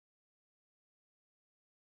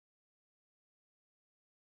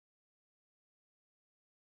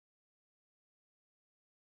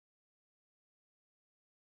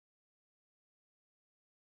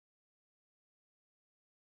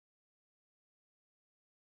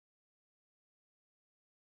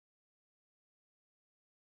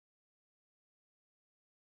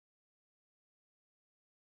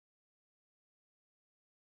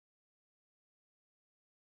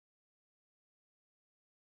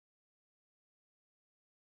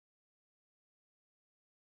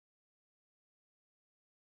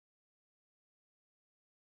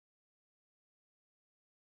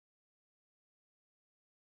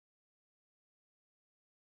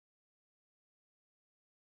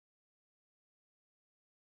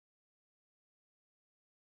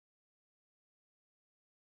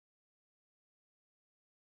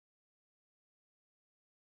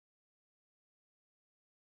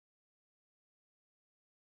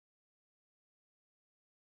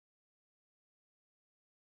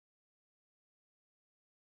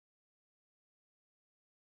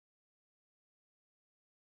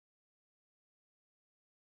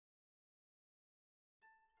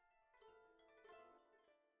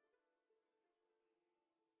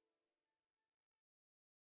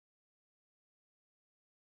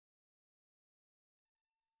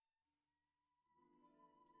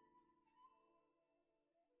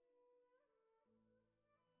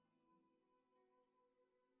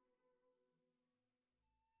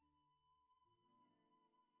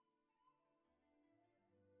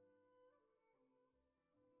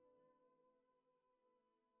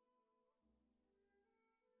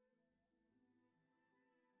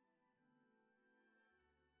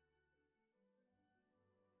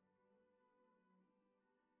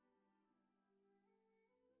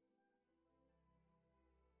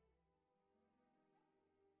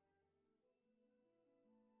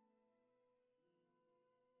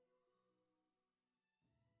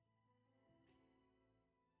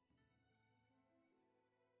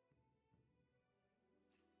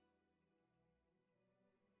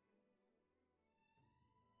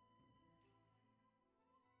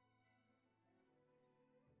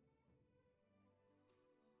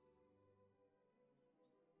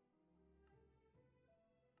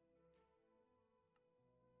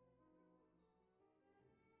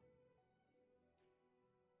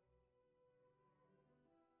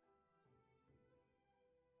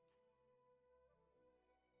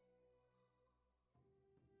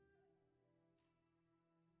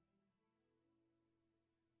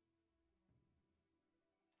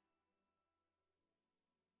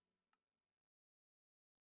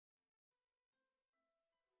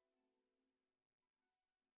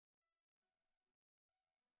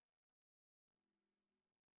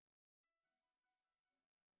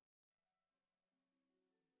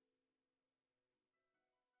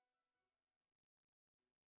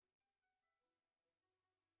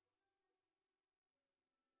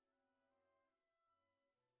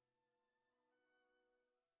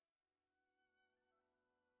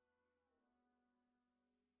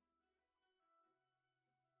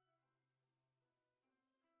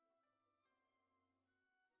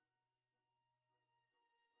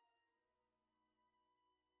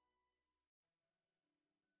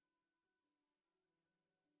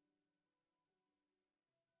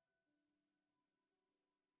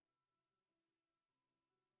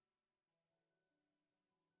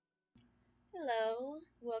Hello,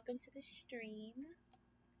 welcome to the stream.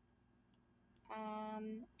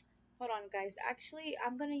 Um, Hold on, guys. Actually,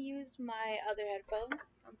 I'm gonna use my other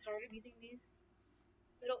headphones. I'm tired of using these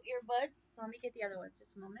little earbuds, so let me get the other ones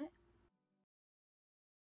just a moment.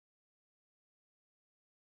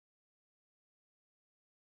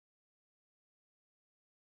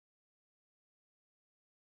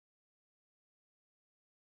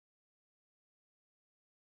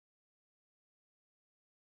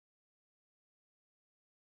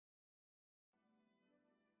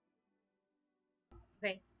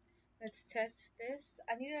 Okay, let's test this.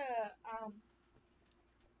 I need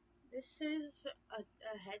this is a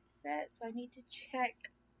headset, so I need to check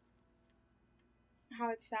how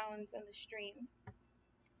it sounds on the stream.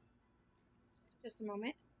 Just a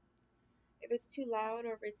moment. If it's too loud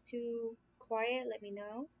or if it's too quiet, let me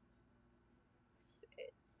know.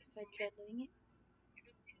 If I try doing it.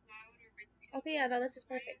 Okay, yeah, no, this is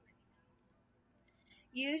perfect.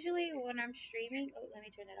 Usually when I'm streaming, oh, let me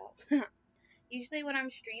turn it off. Usually when I'm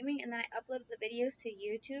streaming and then I upload the videos to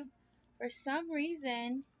YouTube, for some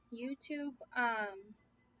reason, YouTube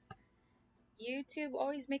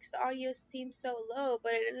always makes the audio seem so low,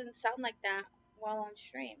 but it doesn't sound like that while on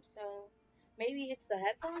stream. So maybe it's the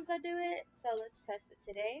headphones that do it. So let's test it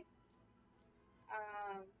today.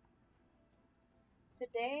 Um,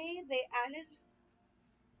 Today they added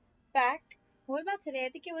back. What about today? I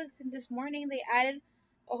think it was this morning. They added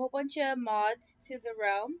a whole bunch of mods to the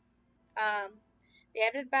realm. Um, they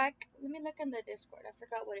added back. Let me look in the Discord. I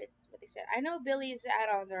forgot what they said. I know Billy's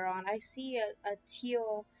add-ons are on. I see a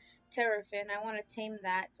teal Terrafin. I want to tame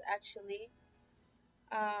that actually.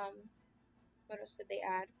 Um, what else did they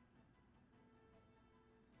add?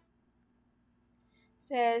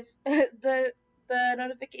 Says the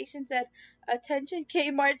notification said, "Attention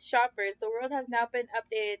Kmart shoppers! The world has now been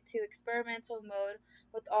updated to experimental mode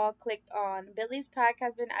with all clicked on. Billy's pack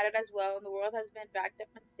has been added as well, and the world has been backed up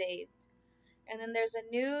and saved." And then there's a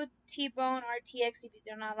new T-Bone RTX. If you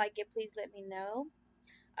do not like it, please let me know.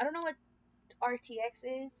 I don't know what RTX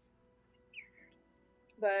is,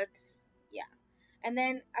 but yeah. And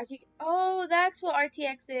then as you, oh, that's what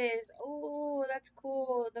RTX is. Oh, that's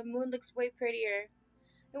cool. The moon looks way prettier.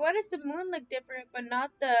 Why does the moon look different, but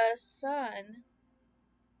not the sun?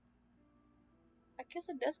 I guess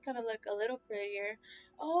it does kind of look a little prettier.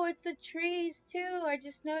 Oh, it's the trees too. I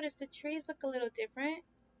just noticed the trees look a little different.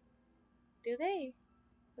 Do they?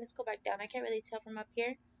 Let's go back down. I can't really tell from up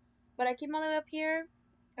here. But I came all the way up here.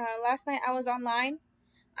 Last night I was online.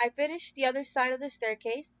 I finished the other side of the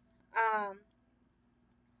staircase.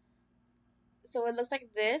 So it looks like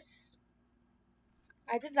this.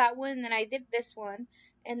 I did that one, and then I did this one,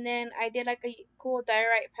 and then I did like a cool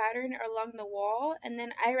diorite pattern along the wall, and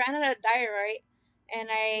then I ran out of diorite, and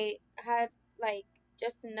I had like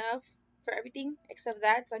just enough for everything except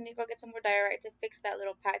that, so I need to go get some more diorite to fix that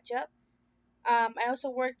little patch up. I also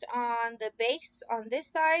worked on the base on this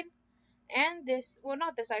side and this, well,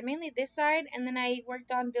 not this side, mainly this side, and then I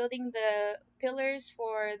worked on building the pillars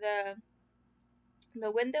for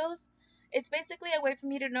the windows. It's basically a way for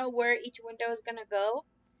me to know where each window is gonna go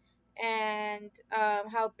and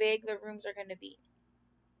how big the rooms are gonna be.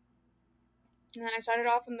 And then I started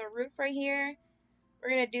off on the roof right here.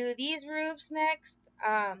 We're gonna do these roofs next.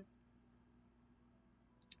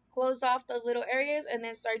 Close off those little areas and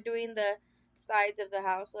then start doing the sides of the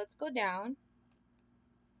house. So let's go down.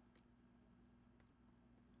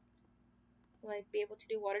 Like be able to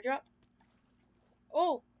do water drop.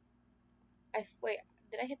 Oh, wait.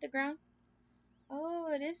 Did I hit the ground?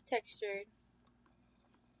 Oh, it is textured.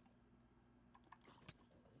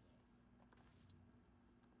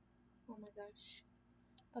 Oh my gosh.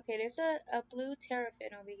 Okay, there's a blue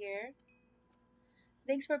terrafin over here.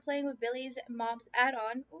 Thanks for playing with Billy's Mom's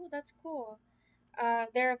add-on. Oh, that's cool.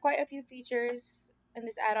 There are quite a few features in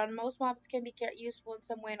this add-on. Most mobs can be useful in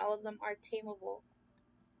some way, and all of them are tameable.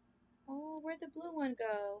 Oh, where'd the blue one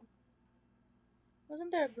go?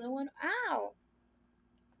 Wasn't there a blue one? Ow!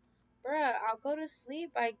 Bruh, I'll go to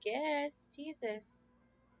sleep, I guess. Jesus.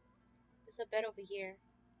 There's a bed over here.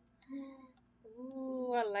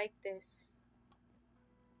 Ooh, I like this.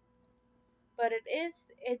 But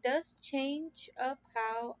it does change up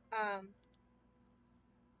how,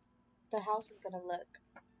 the house is gonna look.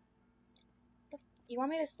 You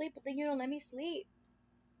want me to sleep, but then you don't let me sleep.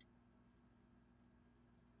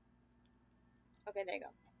 Okay, there you go.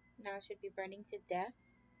 Now it should be burning to death.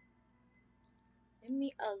 Leave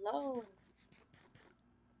me alone.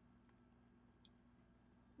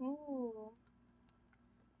 Ooh.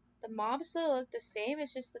 The mobs still look the same,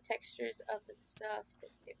 it's just the textures of the stuff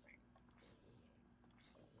that's different.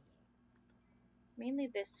 Mainly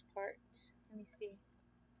this part. Let me see.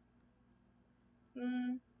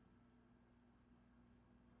 Hmm.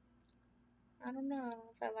 I don't know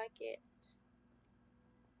if I like it.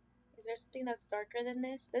 Is there something that's darker than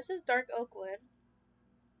this? This is dark oak wood.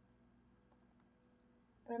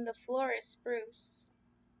 And then the floor is spruce.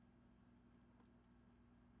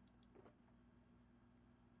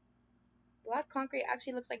 Black concrete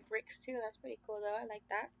actually looks like bricks too. That's pretty cool though. I like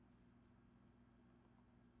that.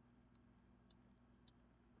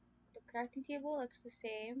 The crafting table looks the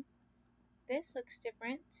same. This looks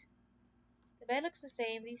different. The bed looks the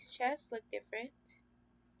same. These chests look different.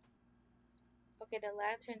 Okay, the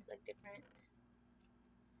lanterns look different.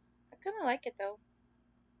 I kind of like it though.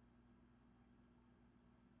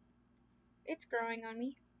 It's growing on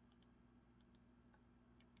me.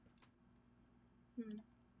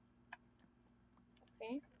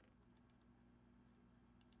 Okay.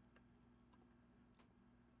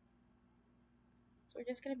 So we're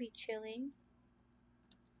just gonna be chilling.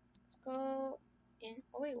 Let's go in.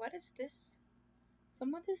 Oh wait, what is this?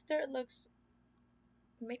 Some of this dirt looks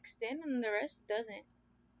mixed in and the rest doesn't.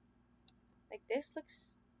 Like this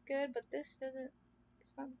looks good, but this doesn't.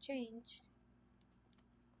 It's not changed.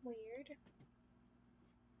 Weird.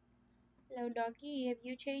 Hello, doggy. Have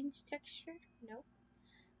you changed texture? Nope.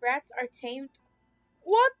 Rats are tamed.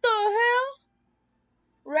 What the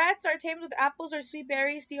hell? Rats are tamed with apples or sweet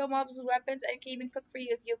berries, steal mobs with weapons, and can even cook for you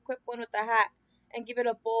if you equip one with a hat and give it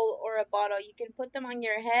a bowl or a bottle. You can put them on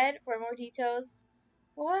your head for more details.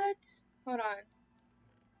 What? Hold on.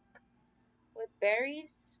 With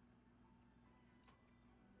berries,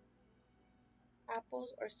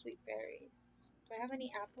 apples, or sweet berries. Do I have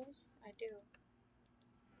any apples? I do.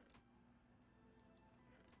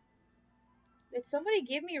 Did somebody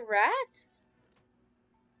give me rats?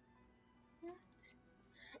 What?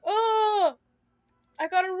 Oh! I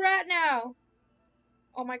got a rat now!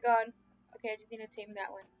 Oh my god. Okay, I just need to tame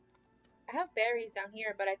that one. I have berries down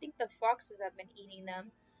here, but I think the foxes have been eating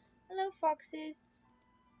them. Hello, foxes.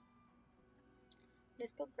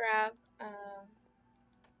 Let's go grab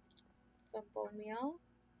some bone meal.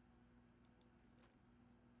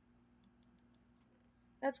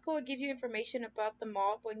 That's cool. It gives you information about the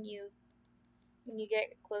mob when you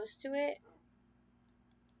get close to it.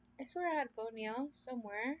 I swear I had bone meal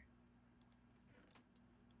somewhere.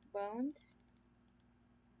 Bones.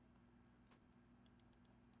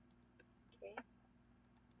 Okay.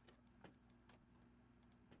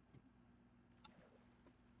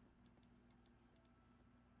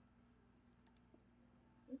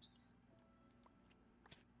 Oops.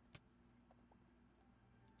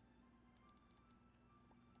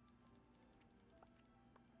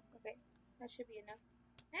 Okay. That should be enough.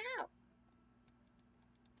 Ow!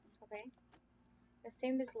 Okay. The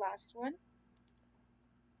same as last one.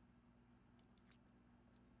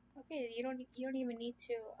 Okay, you don't even need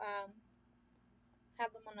to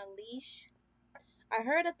have them on a leash. I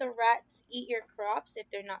heard that the rats eat your crops if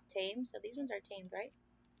they're not tamed, so these ones are tamed, right?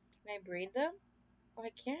 Can I breed them? Oh,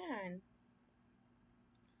 I can.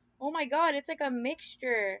 Oh my god, it's like a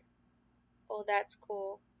mixture. Oh, that's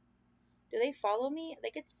cool. Do they follow me?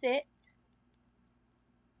 They could sit.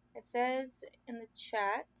 It says in the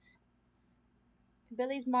chat,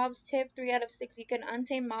 Billy's Mobs tip 3 out of 6. You can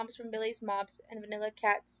untame mobs from Billy's Mobs and Vanilla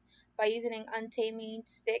Cats by using an untaming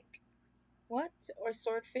stick. What? Or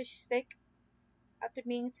swordfish stick. After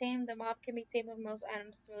being tamed, the mob can be tamed with most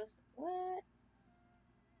items. What?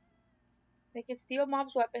 They can steal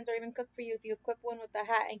mobs' weapons or even cook for you if you equip one with a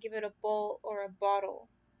hat and give it a bowl or a bottle.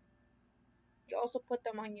 You can also put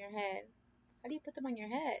them on your head. How do you put them on your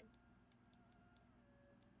head?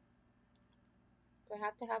 Do I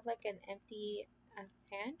have to have like an empty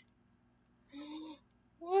hand?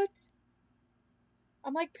 What?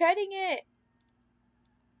 I'm like petting it.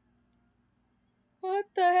 What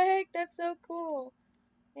the heck? That's so cool.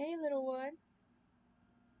 Hey, little one.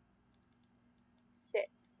 Sit.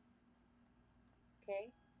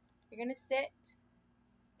 Okay. You're gonna sit.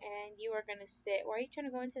 And you are gonna sit. Why are you trying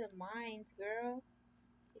to go into the mines, girl?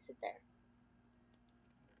 You sit there.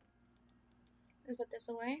 Let's put this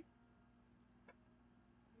away.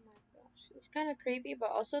 Oh my gosh. It's kind of creepy,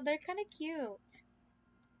 but also they're kind of cute.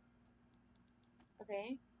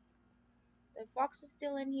 Okay. The fox is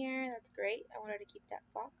still in here. That's great. I wanted to keep that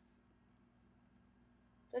fox.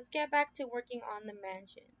 Let's get back to working on the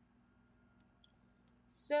mansion.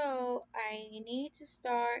 So, I need to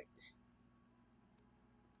start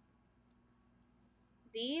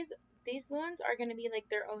these ones are going to be like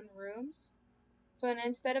their own rooms. So, and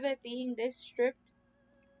instead of it being this stripped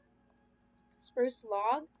spruce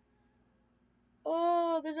log,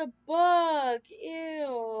 oh, there's a bug.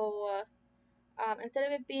 Ew. Instead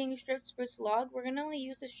of it being stripped spruce log, we're gonna only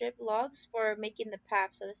use the stripped logs for making the path.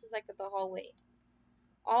 So this is like the hallway.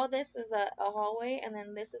 All this is a hallway, and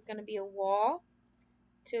then this is gonna be a wall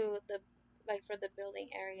to the, like, for the building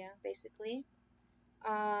area, basically.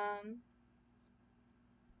 Um,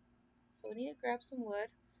 so we need to grab some wood.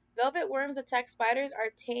 Velvet worms attack spiders are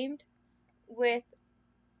tamed with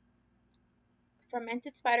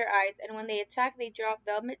fermented spider eyes, and when they attack, they drop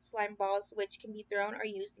velvet slime balls, which can be thrown or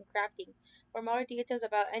used in crafting. For more details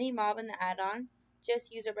about any mob in the add-on,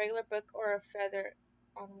 just use a regular book or a feather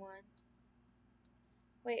on one.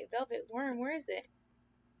 Wait, velvet worm, where is it?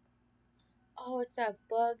 Oh, it's that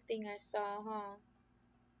bug thing I saw, huh?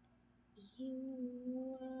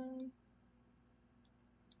 Ew.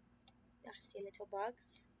 Nasty little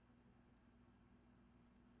bugs.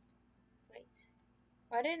 Wait.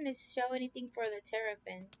 Why didn't it show anything for the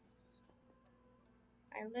terrapins?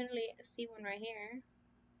 I literally see one right here.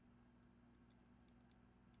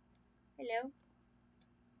 Hello?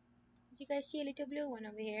 Did you guys see a little blue one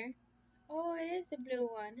over here? Oh, it is a blue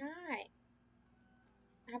one. Hi.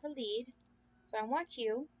 I have a lead. So I want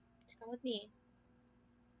you to come with me.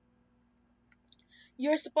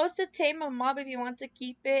 You're supposed to tame a mob if you want to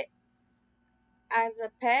keep it as a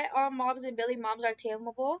pet. All mobs and billy mobs are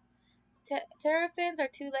tameable. Terrafins are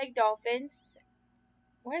two-legged dolphins.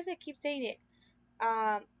 Why does it keep saying it?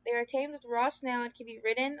 They are tamed with raw snail and can be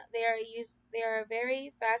ridden. They are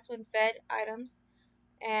very fast when fed items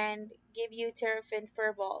and give you terrafin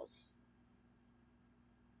fur balls.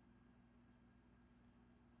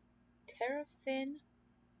 Terrafin.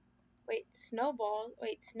 Wait, snowball.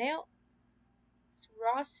 Wait, snail. It's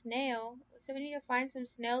raw snail. So we need to find some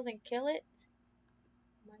snails and kill it.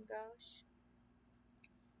 Oh my gosh.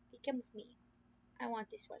 You come with me. I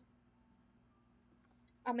want this one.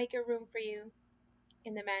 I'll make a room for you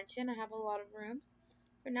in the mansion. I have a lot of rooms.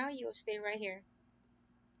 For now, you will stay right here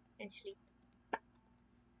and sleep.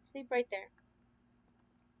 Sleep right there.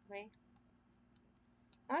 Okay?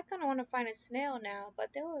 I kind of want to find a snail now, but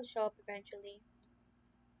they will show up eventually.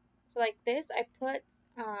 So like this, I put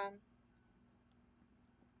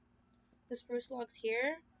the spruce logs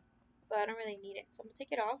here, but I don't really need it. So I'm going to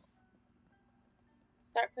take it off.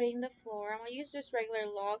 Start putting the floor. I'm going to use just regular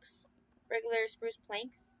logs, regular spruce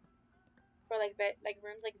planks for like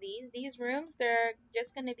rooms like these. These rooms, they're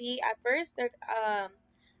just going to be, at first, I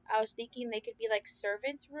was thinking they could be like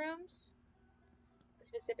servant rooms,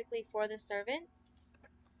 specifically for the servants.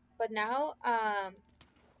 But now,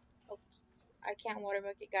 oops, I can't water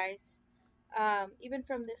bucket, guys. Even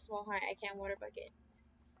from this small height, I can't water bucket.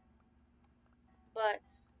 But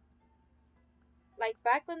like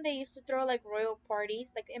back when they used to throw like royal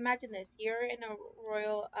parties, like imagine this: you're in a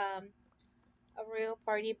royal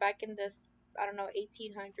party back in this, I don't know,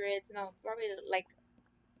 1800s. No, probably like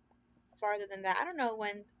farther than that. I don't know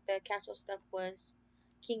when the castle stuff was,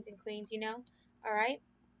 kings and queens, you know. All right.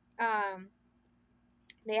 Um,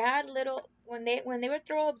 they had little when they would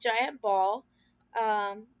throw a giant ball.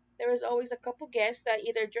 Um, there was always a couple guests that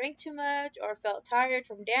either drank too much or felt tired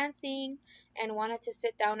from dancing and wanted to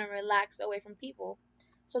sit down and relax away from people.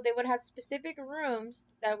 So they would have specific rooms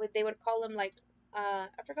that they would call them like I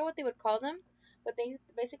forgot what they would call them, but they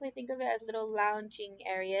basically think of it as little lounging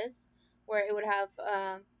areas where it would have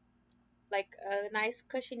like a nice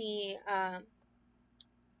cushiony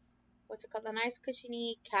what's it called, a nice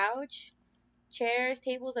cushiony couch, chairs,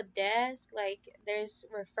 tables, a desk. Like there's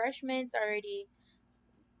refreshments already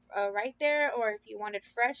right there, or if you wanted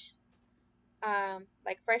fresh,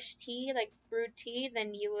 like fresh tea, like brewed tea,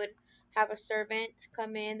 then you would have a servant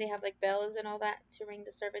come in. They have like bells and all that to ring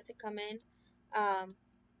the servant to come in.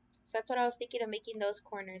 So that's what I was thinking of, making those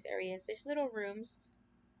corners areas. There's little rooms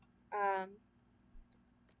um,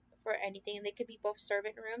 for anything. They could be both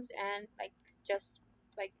servant rooms and like just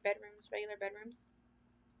like bedrooms, regular bedrooms,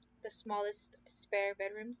 the smallest spare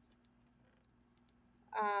bedrooms.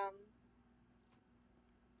 Um,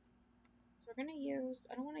 so we're gonna use,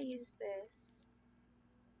 I don't want to use this.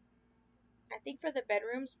 I think for the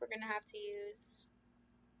bedrooms, we're gonna have to use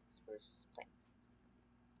spruce planks.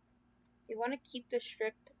 We want to keep the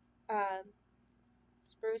stripped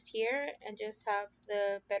spruce here and just have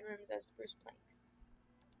the bedrooms as spruce planks.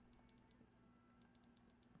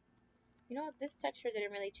 You know, this texture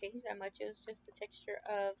didn't really change that much. It was just the texture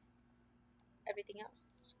of everything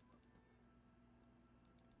else.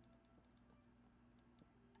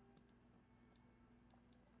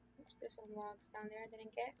 Oops, there's some logs down there I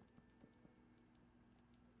didn't get.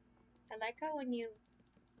 I like how when you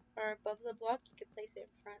are above the block, you can place it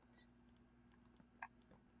in front.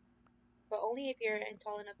 But only if you're in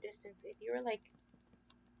tall enough distance. If you were like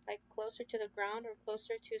like closer to the ground or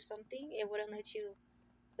closer to something, it wouldn't let you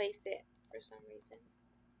place it for some reason.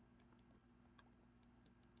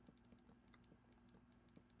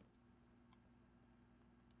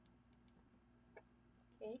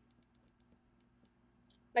 Okay.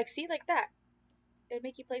 Like, see, like that. It would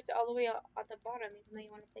make you place it all the way at the bottom, even though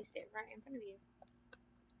you want to place it right in front of you.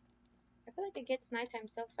 I feel like it gets nighttime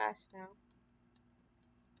so fast now.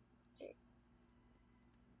 Okay.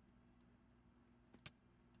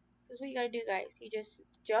 This is what you gotta do, guys. You just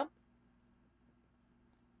jump,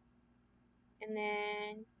 and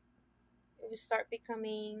then it will start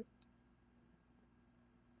becoming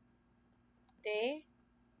day.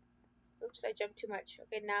 Oops, I jumped too much.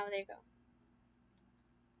 Okay, now there you go.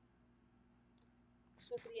 It's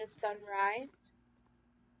supposed to be a sunrise,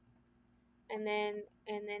 and then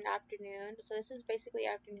afternoon. So this is basically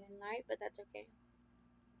afternoon light, but that's okay.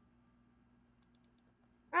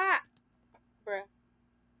 Ah, bruh.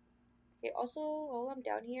 Okay. Also, while I'm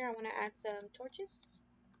down here, I want to add some torches,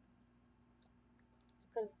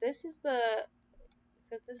 because this is a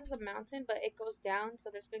mountain, but it goes down, so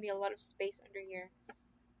there's gonna be a lot of space under here.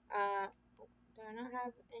 Do I not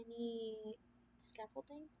have any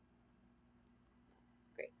scaffolding?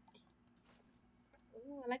 Great.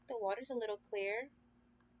 Ooh, I like the water's a little clear.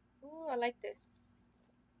 Ooh, I like this.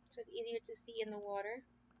 So it's easier to see in the water.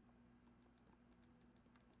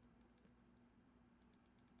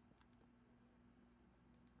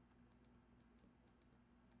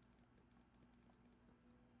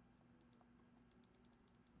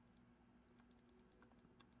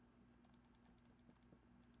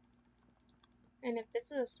 And if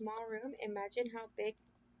this is a small room, imagine how big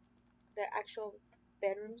the actual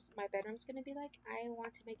my bedroom's gonna be like. I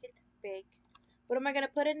want to make it big. What am I gonna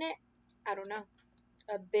put in it? I don't know.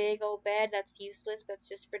 A big old bed that's useless, that's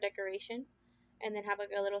just for decoration. And then have like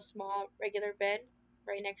a little small regular bed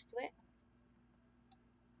right next to it.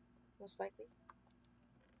 Most likely.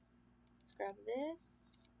 Let's grab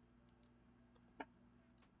this.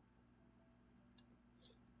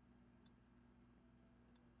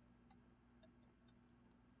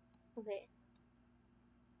 Okay.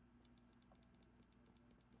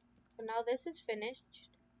 So now this is finished.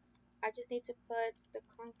 I just need to put the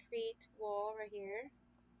concrete wall right here.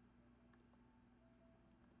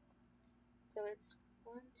 So it's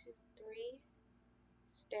 1, 2, 3,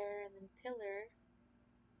 stair, and then pillar,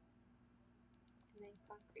 and then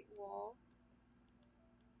concrete wall.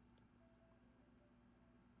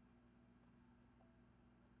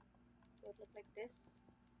 So it would look like this.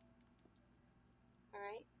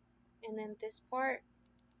 Alright. And then this part,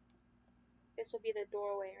 this will be the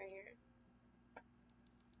doorway right here.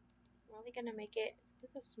 We're only gonna make it,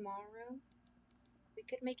 it's a small room. We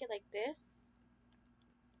could make it like this.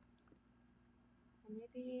 Or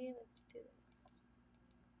maybe, let's do this.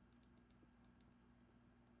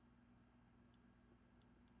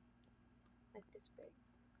 Like this big.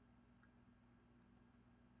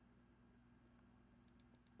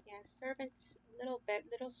 Yeah, servants, little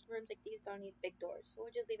rooms like these don't need big doors. So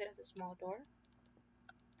we'll just leave it as a small door.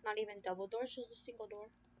 Not even double doors, just a single door.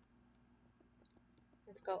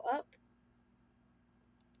 Let's go up.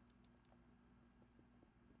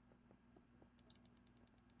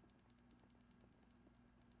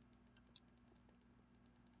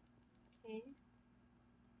 Okay.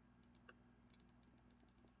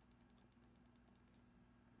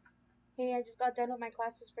 Hey, I just got done with my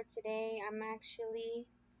classes for today. I'm actually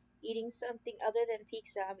eating something other than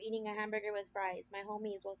pizza. I'm eating a hamburger with fries. My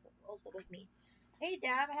homie is also with me. Hey,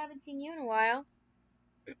 Dab, I haven't seen you in a while.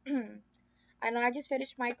 I know I just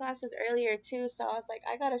finished my classes earlier too, so I was like,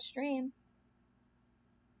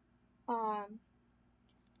 Um,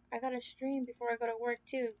 I gotta stream before I go to work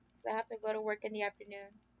too. 'Cause I have to go to work in the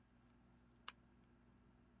afternoon.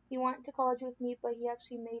 He went to college with me, but he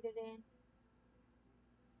actually made it in.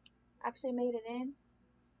 Actually made it in.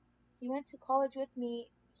 He went to college with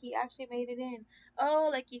me. He actually made it in. Oh,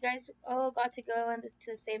 like you guys got to go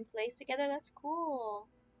to the same place together? That's cool.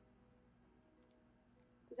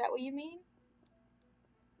 Is that what you mean?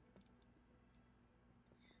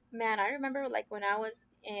 Man, I remember like when I was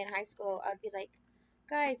in high school, I'd be like,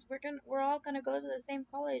 guys, we're all gonna go to the same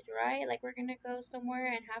college, right? Like we're gonna go somewhere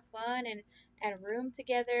and have fun and room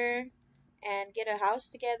together and get a house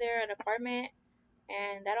together, an apartment,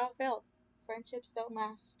 and that all failed. Friendships don't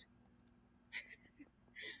last.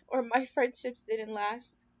 Or my friendships didn't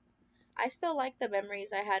last. I still like the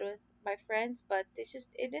memories I had with my friends, but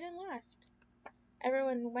it didn't last.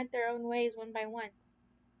 Everyone went their own ways one by one.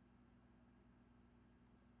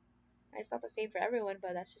 It's not the same for everyone,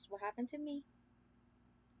 but that's just what happened to me.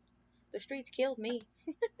 The streets killed me.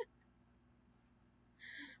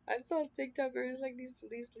 I saw TikTok where it's like these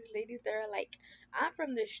ladies that are like, I'm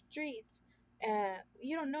from the streets.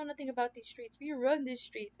 You don't know nothing about these streets. We run these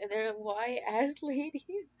streets, and they're white ass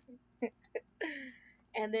ladies.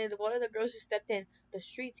 And then one of the girls just stepped in. The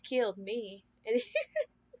streets killed me. And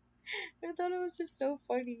I thought it was just so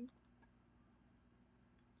funny.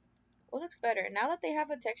 What looks better? Now that they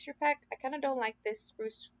have a texture pack, I kind of don't like this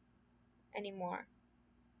spruce anymore.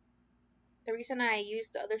 The reason I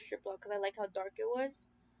used the other strip block because I like how dark it was,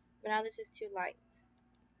 but now this is too light.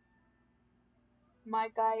 My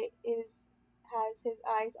guy has his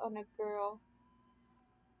eyes on a girl.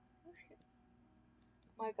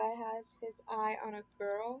 My guy has his eye on a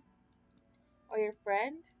girl or your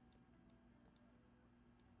friend.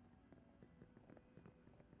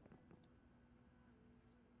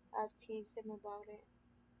 I've teased him about it.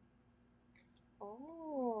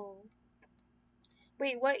 Oh.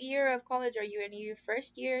 Wait, what year of college are you in? Are you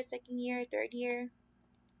first year, second year, third year,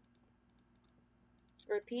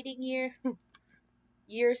 repeating year,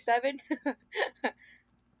 year 7?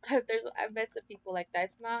 I've met some people like that.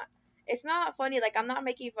 It's not funny. Like I'm not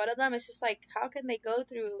making fun of them. It's just like how can they go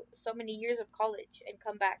through so many years of college and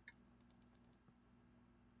come back?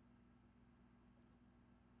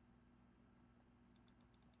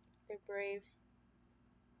 They're brave.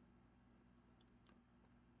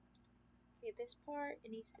 Okay, this part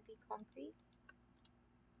it needs to be concrete.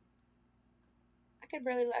 I could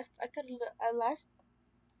barely last.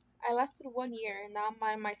 I lasted 1 year, and now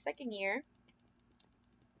my second year.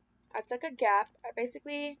 I took a gap. I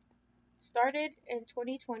basically started in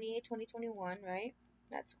 2020, 2021, right?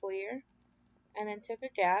 That school year, and then took a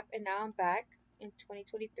gap, and now I'm back in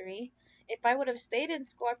 2023. If I would have stayed in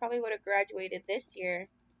school, I probably would have graduated this year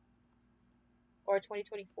or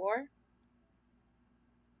 2024,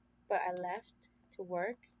 but I left to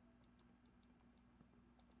work.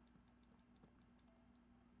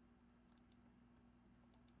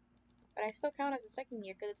 But I still count as a second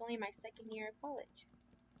year because it's only my second year of college.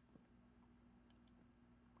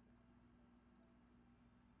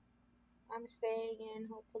 I'm staying in,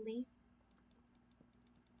 hopefully.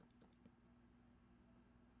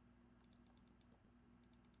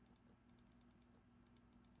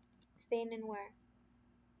 Staying in where?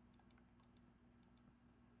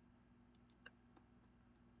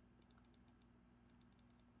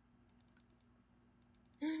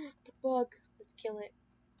 The bug. Let's kill it.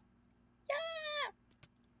 Yeah!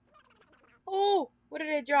 Oh! What did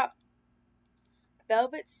it drop?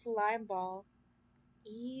 Velvet slime ball.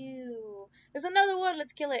 Ew. There's another one.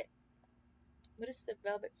 Let's kill it. What does the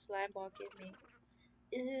velvet slime ball give me?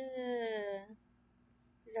 Ew.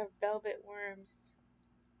 These are velvet worms.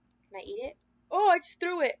 Can I eat it? Oh, I just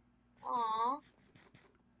threw it. Aww.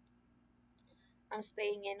 I'm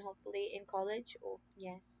staying in, hopefully, in college. Oh,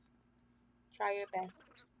 yes. Try your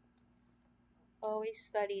best. Always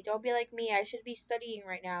study. Don't be like me. I should be studying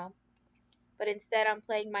right now. But instead, I'm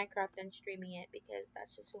playing Minecraft and streaming it because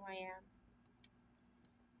that's just who I am.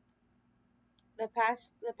 The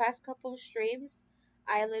past couple streams,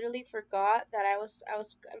 I literally forgot that I was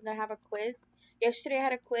gonna have a quiz. Yesterday I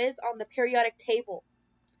had a quiz on the periodic table.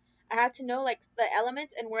 I had to know like the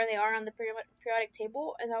elements and where they are on the periodic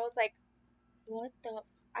table, and I was like, what the?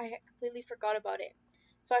 I completely forgot about it.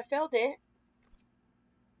 So I failed it.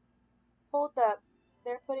 Hold up,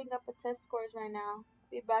 they're putting up the test scores right now.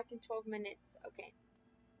 Be back in 12 minutes. Okay.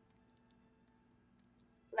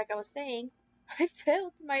 Like I was saying, I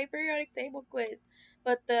failed my periodic table quiz.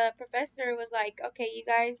 But the professor was like, okay, you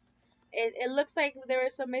guys, it looks like there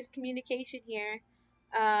was some miscommunication here.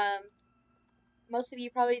 Um, most of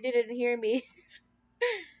you probably didn't hear me,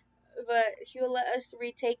 but he'll let us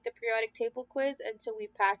retake the periodic table quiz until we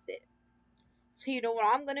pass it. So you know what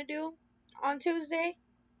I'm gonna do on Tuesday?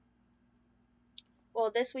 Well,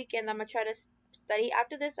 this weekend I'm gonna try to study.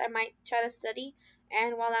 After this, I might try to study,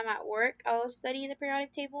 and while I'm at work, I'll study the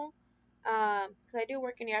periodic table. Cause I do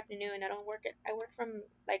work in the afternoon. I work from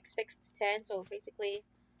like 6 to 10, so basically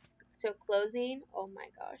till closing. Oh my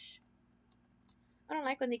gosh, I don't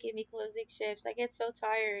like when they give me closing shifts. I get so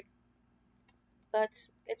tired, but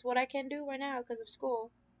it's what I can do right now because of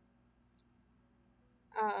school.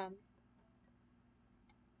 Um,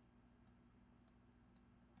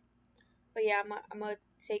 but yeah,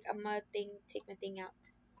 take my thing out.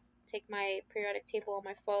 Take my periodic table on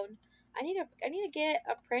my phone. I need to get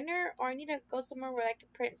a printer, or I need to go somewhere where I can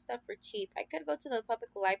print stuff for cheap. I could go to the public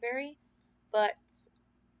library, but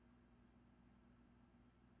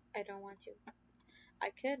I don't want to. I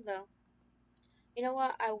could though. You know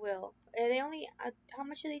what? I will. They only how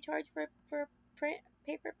much do they charge for print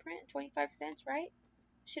paper print? 25 cents, right?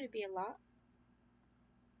 Should it be a lot?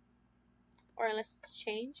 or unless it's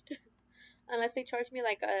changed. Unless they charge me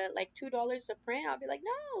like $2 a print, I'll be like,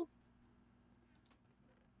 no.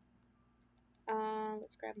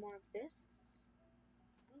 Let's grab more of this.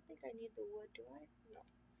 I don't think I need the wood, do I? No.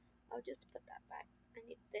 I'll just put that back. I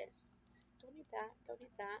need this. Don't need that. Don't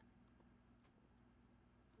need that.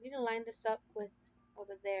 So I need to line this up with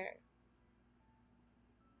over there.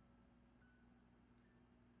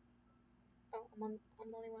 Oh, I'm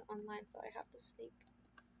the only one online, so I have to sleep.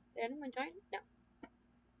 Did anyone join? No.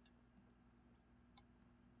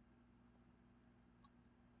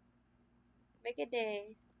 Make a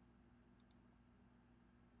day.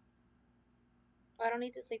 Oh, I don't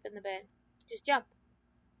need to sleep in the bed. Just jump.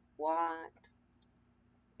 What?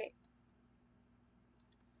 Okay.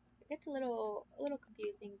 It gets a little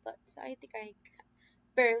confusing, but I think I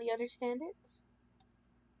barely understand it.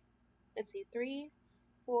 Let's see. 3,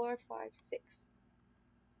 4, 5, 6.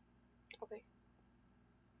 Okay.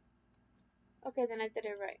 Okay, then I did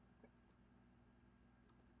it right.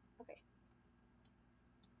 Okay.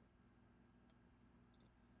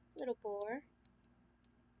 Little boar.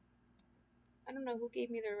 I don't know who gave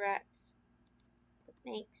me the rats, but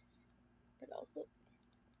thanks. But also,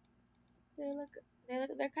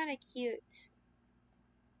 they're kind of cute.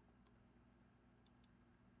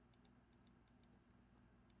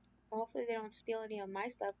 Hopefully they don't steal any of my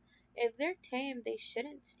stuff. If they're tame, they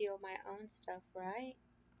shouldn't steal my own stuff, right?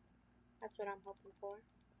 That's what I'm hoping for.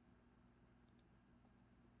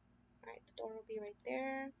 Alright, the door will be right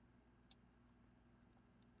there.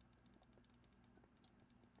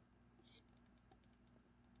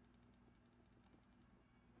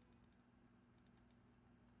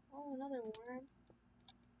 Oh, another worm.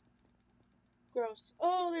 Gross.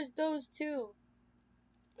 Oh, there's those too.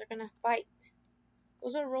 They're gonna fight.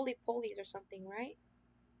 Those are roly-polies or something, right?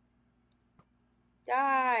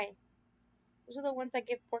 Die! Those are the ones that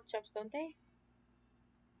give pork chops, don't they?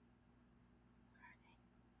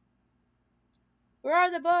 Where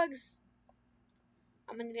are the bugs?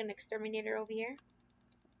 I'm gonna need an exterminator over here.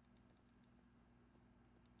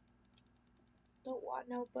 Don't want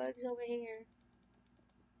no bugs over here.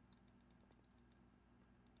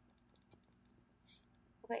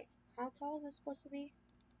 Okay, how tall is this supposed to be?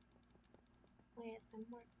 Oh yes, I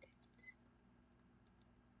marked it.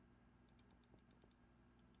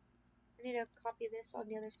 I need to copy this on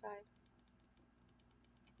the other side.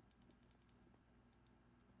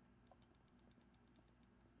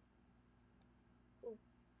 Ooh,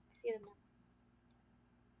 I see them now.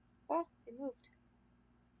 Oh, they moved.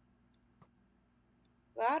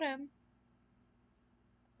 Got him.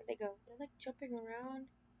 Where'd they go? They're like jumping around.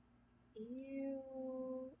 Ew.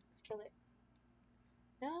 Let's kill it.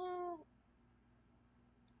 No.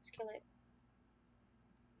 Let's kill it.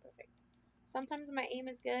 Perfect. Sometimes my aim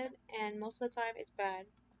is good, and most of the time it's bad.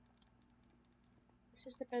 It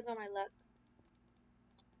just depends on my luck.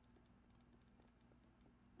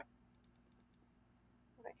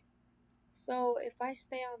 Okay. So if I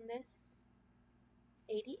stay on this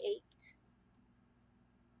 88,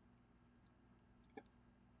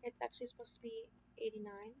 it's actually supposed to be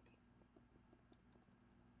 89.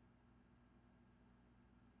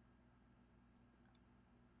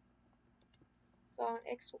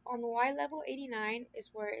 Okay. So on Y level 89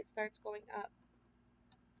 is where it starts going up.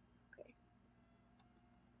 Okay.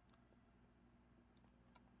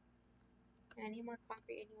 And I need more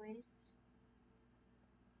concrete anyways.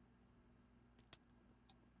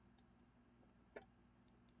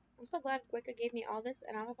 I'm so glad Wicca gave me all this,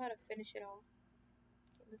 and I'm about to finish it all.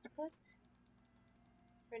 Okay, let's put.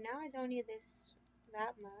 For now, I don't need this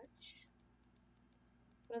that much.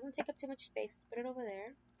 It doesn't take up too much space. Let's put it over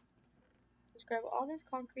there. Let's grab all this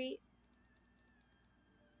concrete.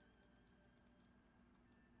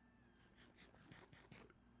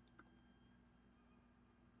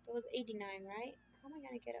 It was 89, right? How am I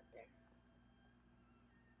gonna get up there?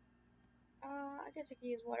 I guess I can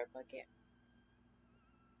use water bucket.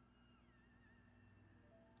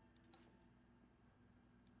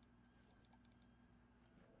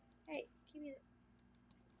 Hey, give me the...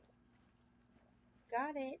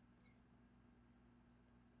 Got it.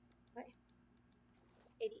 Okay.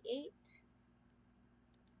 88.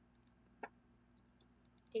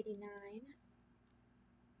 89.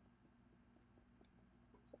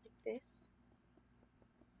 So like this.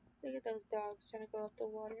 Look at those dogs trying to go up the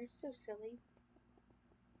water. It's so silly.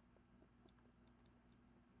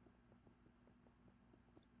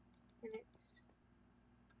 And it's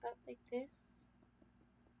up like this.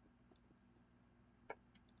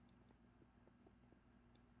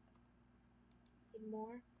 Need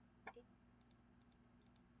more. Okay.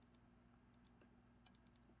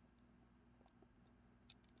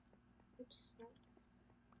 Oops, not this.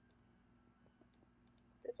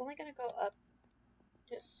 It's only gonna go up,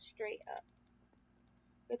 just straight up.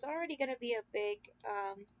 It's already gonna be a big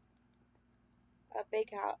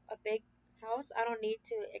house. I don't need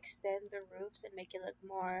to extend the roofs and make it look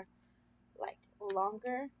more like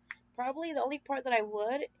longer. Probably the only part that I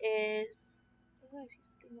would is, oh, I see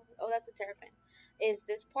something over, oh, that's a terrapin. Is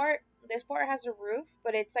this part? This part has a roof,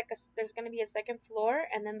 but it's like there's gonna be a second floor,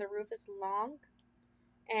 and then the roof is long,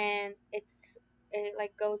 and it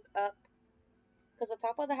like goes up because the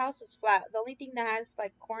top of the house is flat. The only thing that has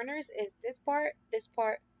like corners is this part,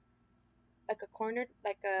 like a cornered,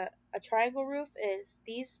 like a triangle roof is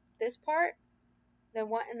this part, the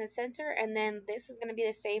one in the center, and then this is gonna be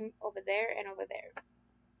the same over there and over there.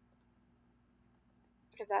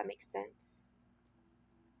 If that makes sense.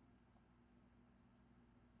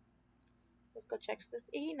 Let's go check this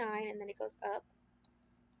 89 and then it goes up.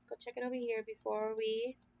 Let's go check it over here before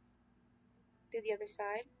we do the other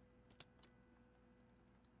side.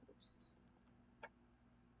 Oops.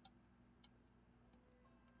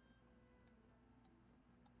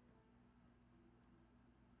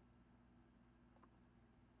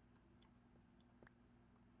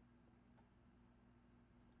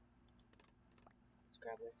 Let's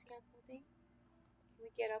grab this scaffolding. Can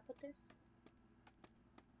we get up with this?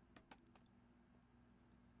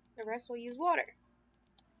 The rest will use water.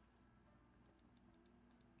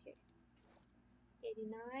 Okay.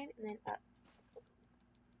 89 and then up.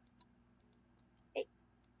 8.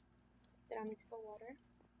 Did I need to put water?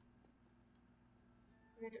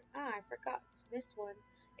 And then, I forgot this one.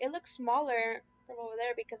 It looks smaller from over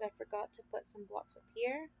there because I forgot to put some blocks up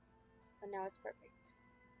here. But now it's perfect.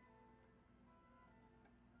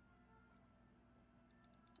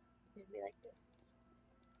 It'll be like this.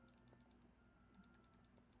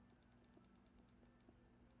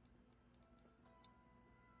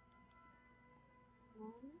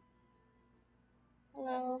 One.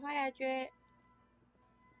 Hello. Hi, Adrit.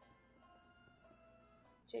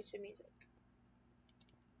 Change the music.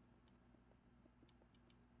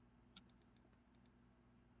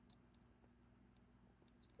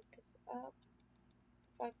 Let's put this up.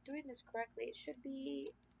 If I'm doing this correctly, it should be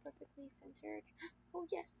perfectly centered. Oh,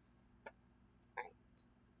 yes. Alright.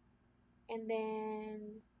 And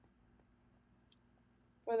then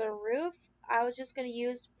for the roof, I was just going to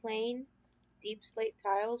use plain deep slate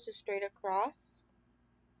tiles just straight across,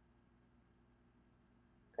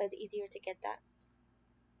 because it's easier to get that.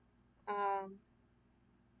 And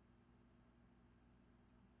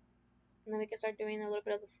then we can start doing a little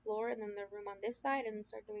bit of the floor and then the room on this side and then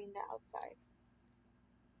start doing the outside.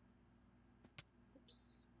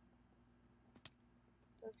 Oops.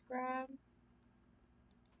 Let's grab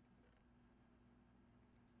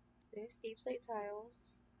this deep slate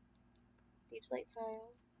tiles. Deep slate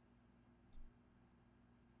tiles.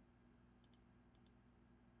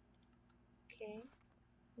 Okay.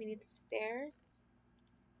 We need the stairs.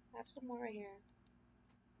 I have some more right here.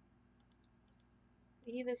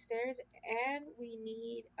 We need the stairs and we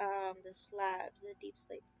need the slabs, the deep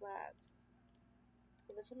slate slabs.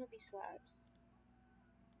 So this one will be slabs.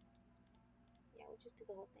 Yeah, we'll just do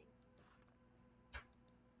the whole thing.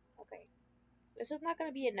 Okay. This is not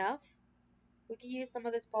gonna be enough. We can use some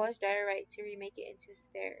of this polished diorite to remake it into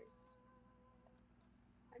stairs.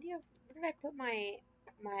 Where did I put my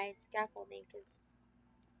scaffolding? Cause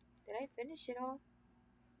did I finish it all?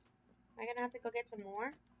 Am I gonna have to go get some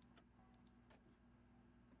more?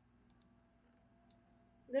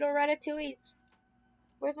 Little Ratatouilles,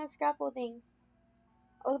 where's my scaffolding?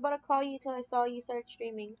 I was about to call you till I saw you start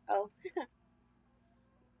streaming. Oh.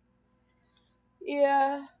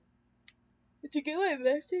 Yeah. Did you get my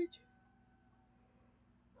message?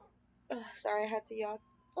 Ugh, sorry, I had to yawn.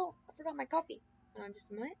 Oh, I forgot my coffee. Hold on just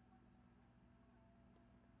a minute.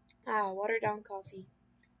 Watered down coffee.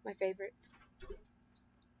 My favorite.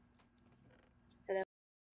 Hello.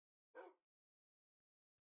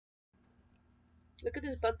 Look at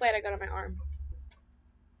this bug bite I got on my arm.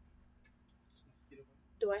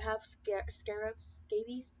 Do I have scarabs?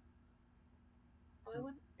 Scabies?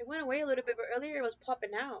 Oh, it went away a little bit, but earlier it was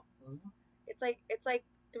popping out. It's like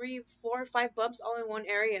 3, 4, 5 bumps all in one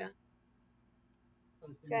area.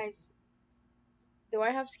 Guys, do I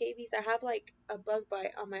have scabies? I have like a bug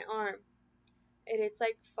bite on my arm, and it's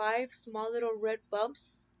like 5 small little red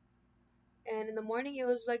bumps. And in the morning it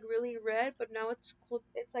was like really red, but now it's cool.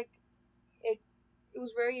 It's like it it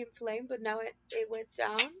was very inflamed, but now it went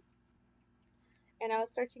down. And I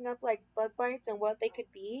was searching up like bug bites and what they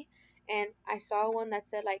could be, and I saw one that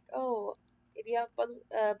said like, oh, if you have bugs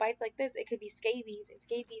bites like this, it could be scabies, and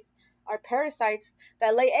scabies are parasites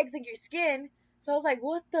that lay eggs in your skin. So I was like,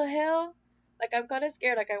 what the hell? Like I'm kind of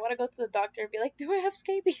scared. Like I want to go to the doctor and be like, "Do I have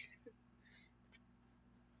scabies?"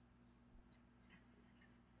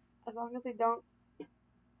 As long as they don't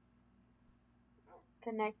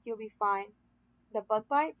connect, you'll be fine. The bug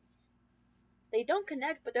bites, they don't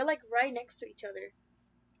connect, but they're like right next to each other.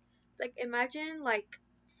 Like imagine like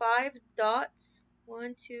five dots.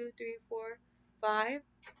 One, two, three, four, five.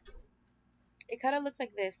 It kind of looks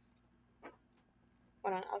like this.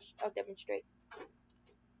 Hold on, I'll demonstrate.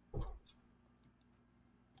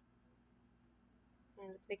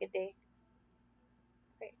 Let's make a day.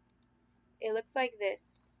 Okay, it looks like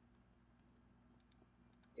this.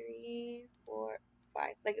 Three, four,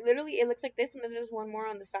 five. Like literally, it looks like this, and then there's one more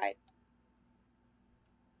on the side.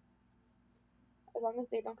 As long as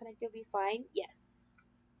they don't connect, you'll be fine. Yes.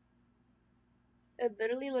 It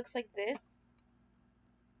literally looks like this.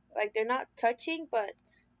 Like they're not touching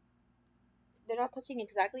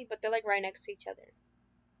exactly, but they're like right next to each other.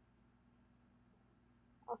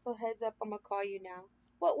 Also, heads up, I'm gonna call you now.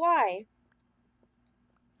 What? Why?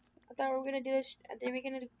 I thought we were gonna do this. I think we're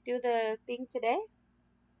gonna do the thing today.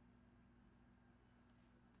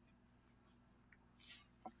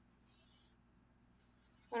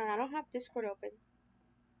 Hold on, I don't have Discord open.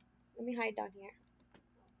 Let me hide down here.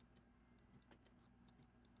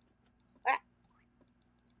 Ah,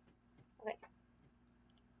 okay.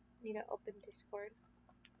 Need to open Discord.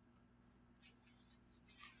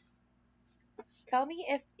 Tell me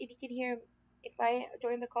if you can hear. If I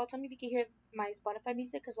join the call, tell me if you can hear my Spotify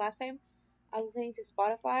music. Cause last time I was listening to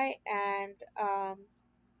Spotify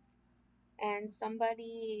and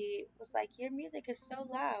somebody was like, "Your music is so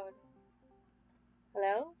loud."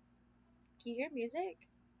 Hello? Can you hear music?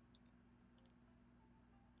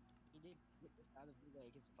 He did get this out of the way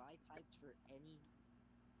because if I typed for any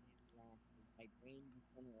my brain was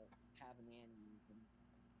gonna have an aneurysm.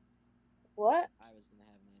 What? I was gonna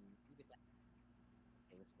have an aneurysm.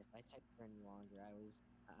 Okay, listen, if I typed for any longer, I was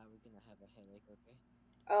gonna have a headache. Okay,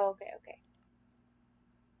 Oh, okay, okay.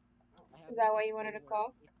 I Is have that like why a you wanted skill to where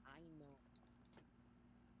call? if I know,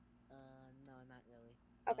 no, not really.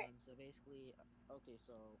 Okay. So basically, okay,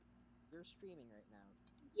 so you're streaming right now.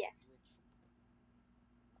 Which Yes.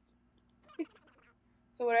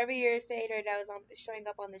 So whatever you're saying right now is showing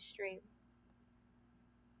up on the stream.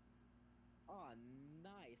 Oh,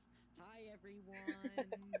 nice. Hi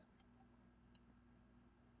everyone.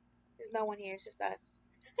 There's no one here. It's just us.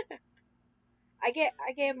 I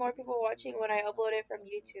get more people watching when I upload it from Okay.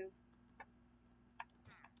 YouTube.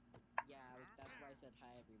 Yeah, that's why I said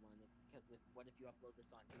hi everyone. It's because if what if you upload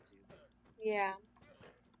this on YouTube? Yeah.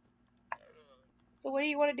 So what do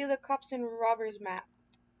you want to do the cops and robbers map?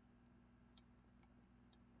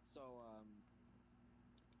 So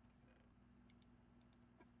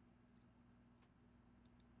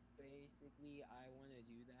basically I want to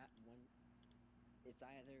do that one. It's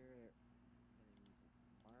either gonna be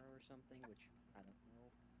tomorrow or something, which I don't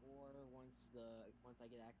know, or once I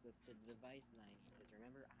get access to the device that I need. Because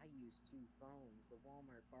remember, I use two phones. The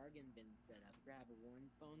Walmart bargain bin setup. Grab one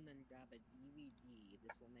phone, then grab a DVD.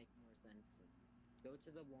 This will make more sense. Go to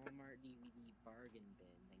the Walmart DVD bargain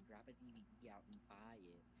bin, then grab a DVD out and buy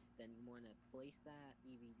it. Then you want to place that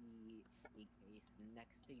DVD case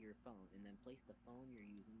next to your phone, and then place the phone you're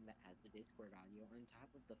using that has the Discord audio on top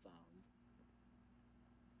of the phone.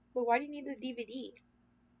 But why do you need the DVD?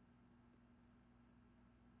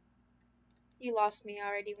 You lost me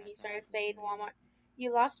already when you That's how started it's gonna saying be. Walmart.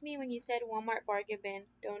 You lost me when you said Walmart bargain bin.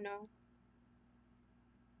 Don't know.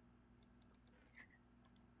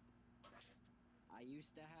 I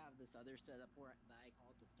used to have this other setup where that I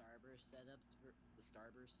called the Starburst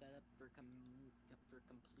setup for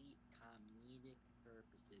complete comedic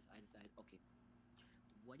purposes. I decided, okay,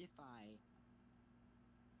 what if I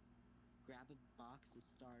grab a box of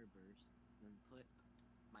Starbursts and put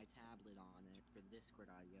my tablet on it for the Discord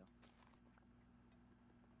audio?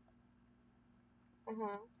 Uh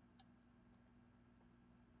huh.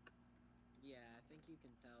 Yeah, I think you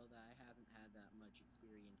can tell that I haven't had that much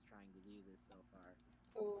experience trying to do this so far.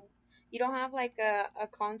 Oh. You don't have like a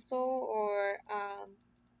console or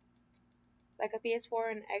like a PS4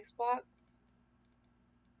 and Xbox?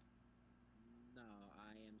 No,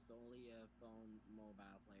 I am solely a phone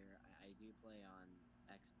mobile player. I do play on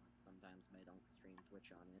Xbox sometimes, but I don't stream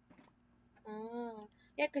Twitch on it. Oh.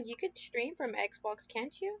 Yeah, 'cause you could stream from Xbox,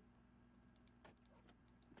 can't you?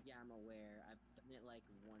 Yeah, I'm aware. I've done it like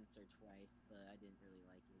once or twice, but I didn't really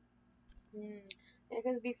like it. Hmm.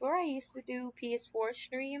 Because before I used to do PS4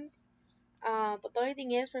 streams, but the only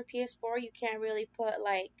thing is for PS4 you can't really put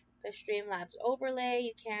like the Streamlabs overlay.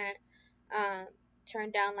 You can't um,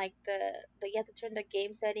 turn down like the you have to turn the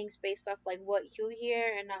game settings based off like what you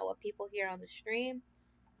hear and not what people hear on the stream.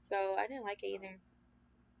 So I didn't like it either.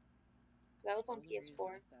 That was The on only reason PS4.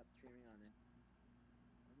 I stopped streaming on it,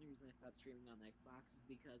 the only reason I stopped streaming on Xbox is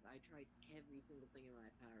because I tried every single thing in my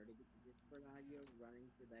power to get the Discord audio running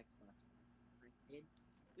to the Xbox. I did,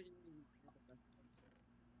 couldn't even have the best thing.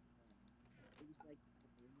 It was like the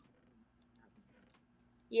only thing that was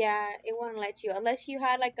Yeah, it wouldn't let you unless you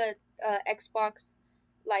had like a Xbox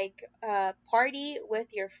like party with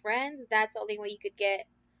your friends. That's the only way you could get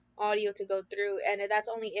audio to go through, and that's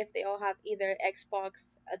only if they all have either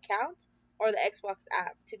Xbox account or the Xbox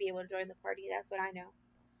app to be able to join the party. That's what I know.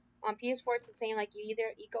 On PS4, it's the same. Like you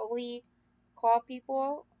can only call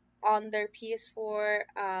people on their PS4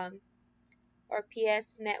 or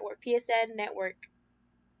PSN network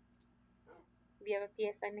if you have a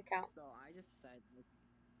PSN account. so I just decided,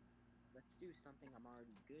 let's do something I'm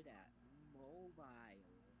already good at,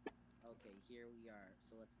 mobile. Okay, here we are.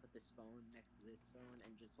 So let's put this phone next to this phone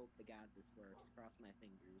and just hope to God this works. Cross my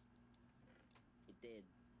fingers. It did.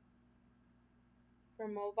 For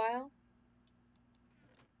mobile.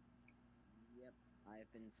 Yep.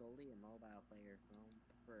 I've been solely a mobile player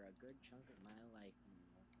for a good chunk of my life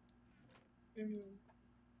now. Hmm.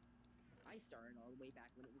 I started all the way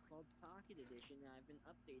back when it was called Pocket Edition, and I've been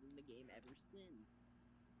updating the game ever since.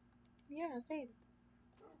 Yeah, same.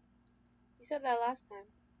 You said that last time.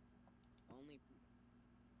 Only,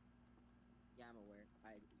 yeah, I'm aware.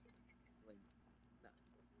 Wait, no.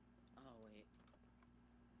 Oh wait,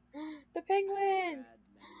 The I have a penguins! bad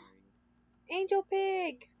memory. Angel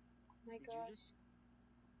Pig! Oh my Did you just, gosh.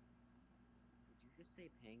 did you just say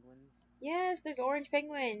penguins? Yes, there's orange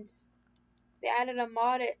penguins. They added a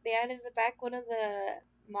mod. They added back one of the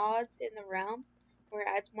mods in the realm where it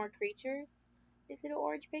adds more creatures. These little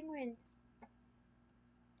orange penguins.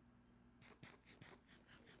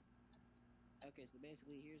 Okay, so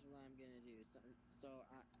basically, here's what I'm gonna do.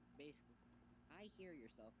 Basically, I hear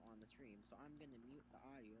yourself on the stream, so I'm gonna mute the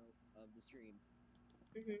audio of the stream.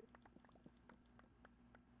 Hmm.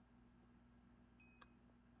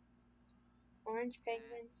 Orange That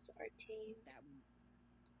penguins are tamed. that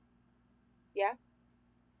Yeah,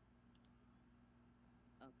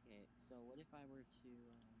 Okay, so what if I were to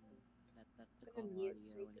that's the I'm gonna call mute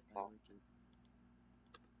so we audio, and can if I talk. were to,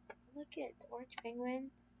 Look at orange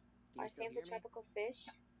penguins can you are still tamed with hear me? tropical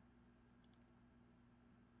fish.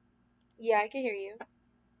 Yeah, I can hear you.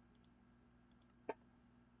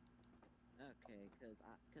 Okay,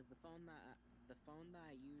 cause the phone that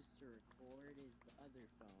I use to record is the other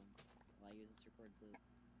phone. Well, I use this to record the.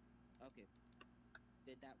 Okay,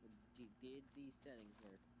 did these settings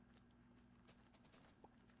work?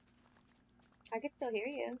 I can still hear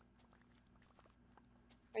you.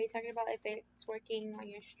 Are you talking about if it's working on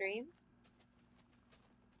your stream?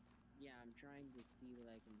 Yeah, I'm trying to see what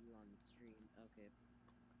I can do on the stream. Okay.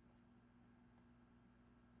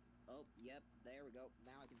 Oh, yep, there we go.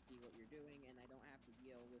 Now I can see what you're doing, and I don't have to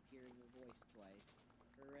deal with hearing your voice twice.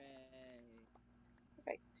 Hooray!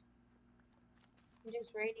 Perfect. I'm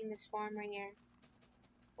just raiding this farm right here.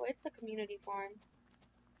 Well, it's the community farm.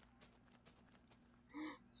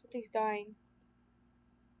 Something's dying.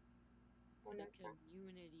 Oh no, The it's not.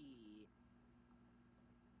 community.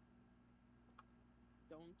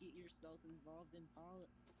 Don't get yourself involved in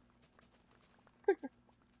politics.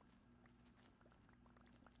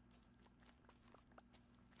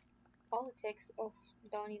 Politics. Oh,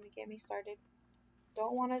 don't even get me started.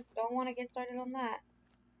 Don't wanna get started on that.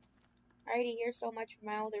 I already hear so much from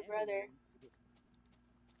my older Everyone brother. wants to get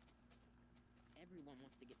everyone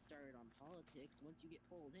wants to get started on politics. Once you get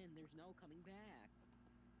pulled in, there's no coming back.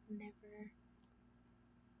 Never.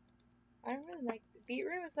 I don't really like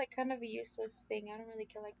beetroot. It's like kind of a useless thing. I don't really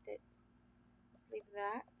collect it. Let's leave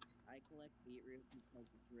that. I collect beetroot because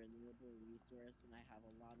it's a renewable resource and I have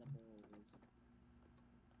a lot of bowls.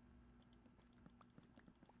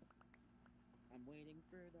 I'm waiting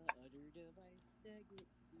for the other device to get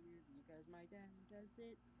here because my dad does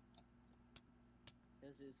it.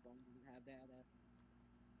 Because his phone doesn't have data.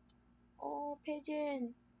 Oh,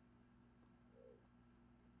 pigeon.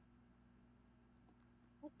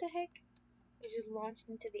 What the heck? It just launched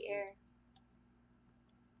into the It, air.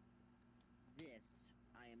 this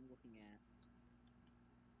I am looking at.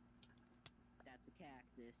 That's a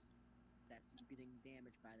cactus. That's you getting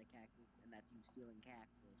damaged by the cactus, and that's you stealing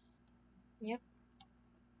cactus. Yep.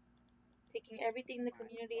 Taking everything the Why?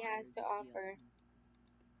 community Why are has to you stealing? offer.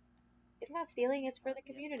 It's not stealing, it's for the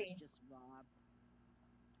Yep. Let's community. just rob.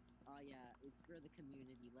 Oh yeah, it's for the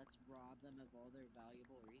community. Let's rob them of all their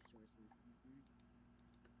valuable resources.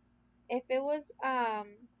 If it was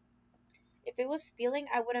If it was stealing,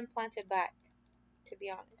 I wouldn't plant it back, to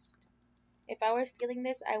be honest. If I were stealing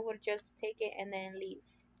this, I would just take it and then leave.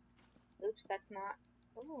 Oops, that's not.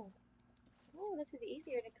 Oh, oh, this is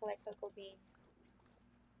easier to collect cocoa beans.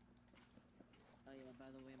 Oh yeah,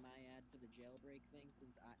 by the way, my ad for the jailbreak thing,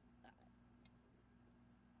 since I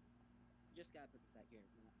just gotta put this out here.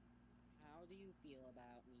 Now, how do you feel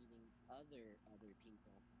about meeting other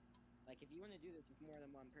people? Like, if you want to do this with more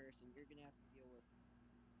than one person, you're gonna have to deal with.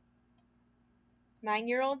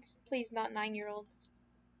 9-year-olds? Please, not 9-year-olds.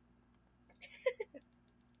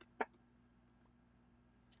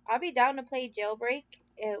 I'll be down to play Jailbreak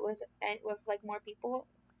with like more people,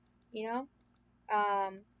 you know.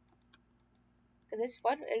 Cause it's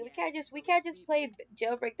fun. We Yeah, can't just we so can't just play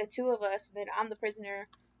Jailbreak the two of us. And then I'm the prisoner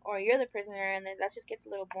or you're the prisoner, and then that just gets a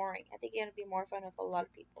little boring. I think it'll be more fun with a lot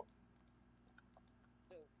of people.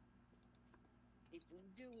 so if we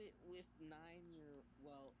do it with 9 year,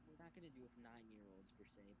 well, we're not gonna do it with 9 year olds per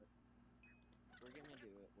se, but we're gonna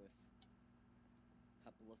do it with a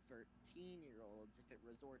couple of 13-year-olds if it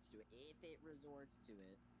resorts to it. If it resorts to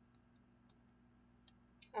it.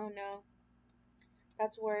 Oh no,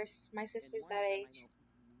 that's worse. My And sister's one that of them I age. know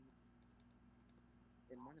personally,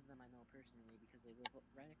 and one of them I know personally because they live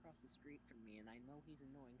right across the street from me, and I know he's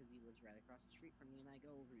annoying because he lives right across the street from me, and I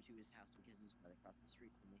go over to his house because he's right across the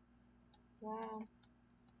street from me. Wow.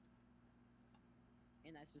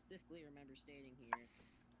 And I specifically remember stating here.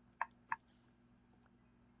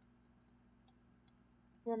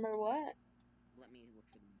 Remember what? Let me look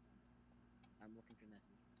for the message. I'm looking for the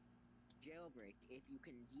message. Jailbreak, if you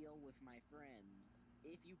can deal with my friends.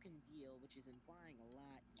 If you can deal, which is implying a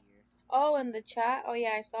lot here. Oh, in the chat. Oh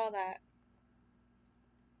yeah, I saw that.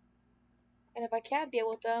 And if I can't deal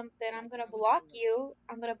with them, then I'm Like, gonna that was block literally. you.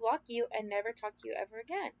 I'm gonna block you and never talk to you ever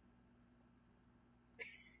again.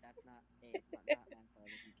 That's not. Hey, it's not my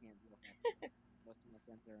fault if you can't deal with my friends. Most of my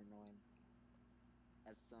friends are annoying,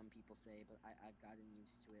 as some people say, but I've gotten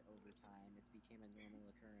used to it over time. It's became a normal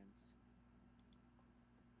occurrence.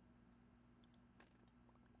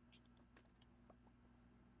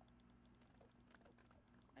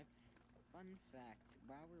 I've Fun fact,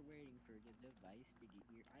 while we're waiting for the device to get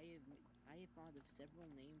here, I have thought of several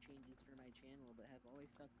name changes for my channel, but have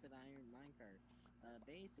always stuck to the Iron Minecart.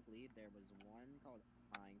 Basically, there was one called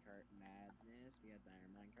Minecart Madness. We had the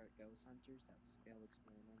Iron Minecart Ghost Hunters. That was a failed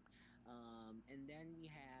experiment. And then we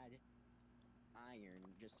had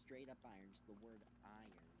Iron, just straight up Iron, just the word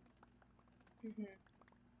Iron. Hmm.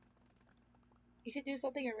 You should do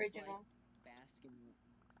something It's like original. Baskin.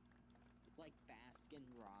 It's like Baskin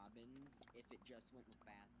Robbins if it just went with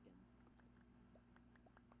Baskin.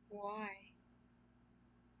 Why?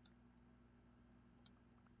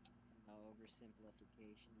 No,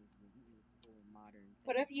 oversimplification is the beautiful modern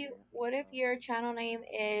What thing, if you? apparently. What if So, your channel name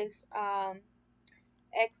is XX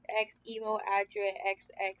emo address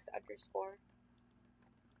XX underscore?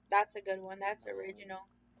 That's a good one. That's no, original.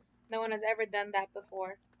 No one has ever done that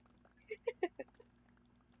before.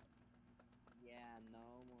 yeah,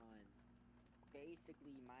 no one.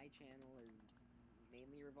 Basically, my channel is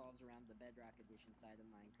mainly revolves around the Bedrock Edition side of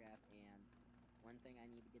Minecraft, and one thing I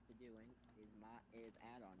need to get to doing is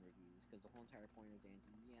add-on reviews, because the whole entire point of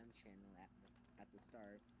DanTDM's channel at the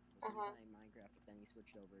start was Uh him huh. playing Minecraft, but then he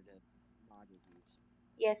switched over to mod reviews.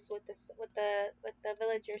 Yes, with the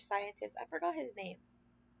villager scientist. I forgot his name.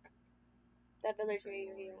 That villager he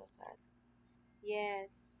always Trayorus. had.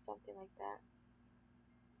 Yes, something like that.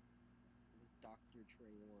 It was Dr.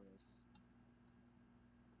 Trayorus.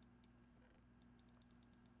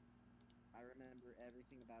 I remember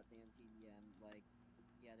everything about DanTDM. Like,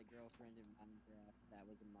 he had a girlfriend in Minecraft that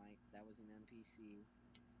was an NPC.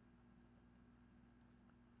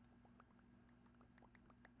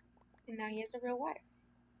 And now he has a real wife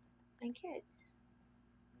and kids.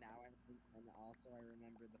 And also I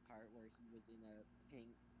remember the part where he was in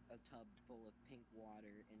a tub full of pink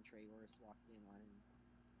water, and Trayorus walked in on him.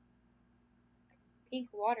 Pink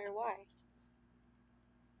water. Why?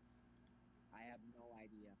 I have no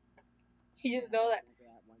idea. You just And know that.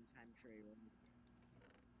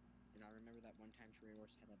 I remember that one time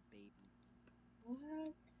Trayorus had a baby.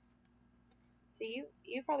 What? See,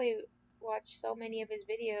 you probably watch so many of his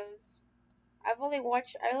videos. I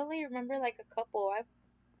only remember like a couple.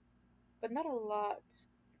 But not a lot.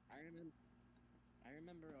 I remember I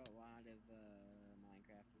remember a lot of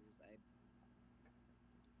Minecrafters.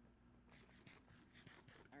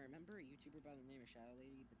 I remember a YouTuber by the name of Shadow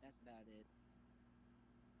Lady, but that's about it.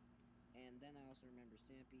 And then I also remember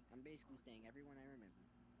Stampy. I'm basically saying everyone I remember.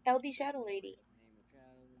 LD Shadow Lady. Name of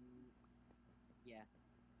Shadow Yeah.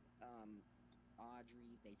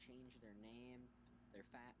 Audrey. They changed their name. they're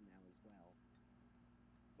fat now as well.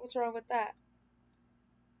 What's wrong with that?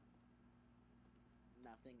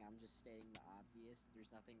 Nothing. I'm just stating the obvious.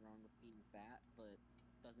 There's nothing wrong with being fat, but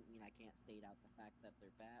doesn't mean I can't state out the fact that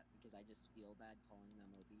they're fat because I just feel bad calling them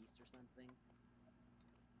obese or something.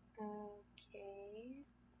 Okay.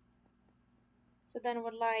 So then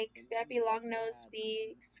would like And then Stampy we also Longnose had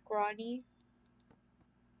be scrawny?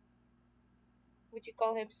 Would you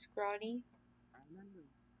call him scrawny? I remember.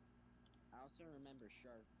 I also remember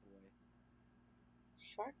Shark Boy.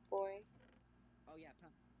 Shark Boy. Oh yeah,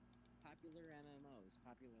 popular MMOs.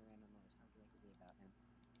 Popular MMOs. How could I forget about him?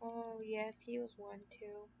 Oh yes, he was one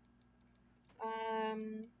too.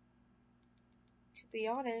 Um, to be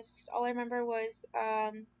honest, all I remember was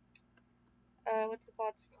what's it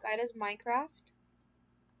called? Sky does Minecraft,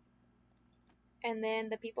 and then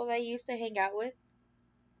the people that I used to hang out with,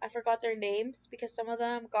 I forgot their names because some of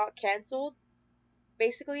them got canceled.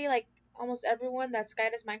 Basically, like almost everyone that Sky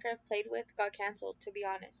does Minecraft played with got canceled. To be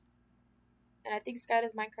honest, and I think Sky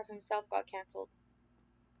does Minecraft himself got canceled.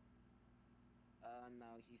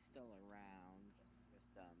 No, he's still around. He's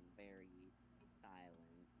just very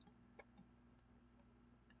silent.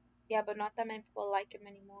 Yeah, but not that many people like him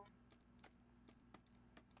anymore.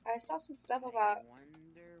 I saw some stuff I about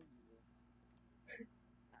wonder.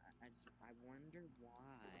 I wonder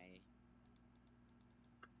why.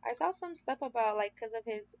 I saw some stuff about like because of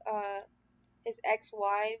his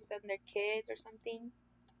ex-wives and their kids or something.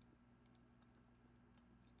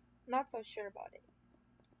 Not so sure about it.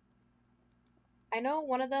 I know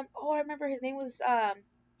one of them. Oh, I remember his name was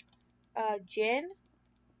Jin,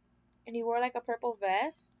 and he wore like a purple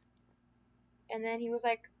vest, and then he was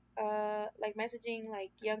like messaging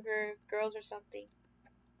like younger girls or something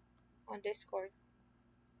on Discord.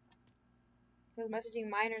 He was messaging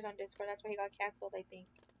minors on Discord. That's why he got canceled, I think.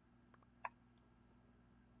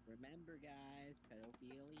 Remember, guys,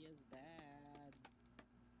 pedophilia is bad.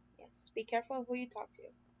 Yes, be careful of who you talk to.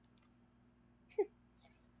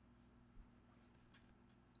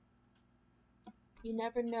 You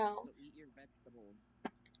never know. So eat your vegetables.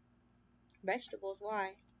 Vegetables,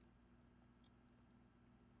 why?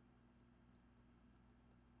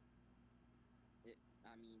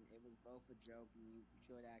 I mean, it was both a joke, and you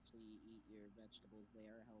should actually eat your vegetables. They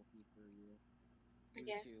are healthy for you. I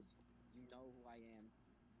YouTube, guess. you know who I am.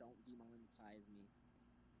 Don't demonetize me.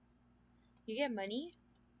 You get money?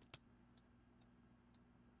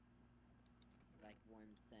 Like 1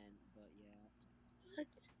 cent, but yeah.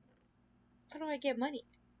 What? How do I get money?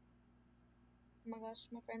 Oh my gosh,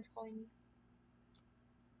 my friend's calling me.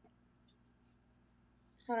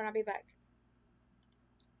 Hold on, I'll be back.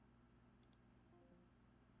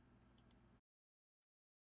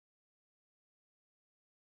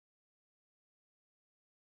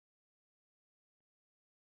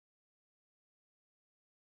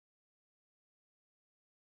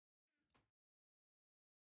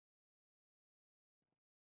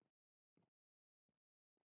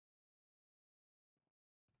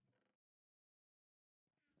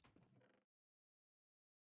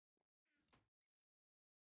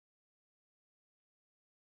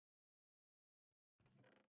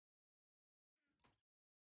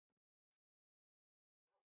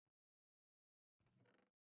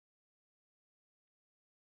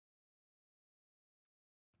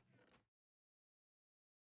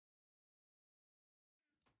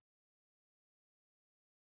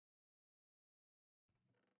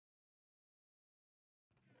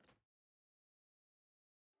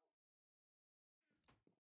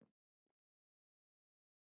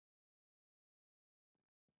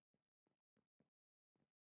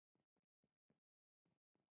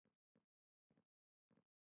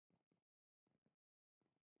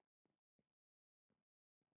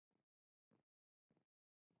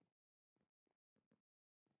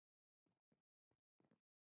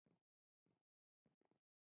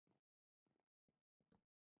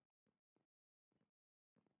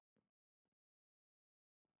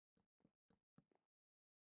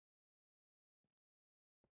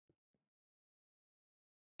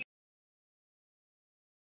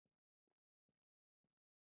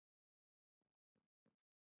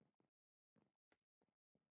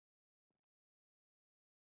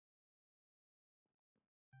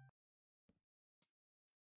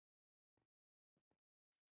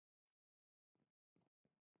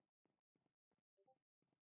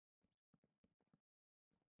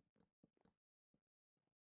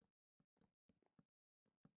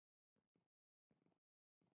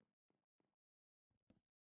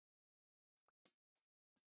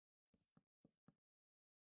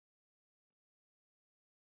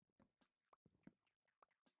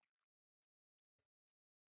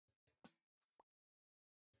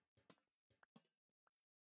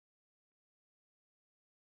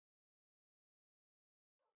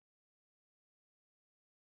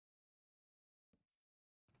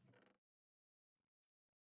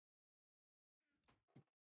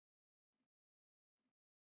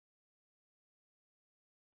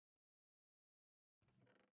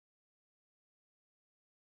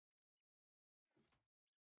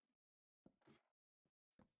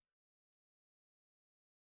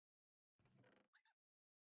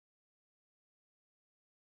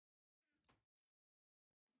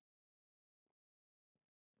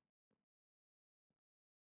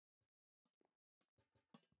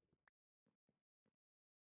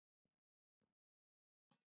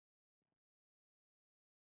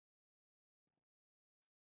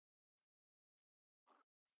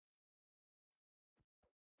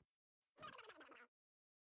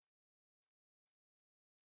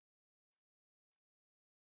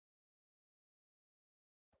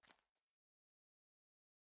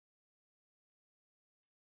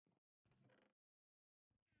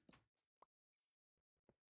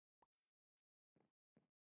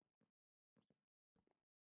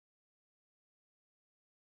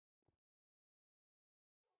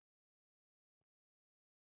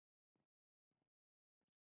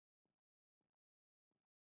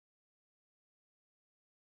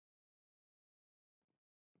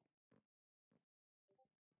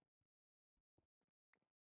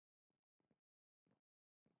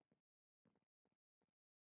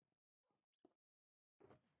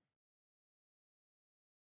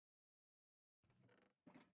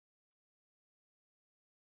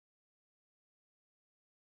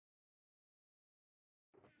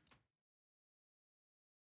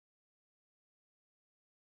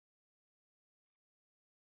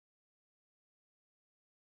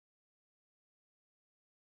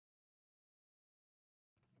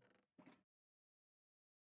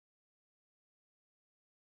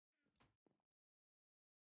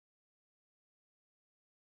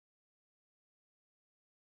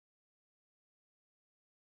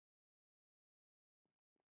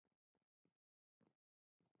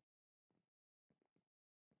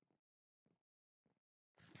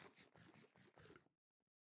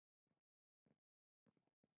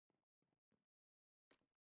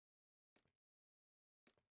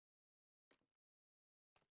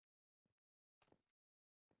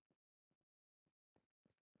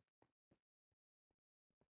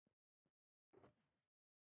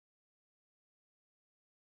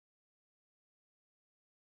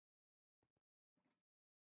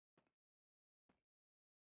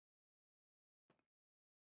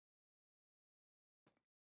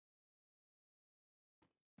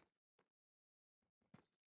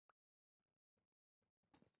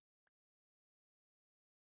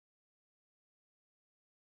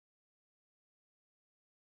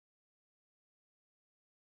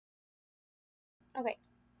 Okay.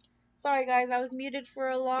 Sorry guys, I was muted for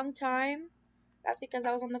a long time. That's because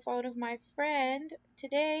I was on the phone with my friend.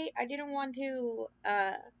 Today, I didn't want to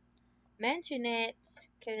mention it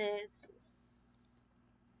because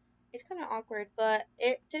it's kind of awkward, but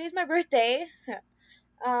today's my birthday.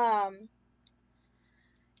 um,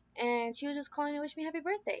 and she was just calling to wish me happy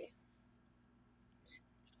birthday.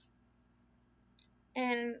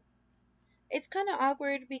 And it's kind of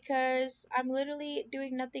awkward because I'm literally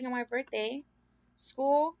doing nothing on my birthday.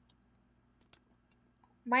 School,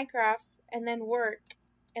 Minecraft, and then work,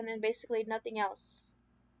 and then basically nothing else.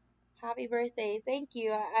 Happy birthday! Thank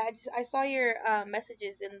you. I saw your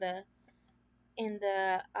messages in the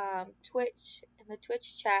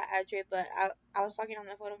Twitch chat, Adri, but I was talking on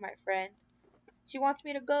the phone with my friend. She wants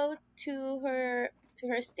me to go to her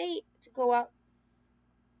state to go out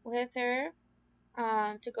with her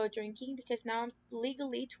to go drinking because now I'm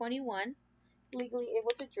legally 21, legally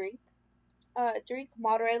able to drink. Drink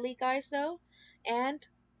moderately, guys, though, and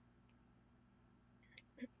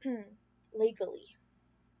legally.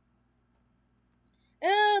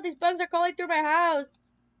 Ew, these bugs are crawling through my house.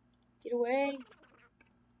 Get away.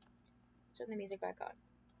 Let's turn the music back on.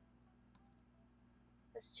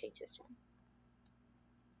 Let's change this one.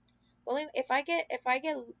 Only if I get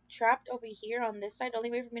trapped over here on this side, the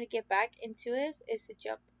only way for me to get back into this is to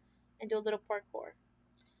jump and do a little parkour.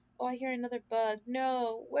 Oh, I hear another bug.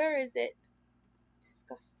 No, where is it?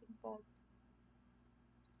 Disgusting bug.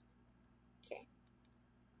 Okay,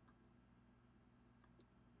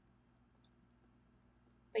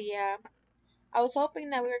 but yeah, I was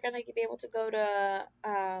hoping that we were gonna be able to go to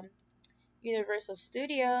Universal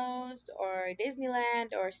Studios or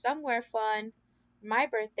Disneyland or somewhere fun. My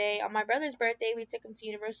birthday, on my brother's birthday, we took him to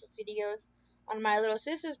Universal Studios. On my little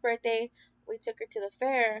sister's birthday, we took her to the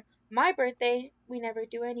fair. My birthday, we never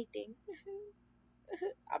do anything.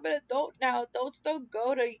 I'm an adult now. Adults don't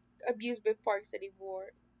go to amusement parks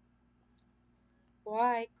anymore.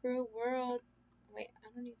 Why? Cruel world. Wait,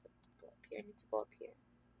 I don't need to go up here. I need to go up here.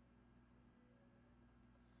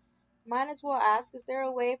 Might as well ask, is there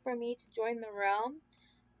a way for me to join the realm?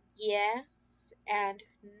 Yes and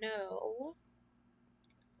no.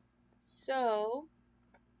 So,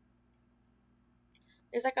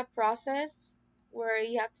 there's like a process where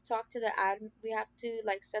you have to talk to the we have to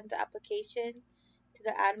like send the application to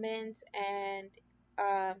the admins and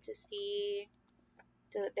to see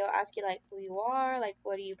they'll ask you like who you are, like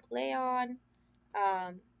what do you play on,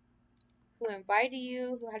 um who invited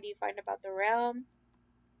you, how do you find about the realm.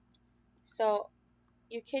 So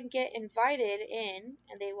you can get invited in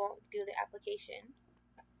and they won't do the application.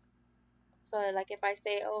 So like if I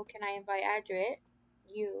say, oh, can I invite Adrit,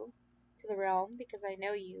 you, to the realm because I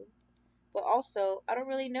know you, but also I don't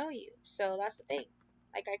really know you. So that's the thing.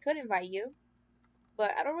 Like I could invite you,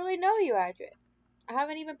 but I don't really know you, Adrit. I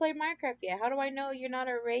haven't even played Minecraft yet. How do I know you're not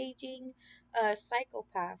a raging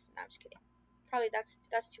psychopath? No, I'm just kidding. Probably that's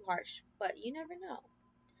too harsh, but you never know.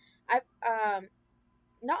 I've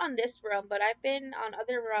not on this realm, but I've been on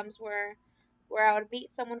other realms where I would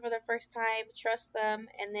meet someone for the first time, trust them,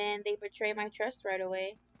 and then they betray my trust right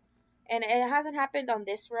away. And it hasn't happened on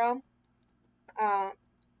this realm. Um,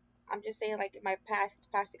 I'm just saying like my past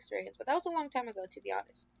experience, but that was a long time ago to be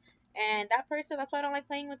honest. And that person, that's why I don't like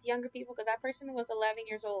playing with younger people because that person was 11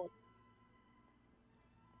 years old,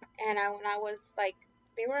 and when I was like,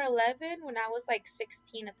 they were 11 when I was like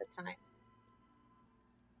 16 at the time.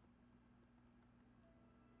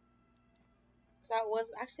 So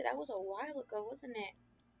that was a while ago, wasn't it?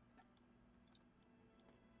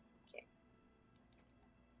 Okay,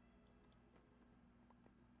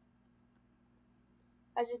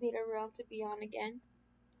 I just need a realm to be on again.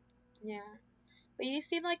 Yeah, but you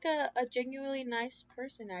seem like a genuinely nice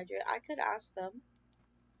person, Adria. I could ask them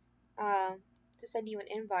to send you an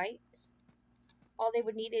invite. All they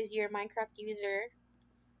would need is your Minecraft user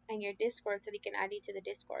and your Discord so they can add you to the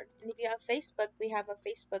Discord. And if you have Facebook, we have a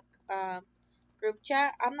Facebook group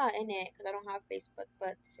chat. I'm not in it because I don't have Facebook,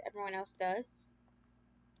 but everyone else does.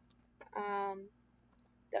 Um,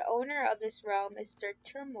 the owner of this realm is Sir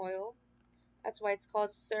Turmoil. That's why it's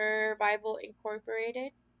called Survival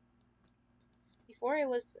Incorporated. Before it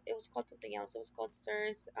was called something else. It was called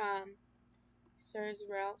Sir's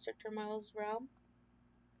realm, Sir Turmoil's realm.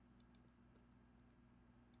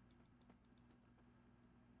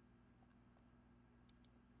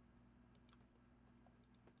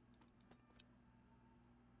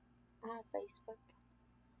 I have Facebook.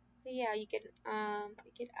 But yeah, you can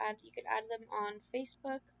add them on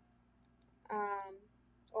Facebook um,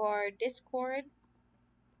 or Discord.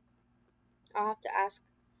 I'll have to ask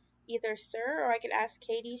either Sir or I could ask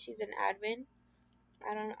Katie. She's an admin.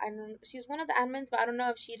 I don't, she's one of the admins, but I don't know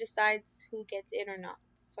if she decides who gets in or not.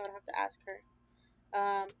 So I'd have to ask her.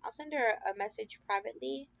 I'll send her a message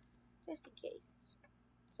privately, just in case,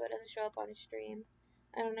 so it doesn't show up on stream.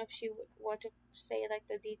 I don't know if she would want to say like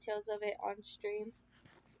the details of it on stream.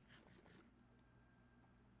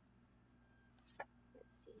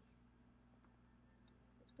 Let's see.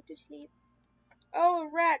 Let's go to sleep. Oh, a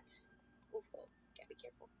rat! Oof, oh, gotta be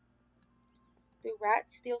careful. Do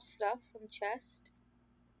rats steal stuff from chest?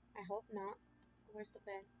 I hope not. Where's the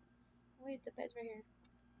bed? Wait, the bed's right here.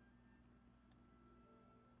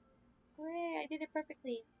 Wait, I did it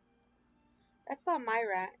perfectly. That's not my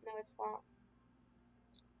rat. No, it's not.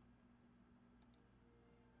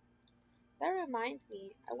 That reminds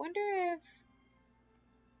me. I wonder if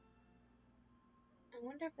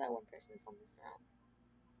that one person's on this realm.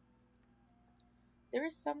 There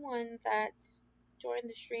was someone that joined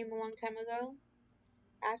the stream a long time ago,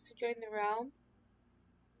 asked to join the realm,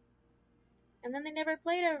 and then they never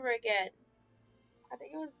played ever again. I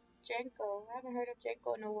think it was Jenko. I haven't heard of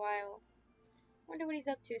Jenko in a while. Wonder what he's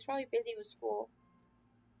up to. He's probably busy with school.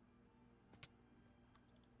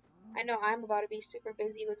 I know I'm about to be super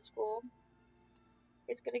busy with school.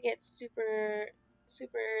 It's gonna get super,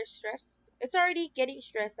 super stressed. It's already getting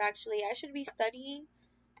stressed actually. I should be studying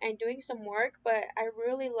and doing some work, but I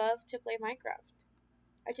really love to play Minecraft.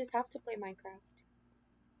 I just have to play Minecraft.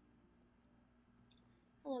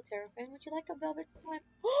 Hello, Terrafin. Would you like a velvet slime?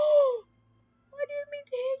 Oh! I didn't mean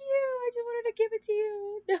to hit you. I just wanted to give it to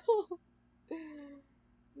you. No.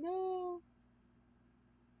 No.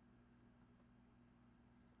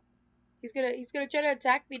 He's gonna try to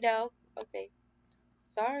attack me now. Okay.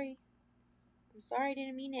 Sorry. I'm sorry, I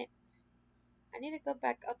didn't mean it. I need to go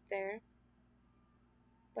back up there.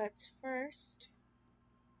 But first,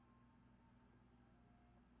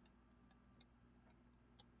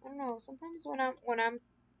 I don't know, sometimes when I'm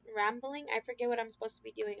rambling, I forget what I'm supposed to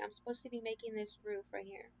be doing. I'm supposed to be making this roof right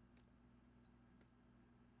here.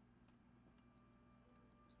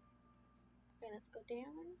 Okay, let's go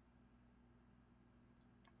down.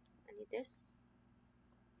 I need this.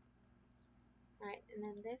 Alright, and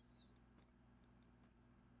then this.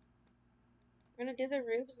 We're gonna do the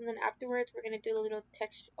roofs, and then afterwards we're gonna do the little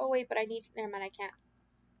texture. Oh wait, but never mind, I can't.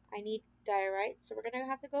 I need diorite, so we're gonna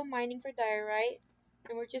have to go mining for diorite,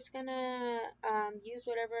 and we're just gonna use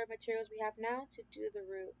whatever materials we have now to do the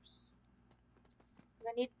roofs. Because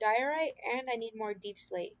I need diorite, and I need more deep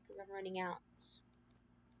slate, because I'm running out.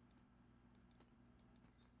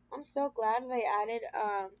 I'm so glad that I added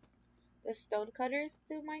the stone cutters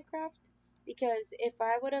to Minecraft, because if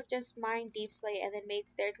I would have just mined deep slate and then made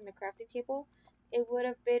stairs in the crafting table, it would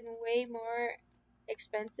have been way more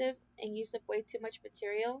expensive and used up way too much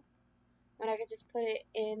material when I could just put it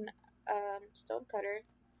in stone cutter.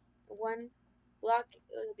 One block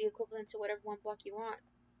will be equivalent to whatever one block you want.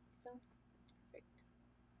 So perfect.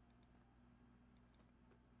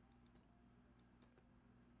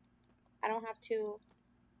 I don't have to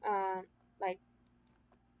um like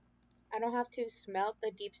I don't have to smelt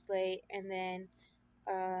the deep slate and then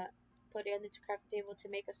uh, put it on the crafting table to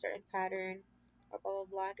make a certain pattern or blah blah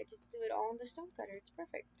blah. I could just do it all in the stone cutter. It's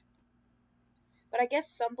perfect. But I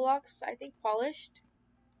guess some blocks, I think polished.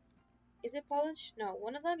 Is it polished? No,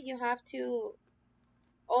 one of them you have to.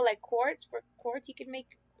 Oh, like quartz. For quartz, you can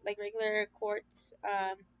make like regular quartz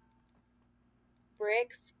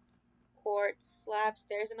bricks, quartz slabs,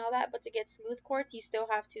 stairs, and all that. But to get smooth quartz, you still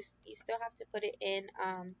have to put it in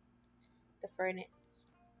the furnace.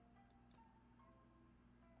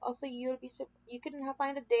 Also, you can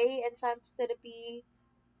find a day and time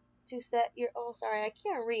to set your, oh sorry, I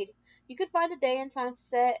can't read. You could find a day and time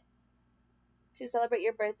to celebrate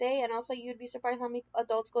your birthday, and also you'd be surprised how many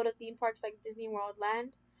adults go to theme parks like Disney World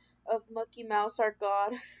Land of Mickey Mouse our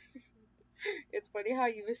God. It's funny how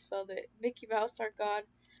you misspelled it. Mickey Mouse our God.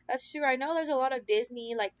 That's true. I know there's a lot of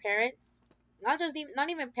Disney like parents, not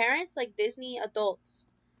even parents, like Disney adults.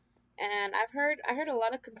 And I heard a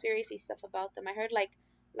lot of conspiracy stuff about them. I heard like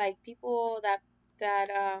people that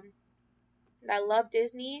love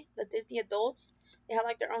Disney, the Disney adults. They have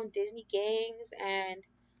like their own Disney gangs, and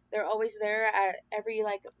they're always there at every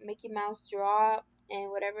like Mickey Mouse drop and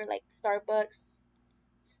whatever, like Starbucks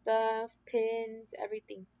stuff, pins,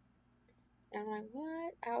 everything. And I'm like,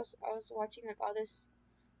 what? I was watching like all this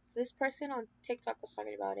person on TikTok was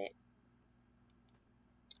talking about it,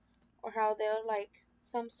 or how they'll like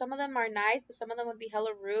some of them are nice, but some of them would be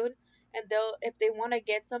hella rude, and they'll if they want to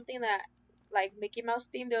get something that like Mickey Mouse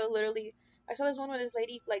themed, they'll literally. I saw this one where this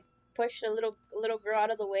lady like pushed a little girl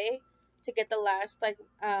out of the way to get the last like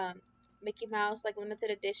Mickey Mouse like limited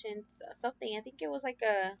edition something. I think it was like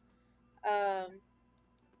a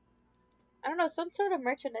I don't know, some sort of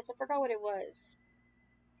merchandise. I forgot what it was.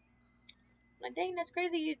 Like, dang, that's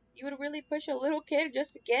crazy. You would really push a little kid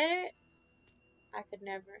just to get it? I could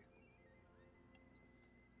never.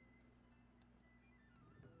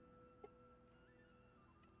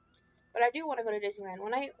 But I do want to go to Disneyland.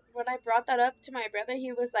 When I brought that up to my brother,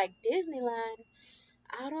 he was like, Disneyland?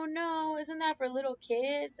 I don't know. Isn't that for little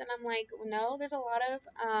kids? And I'm like, no. There's a lot of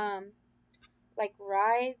like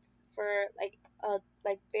rides for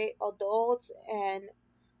like big adults and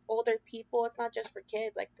older people. It's not just for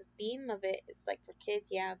kids. Like the theme of it is like for kids,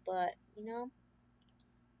 yeah. But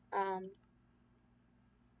um,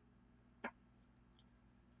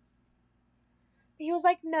 he was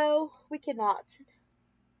like, no, we cannot.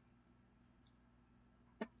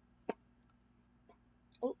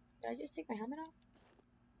 Oh, did I just take my helmet off?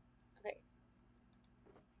 Okay,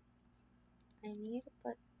 I need to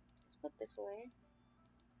put. Let's put this away.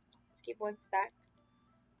 Let's keep one stack.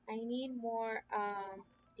 I need more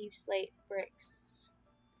deep slate bricks.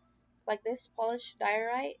 It's like this polished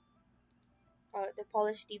diorite, the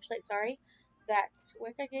polished deep slate, sorry, that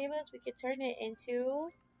Wicca gave us. We could turn it into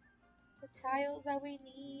the tiles that we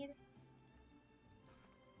need.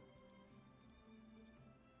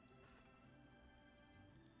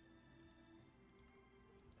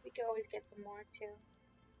 We could always get some more too.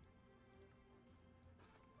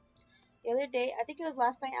 The other day, I think it was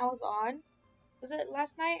last night I was on. Was it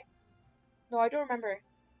last night? No, I don't remember.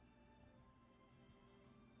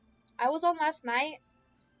 I was on last night,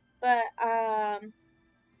 but I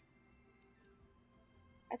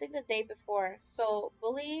think the day before. So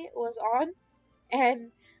Bully was on,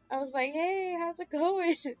 and I was like, "Hey, how's it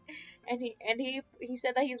going?" And he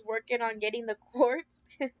said that he's working on getting the quartz.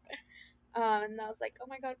 And I was like, "Oh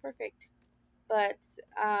my god, perfect." But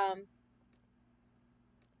um,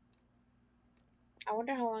 I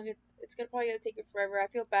wonder how long it's gonna probably gonna take it forever. I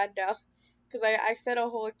feel bad now, because I set a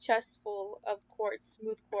whole chest full of quartz,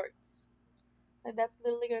 smooth quartz, and that's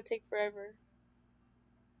literally gonna take forever.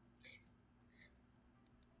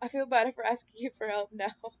 I feel bad for asking you for help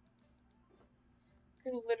now.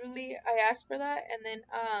 Because literally, I asked for that, and then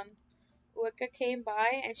Wicca came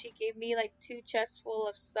by and she gave me like two chests full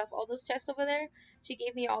of stuff. All those chests over there, she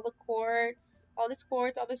gave me all the quartz, all this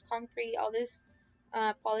concrete, all this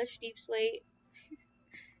polished deep slate.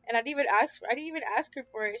 And I didn't even ask her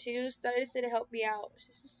for it. She just decided to help me out.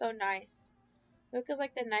 She's just so nice. Wicca's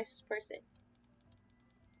like the nicest person.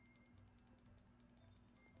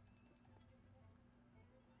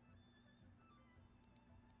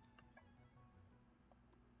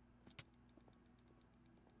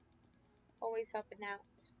 Always helping out.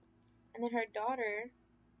 And then her daughter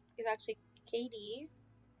is actually Katie.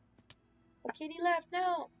 Oh, Katie left.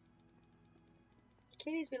 No.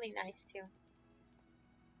 Katie's really nice too.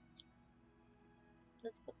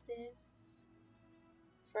 Let's put this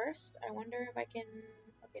first. I wonder if I can.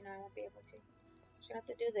 Okay, no, I won't be able to. Just gonna have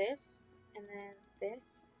to do this and then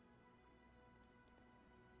this.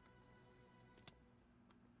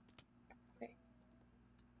 Okay.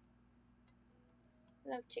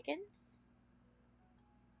 Hello, chickens.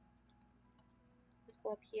 Let's go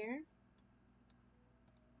up here.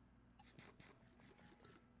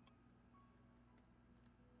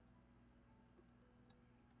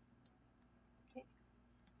 Okay.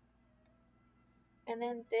 And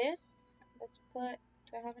then this. Let's put.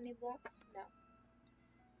 Do I have any blocks? No. I'm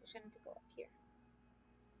just gonna have to go up here.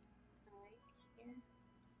 Alright, here.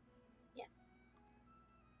 Yes.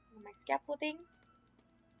 And my scaffolding.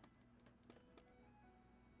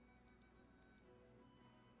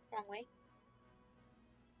 Wrong way.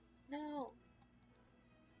 No.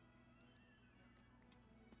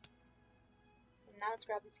 And now let's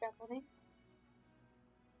grab the scaffolding.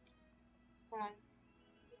 Hold on.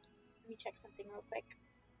 Let me check something real quick.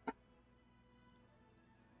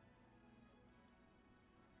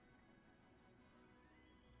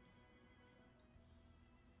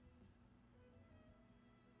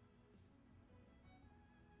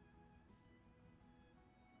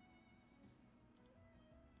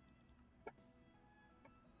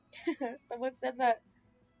 Someone said that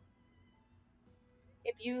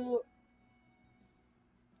if you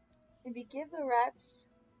give the rats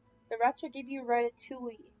will give you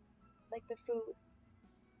ratatouille, like the food.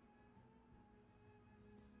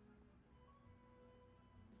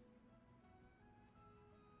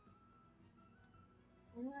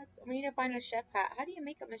 What? We need to find a chef hat. How do you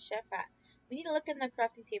make them a chef hat? We need to look in the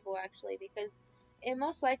crafting table actually because it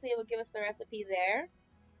most likely will give us the recipe there.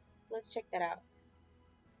 Let's check that out.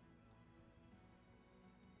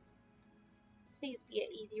 Please be an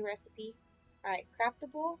easy recipe. Alright,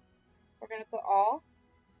 craftable. We're gonna put all.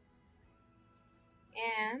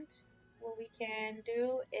 And what we can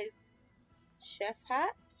do is chef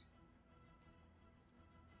hat.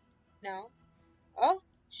 No. Oh,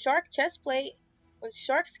 shark chest plate with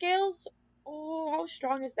shark scales. Oh, how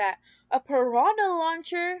strong is that? A piranha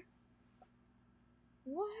launcher.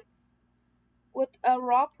 What? With a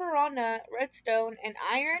raw piranha, redstone, and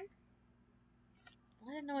iron.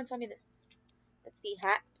 Why didn't no one tell me this? Let's see,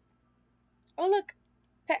 hat. Oh, look,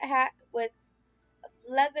 pet hat with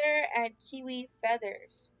leather and kiwi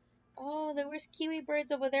feathers. Oh, there was kiwi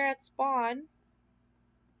birds over there at spawn.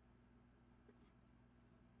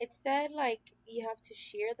 It said, like, you have to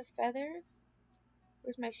shear the feathers.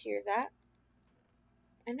 Where's my shears at?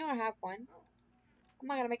 I know I have one. I'm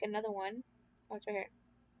not gonna make another one. Oh, it's right here.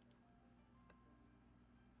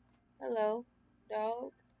 Hello,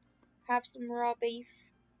 dog. Have some raw beef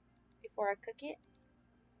before I cook it.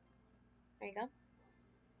 There you go.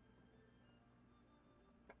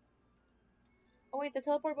 Oh wait, the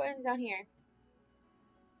teleport button is down here.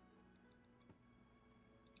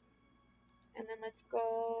 And then let's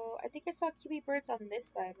go. I think I saw kiwi birds on this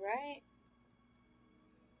side, right?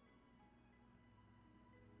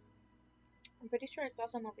 I'm pretty sure I saw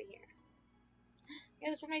some over here. Yeah,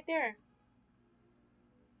 there's one right there.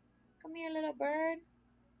 Come here, little bird.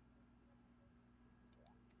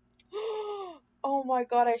 Oh my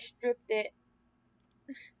god, I stripped it.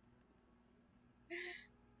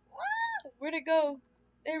 Where'd it go?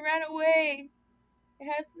 It ran away.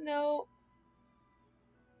 It has no...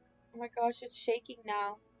 Oh my gosh, it's shaking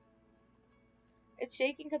now. It's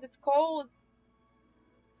shaking because it's cold.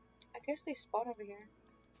 I guess they spawn over here.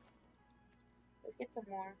 Let's get some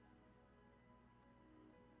more.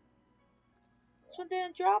 This one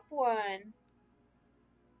didn't drop one.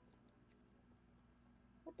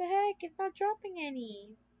 What the heck? It's not dropping any.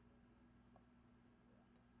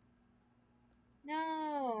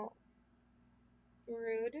 No.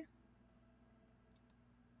 Rude.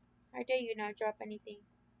 How dare you not drop anything?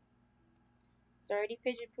 Is there already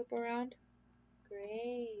pigeon poop around?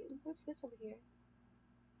 Great. Ooh, what's this over here?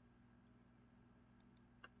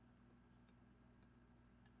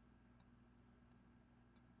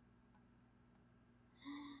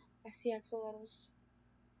 I see axolotls.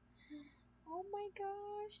 Oh my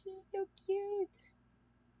gosh, this is so cute.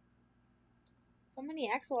 So many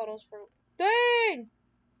axolotls for... Dang!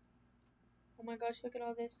 Oh my gosh, look at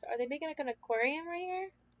all this. Are they making like an aquarium right here?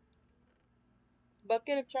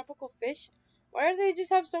 Bucket of tropical fish? Why do they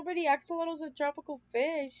just have so many axolotls and tropical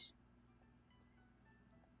fish?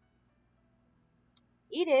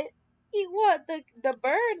 Eat it. Eat what? The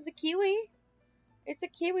bird, the kiwi. It's a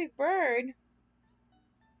kiwi bird.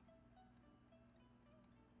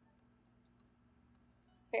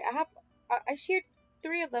 Okay, I sheared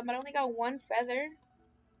 3 of them, but I only got 1 feather.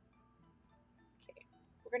 Okay,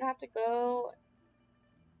 we're gonna have to go.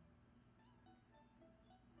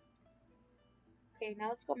 Okay, now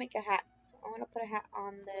let's go make a hat. So I want to put a hat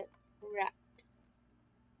on the rat.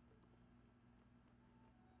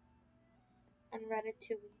 On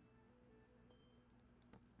Ratatouille.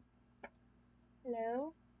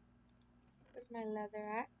 Hello? Where's my leather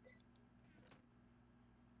at?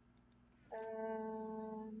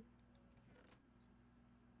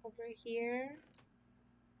 Over here.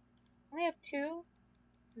 I only have 2.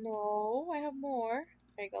 No, I have more.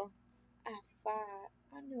 There you go. I have 5.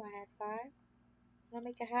 I knew I had 5. I'm gonna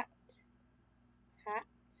make a hat. Hat.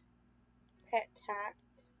 Pet hat.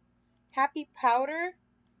 Happy powder.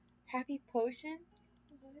 Happy potion.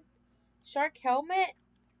 What? Shark helmet.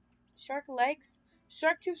 Shark legs.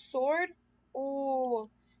 Shark tooth sword. Oh.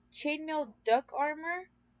 Chainmail duck armor.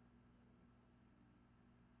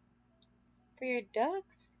 For your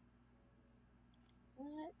ducks.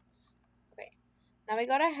 What? Okay. Now we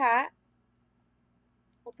got a hat.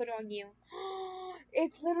 We'll put it on you.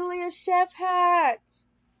 It's literally a chef hat.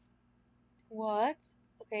 What?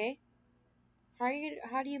 Okay.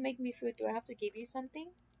 How do you make me food? Do I have to give you something?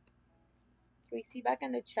 Can we see back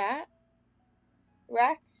in the chat?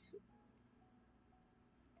 Rats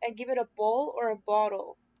and give it a bowl or a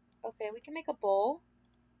bottle. Okay, we can make a bowl.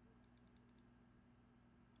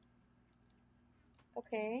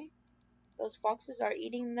 Okay. Those foxes are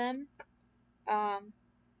eating them.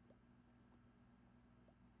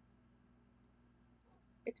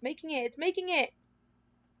 It's making it. It's making it.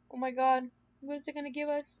 Oh my god. What is it gonna give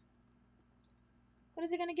us? What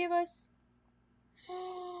is it gonna give us?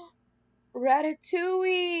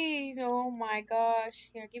 Ratatouille! Oh my gosh.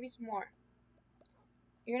 Here, give me some more.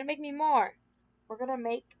 You're gonna make me more. We're gonna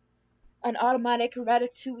make an automatic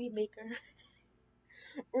ratatouille maker.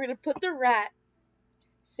 We're gonna put the rat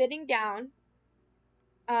sitting down.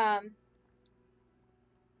 We're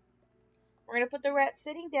gonna put the rat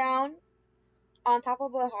sitting down on top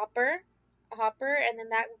of a hopper, and then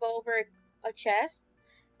that will go over a chest,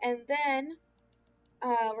 and then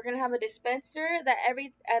we're gonna have a dispenser that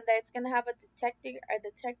that's gonna have a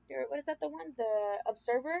detector. What is that? The one, the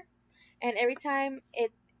observer, and every time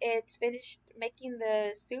it's finished making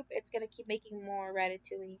the soup, it's gonna keep making more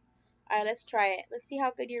ratatouille. All right, let's try it. Let's see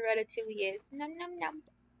how good your ratatouille is. Num num num.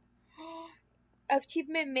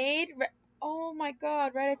 Achievement made. Oh my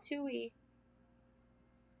god, ratatouille.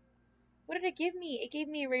 What did it give me? It gave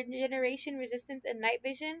me regeneration, resistance, and night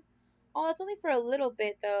vision. Oh, that's only for a little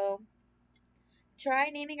bit though. Try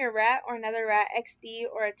naming a rat or another rat XD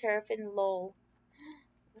or a terrafin lol.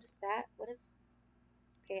 What is that? What is...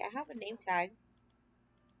 Okay, I have a name tag.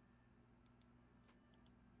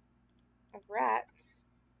 A rat.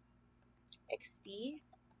 XD.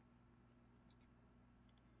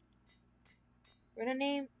 We're gonna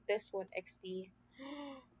name this one XD.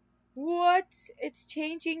 What? It's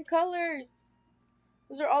changing colors.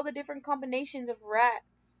 Those are all the different combinations of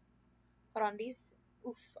rats. Hold on, these...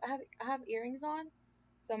 Oof, I have earrings on,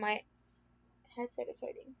 so my headset is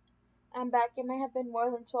hurting. I'm back. It might have been more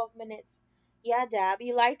than 12 minutes. Yeah, Dab,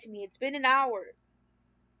 you lied to me. It's been an hour.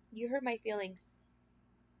 You hurt my feelings.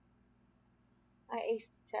 I aced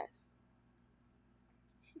the test.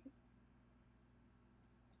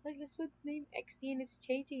 Look, this one's named XD and it's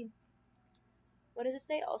changing. What does it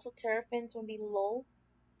say? Also, terrafins will be low.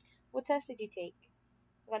 What test did you take?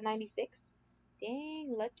 I got 96.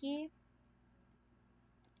 Dang, lucky.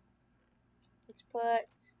 Let's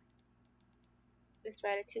put this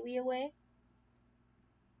ratatouille away.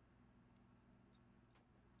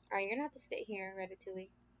 Alright, you're gonna have to sit here, ratatouille.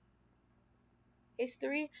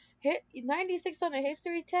 History? Hit 96 on a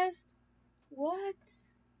history test? What?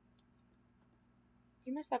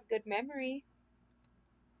 You must have good memory.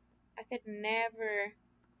 I could never.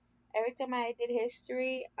 Every time I did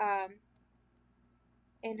history,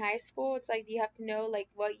 in high school, it's like you have to know like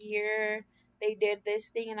what year they did this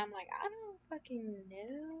thing, and I'm like, I don't fucking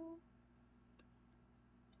know.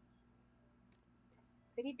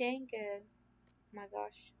 Pretty dang good. Oh my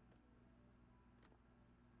gosh.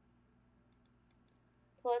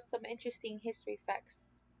 Plus some interesting history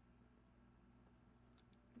facts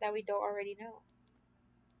that we don't already know.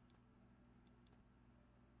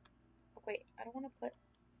 Oh, wait, I don't want to put.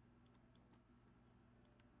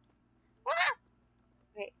 Ah!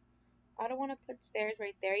 Okay, I don't want to put stairs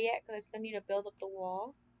right there yet because I still need to build up the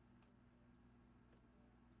wall.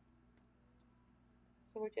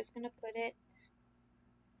 So we're just gonna put it.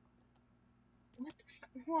 What the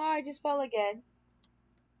Oh, I just fell again.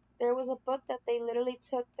 There was a book that they literally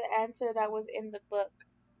took the answer that was in the book.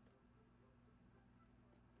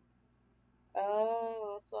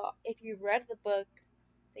 Oh, so if you read the book,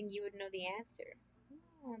 then you would know the answer.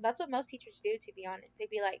 Oh, that's what most teachers do, to be honest. They'd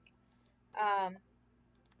be like, um,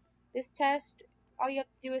 this test, all you have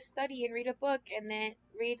to do is study and read a book, and then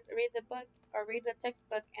read the book or read the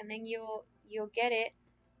textbook, and then you'll get it,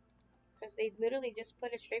 because they literally just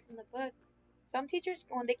put it straight from the book. Some teachers,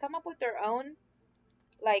 when they come up with their own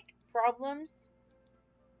like problems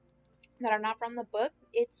that are not from the book,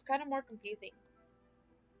 it's kind of more confusing.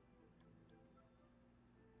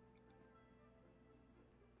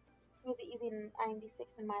 It was easy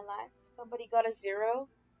 96 in my life. Somebody got a 0.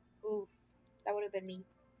 Oof, that would have been me.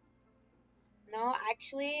 No,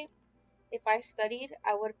 actually, if I studied,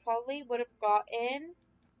 I would have gotten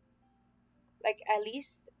like at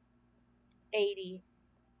least 80.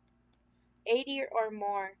 80 or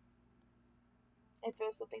more if it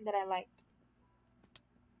was something that I liked.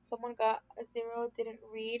 Someone got a 0, didn't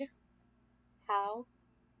read. How?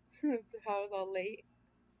 How is all late?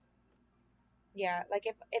 Yeah, like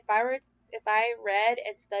if I read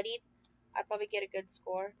and studied, I'd probably get a good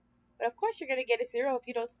score. But of course you're gonna get a 0 if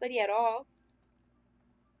you don't study at all.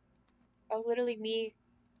 I was literally me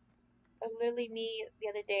It was literally me the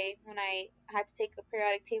other day when I had to take a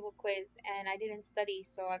periodic table quiz and I didn't study,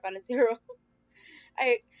 so I got a 0.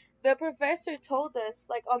 I the professor told us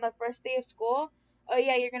like on the first day of school, oh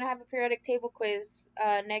yeah, you're gonna have a periodic table quiz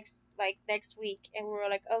next week, and we were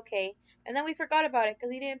like okay, and then we forgot about it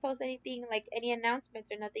because he didn't post anything like any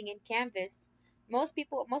announcements or nothing in Canvas. Most of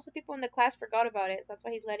the people in the class forgot about it, so that's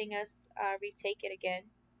why he's letting us retake it again,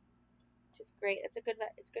 which is great. It's good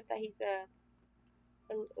that he's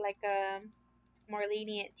like a more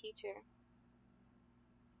lenient teacher.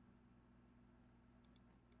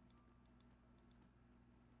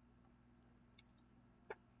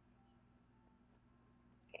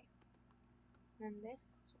 Okay, and then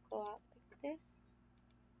this will go out like this.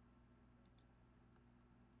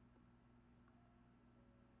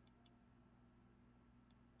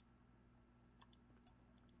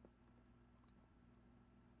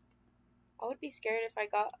 I would be scared if I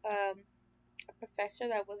got a professor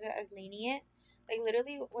that wasn't as lenient. Like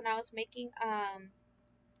literally when I was making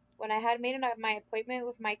when I had made my appointment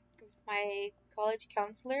with my college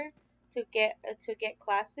counselor to get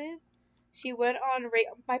classes, she went on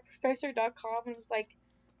myprofessor.com and was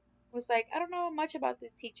like, I don't know much about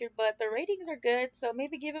this teacher, but the ratings are good, so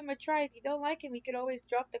maybe give him a try. If you don't like him, you could always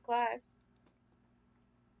drop the class.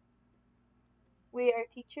 Wait, our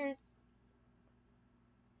teachers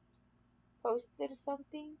posted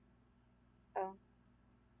something? Oh,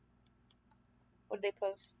 what did they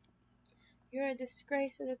post? You're a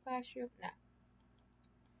disgrace to the classroom. Nah.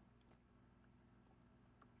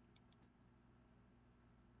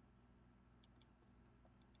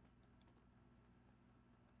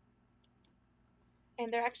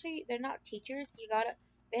 And they're not teachers.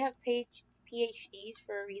 They have PhDs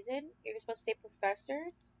for a reason. You're supposed to say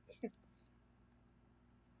professors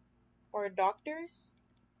or doctors.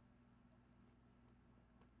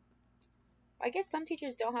 I guess some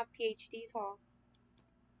teachers don't have PhDs, huh?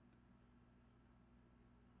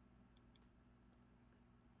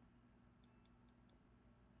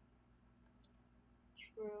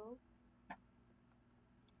 True.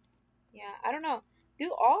 Yeah, I don't know.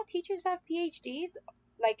 Do all teachers have PhDs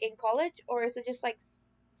like in college, or is it just like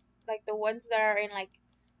the ones that are in like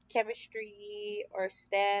chemistry or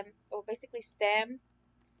STEM, or basically STEM,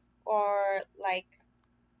 or like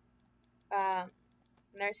um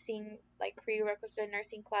nursing, like prerequisite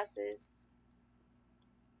nursing classes?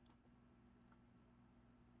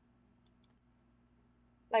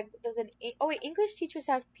 Like does an oh wait, English teachers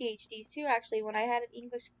have PhDs too. Actually, when I had an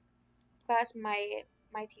English class, my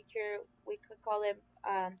teacher, we could call him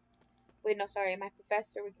wait, no, sorry, my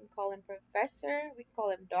professor, we can call him professor, we can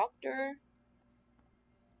call him doctor.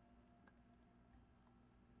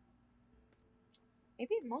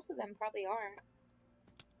 Maybe most of them probably are.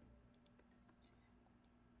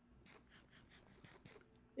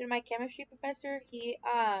 Then my chemistry professor, he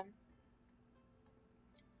oh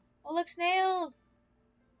look, snails.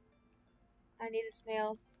 I need the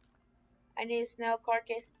snails. I need a snail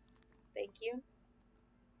carcass. Thank you.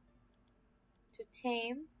 To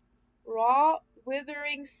tame raw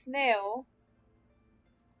withering snail.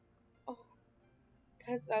 Oh,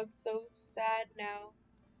 that sounds so sad now.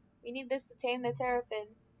 We need this to tame the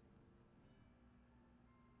terrapins.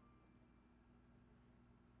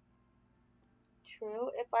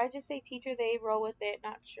 True. If I just say teacher, they roll with it.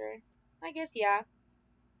 Not sure. I guess yeah.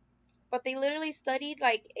 But they literally studied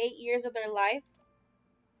like 8 years of their life.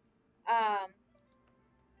 Um,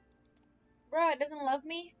 Bruh, it doesn't love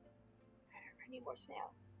me. I need more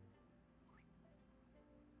snails.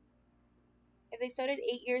 If they studied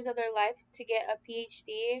 8 years of their life to get a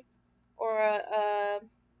PhD or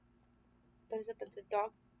what is it,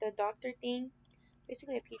 the doctor thing,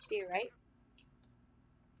 basically a PhD, right?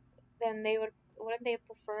 Then they wouldn't they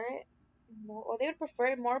prefer it more, or they would prefer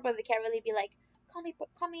it more, but they can't really be like, call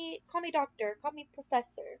me doctor, call me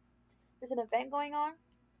professor. There's an event going on.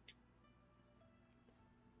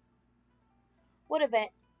 What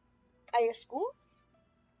event? At your school?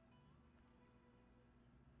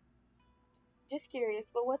 Just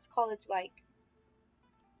curious, but what's college like?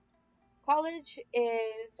 College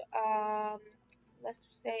is let's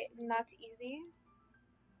say not easy.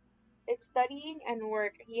 It's studying and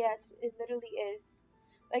work. Yes, it literally is.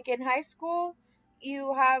 Like in high school,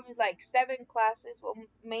 you have like 7 classes. Well,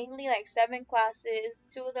 mainly like 7 classes.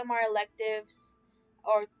 2 of them are electives,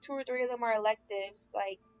 or 2 or 3 of them are electives,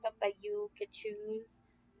 like stuff that you could choose.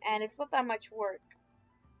 And it's not that much work.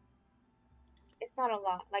 It's not a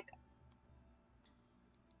lot. Like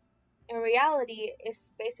in reality,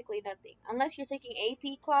 it's basically nothing. Unless you're taking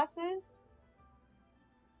AP classes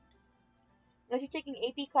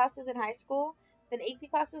in high school, then AP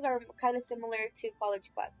classes are kind of similar to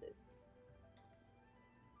college classes.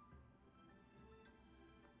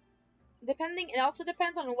 It also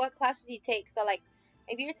depends on what classes you take. So like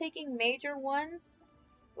if you're taking major ones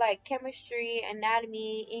like chemistry,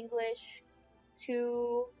 anatomy, English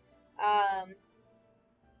 2, um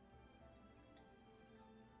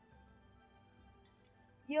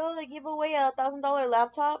yo, they give away $1,000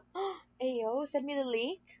 laptop. Hey yo, send me the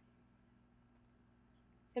link.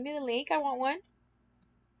 Send me the link. I want one.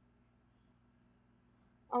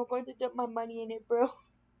 I'm going to dump my money in it, bro.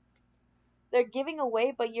 They're giving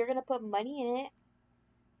away, but you're gonna put money in it.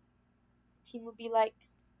 Team would be like,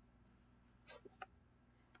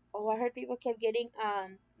 oh, I heard people kept getting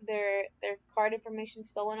their card information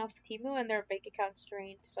stolen off Timu and their bank accounts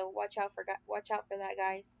drained. So watch out for that,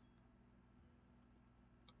 guys.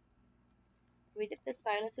 We did this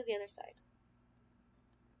side. Let's do the other side.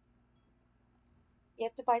 You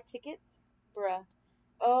have to buy tickets? Bruh.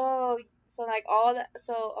 Oh, so like all that,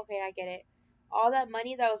 so okay, I get it. All that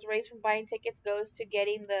money that was raised from buying tickets goes to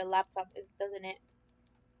getting the laptop, is doesn't it?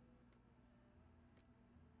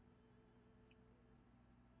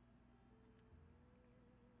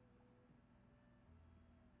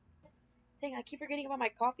 Dang, I keep forgetting about my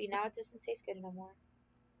coffee. Now it doesn't taste good no more.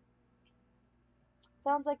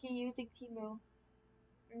 Sounds like you're using Temu.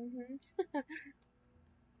 Mhm.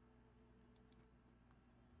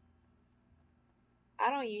 I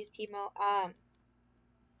don't use Temu.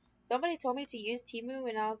 Somebody told me to use Temu,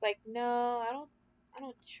 and I was like, no, I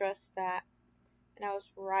don't trust that. And I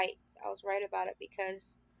was right. I was right about it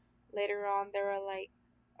because later on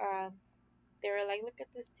um, they were like, look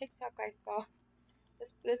at this TikTok I saw.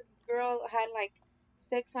 This girl had like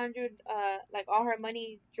 600 like all her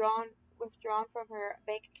money drawn withdrawn from her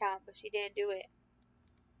bank account, but she didn't do it,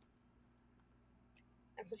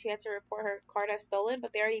 and so she had to report her card as stolen.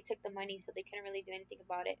 But they already took the money, so they couldn't really do anything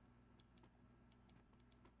about it.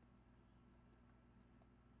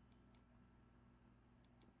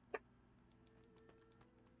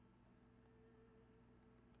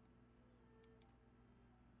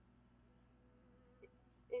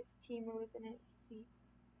 It's Timu, isn't it? Seep,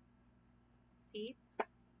 seep. What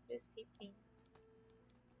does seep mean?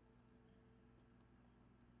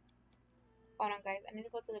 Hold on, guys. I need to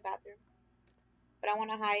go to the bathroom, but I want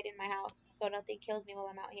to hide in my house so nothing kills me while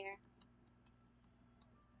I'm out here.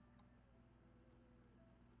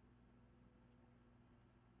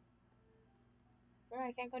 Bro,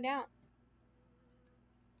 I can't go down.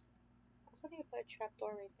 I also need to put a trap door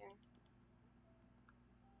right there.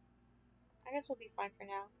 I guess we'll be fine for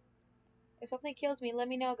now. If something kills me, let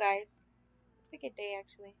me know, guys. Let's pick a day,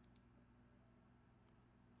 actually.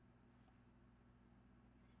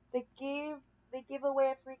 They gave they give away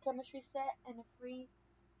a free chemistry set and a free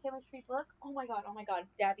chemistry book. Oh my god,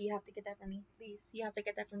 Dabby, you have to get that for me, please. You have to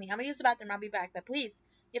get that for me. I'm gonna use the bathroom. I'll be back, but please,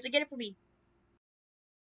 you have to get it for me.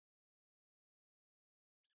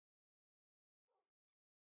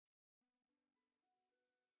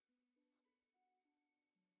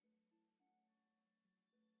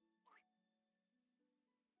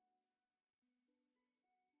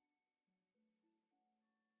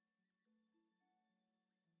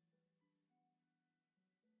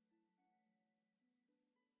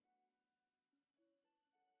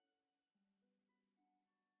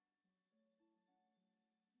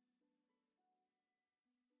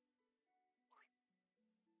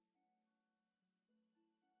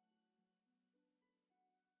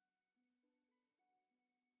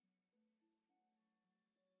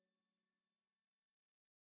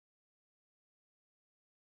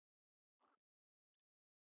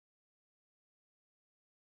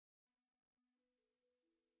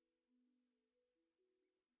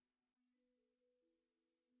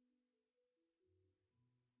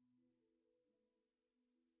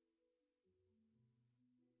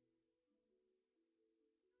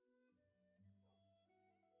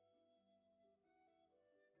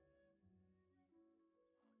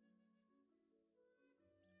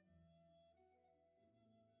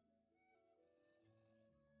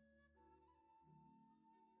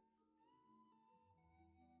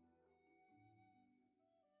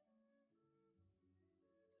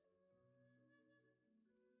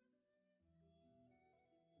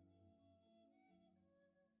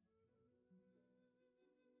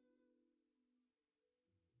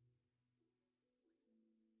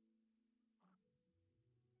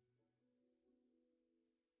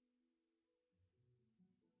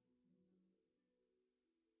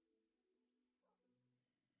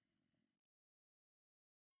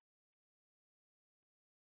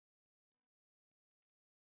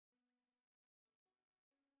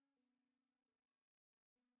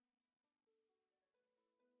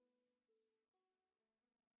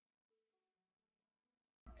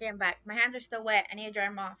 Okay, I'm back. My hands are still wet. I need to dry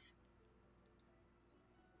them off.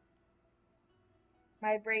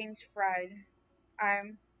 My brain's fried.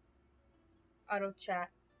 I'm auto chat.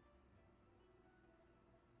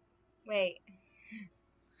 Wait,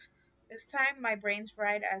 this time my brain's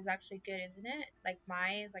fried as actually good, isn't it? Like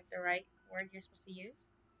my is like the right word you're supposed to use.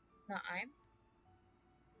 Not I'm.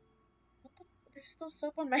 What the? There's still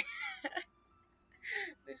soap on my.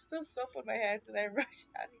 There's still soap on my hands because I rushed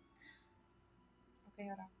out. Okay,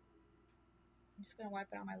 hold on. I'm just gonna wipe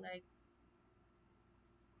it on my leg.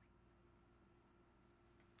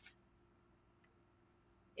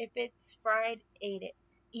 If it's fried, eat it.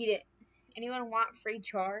 Eat it. Anyone want free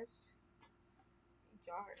jars?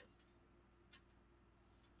 Jars.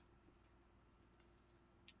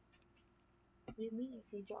 What do you mean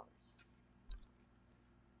free jars?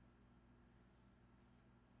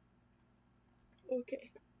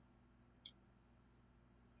 Okay.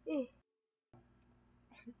 Ugh.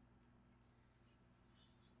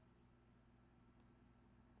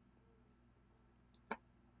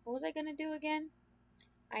 What was I gonna do again?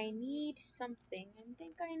 I need something. I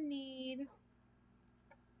think I need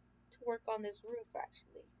to work on this roof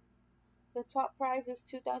actually. The top prize is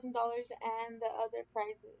 $2,000 and the other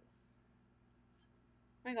prizes.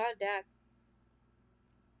 Oh my god, Dad.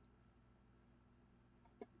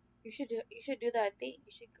 You should do that thing.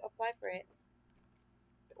 You should apply for it.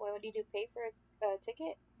 What do you do? Pay for a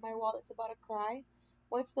ticket? My wallet's about to cry.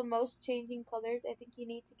 What's the most changing colors? I think you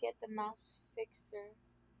need to get the mouse fixer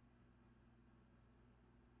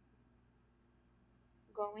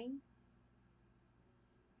going.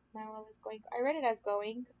 My wallet's going. I read it as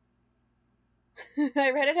going.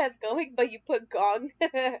 I read it as going, but you put gong.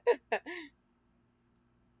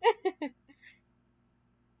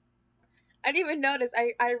 I didn't even notice.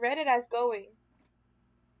 I read it as going.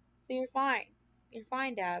 So you're fine. You're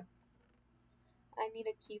fine, Dab. I need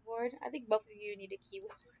a keyboard. I think both of you need a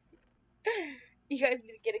keyboard. You guys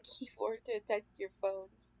need to get a keyboard to attach to your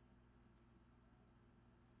phones.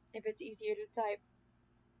 If it's easier to type.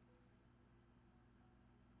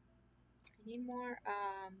 I need more,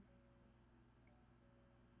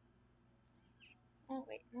 oh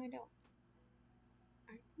wait, no I don't.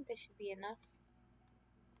 I think this should be enough.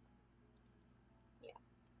 Yeah.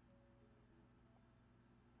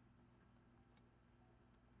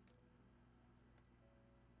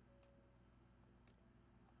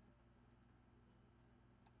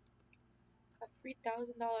 A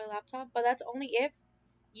 $3,000 laptop, but that's only if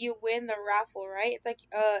you win the raffle, right? It's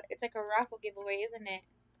like a raffle giveaway, isn't it?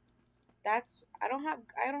 That's I don't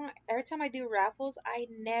every time I do raffles, I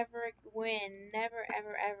never win, never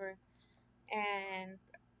ever ever. And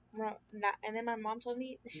and then my mom told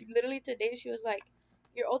me literally today she was like,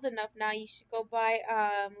 "You're old enough now. You should go buy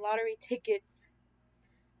lottery tickets."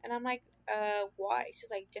 And I'm like, why? She's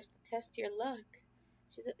like, just to test your luck.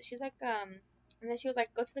 She's like, and then she was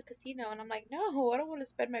like, go to the casino. And I'm like, no, I don't want to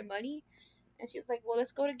spend my money. And she's like, well,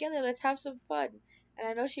 let's go together. Let's have some fun. And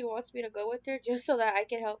I know she wants me to go with her just so that I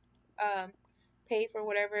can help um pay for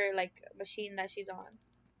whatever like machine that she's on.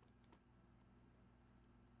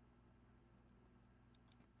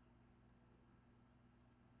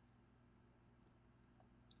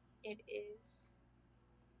 It is.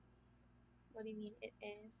 What do you mean it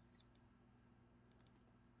is?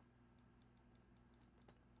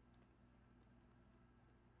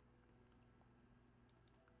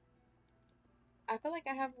 I feel like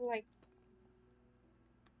I have like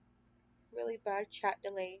really bad chat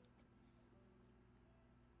delay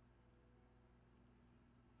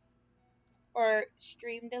or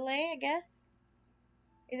stream delay, I guess.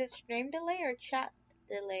 Is it stream delay or chat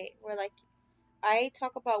delay? Where like I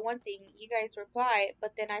talk about one thing, you guys reply,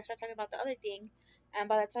 but then I start talking about the other thing, and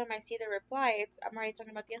by the time I see the reply, I'm already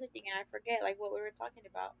talking about the other thing, and I forget like what we were talking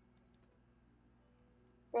about.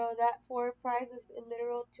 Bro, that four prize is a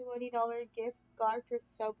literal $20 gift card for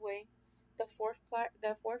Subway. The fourth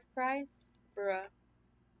prize, bruh,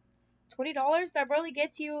 $20. That barely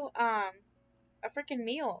gets you a freaking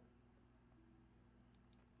meal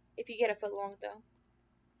if you get a foot long though.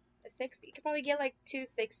 A six, you could probably get like two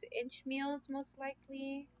 6-inch meals most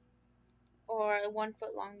likely, or a 1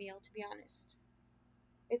 foot long meal to be honest.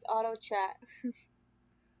 It's auto chat.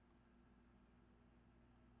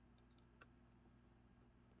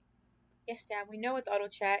 Yes, Dad, we know it's auto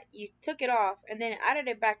chat. You took it off and then added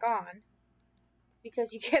it back on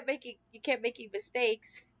because you kept making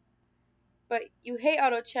mistakes. But you hate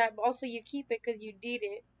auto chat, but also you keep it because you need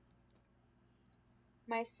it.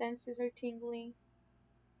 My senses are tingling.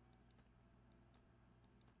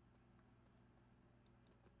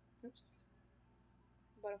 Oops,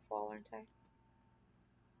 I'm about to fall, aren't I?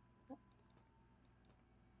 Oh,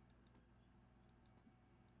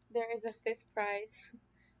 there is a fifth prize.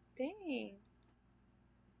 Dang.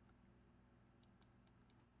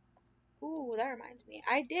 Ooh, that reminds me.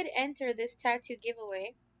 I did enter this tattoo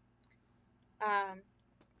giveaway. Um,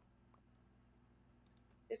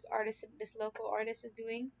 this local artist is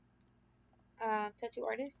doing tattoo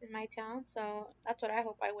artist in my town. So that's what I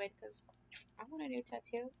hope I win because I want a new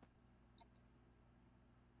tattoo.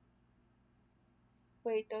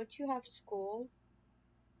 Wait, don't you have school?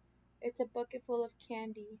 It's a bucket full of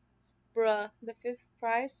candy. Bruh, the fifth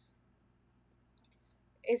prize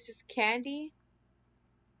is just candy?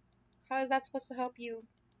 How is that supposed to help you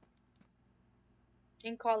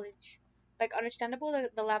in college? Like, understandable,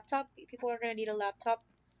 the laptop, people are gonna need a laptop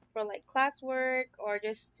for like classwork or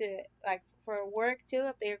just to, like, for work too,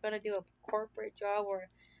 if they're gonna do a corporate job or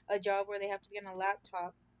a job where they have to be on a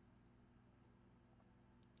laptop.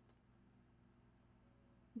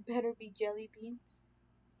 better be jelly beans.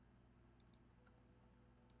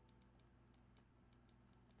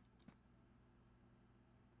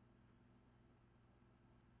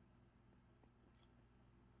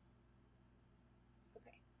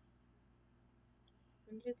 Okay.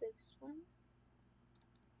 Under this one.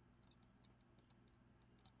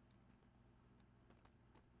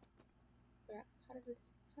 Bruh, how did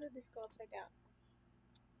this go upside down?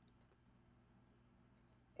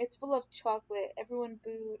 It's full of chocolate. Everyone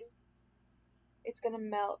booed. It's gonna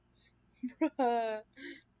melt. Bruh.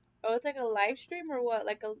 Oh, it's like a live stream or what?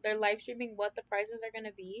 Like they're live streaming what the prices are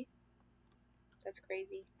gonna be? That's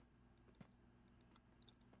crazy.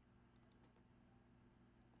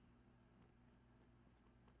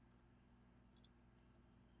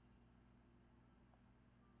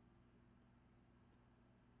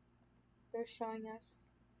 They're showing us.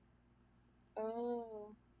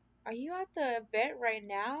 Oh. Are you at the event right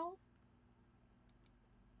now?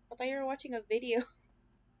 I thought you were watching a video.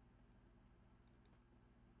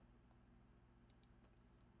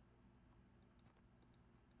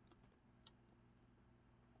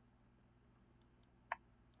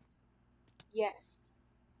 Yes.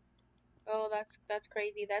 Oh, that's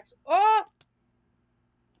crazy. That's oh.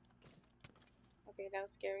 Okay, that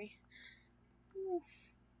was scary. Oof.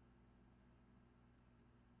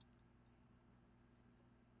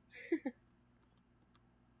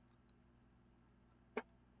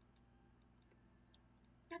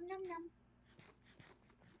 Nom nom nom.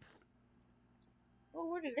 Oh,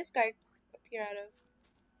 where did this guy appear out of?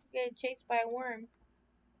 He's getting chased by a worm.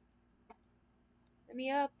 Let me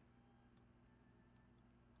up.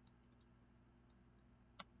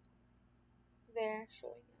 There,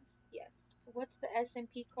 showing us. Yes. What's the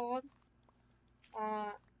SMP called?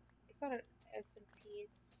 Uh, it's not an SMP.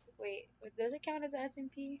 It's wait. Does it count as an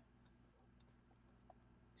SMP?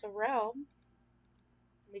 It's a realm.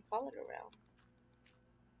 We call it a realm.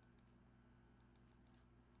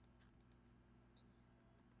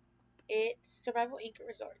 It's Survival Inc.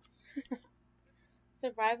 Resorts.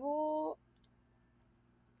 Survival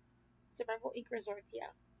Inc. Resorts.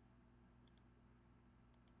 Yeah.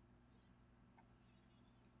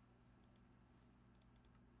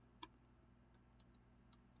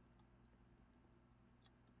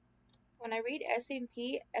 When I read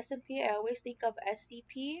SMP, I always think of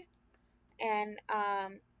SCP. And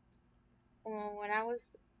when I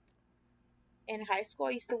was in high school,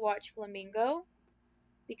 I used to watch Flamingo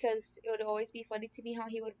because it would always be funny to me how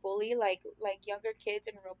he would bully like younger kids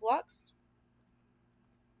in Roblox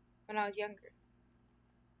when I was younger.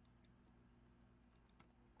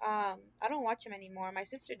 I don't watch him anymore. My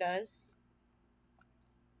sister does.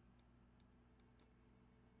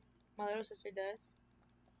 My little sister does.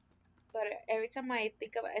 But every time I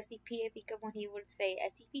think of SCP, I think of when he would say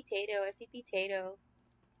SCP Tato, SCP Tato,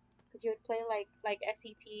 because he would play like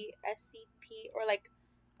SCP, or like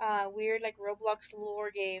weird like Roblox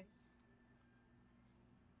lore games.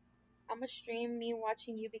 I'ma stream me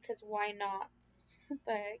watching you because why not? What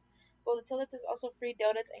the heck? Well, the toilet is also free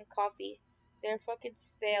donuts and coffee. They're fucking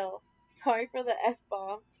stale. Sorry for the F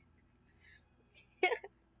bombs.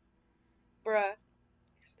 Bruh.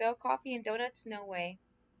 Stale coffee and donuts? No way.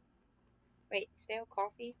 Wait, stale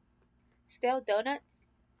coffee? Stale donuts?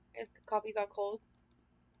 If the coffee's all cold?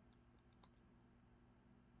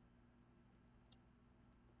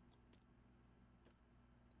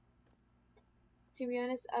 To be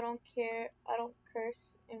honest, I don't care. I don't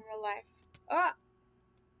curse in real life. Ah!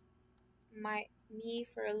 Me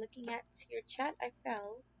for looking at your chat, I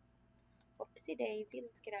fell. Whoopsie daisy.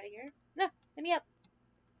 Let's get out of here. No, let me up.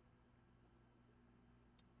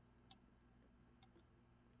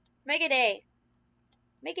 Make a day.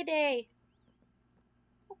 Make a day.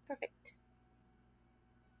 Oh, perfect.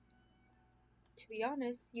 To be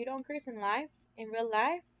honest, you don't curse in life, in real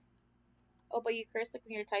life. Oh, but you curse like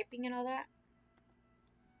when you're typing and all that.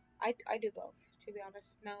 I do both. To be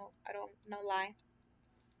honest, no, I don't. No lie.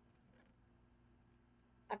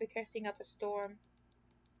 I'll be cursing up a storm.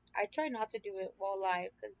 I try not to do it while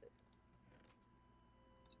live because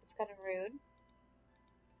it's kind of rude.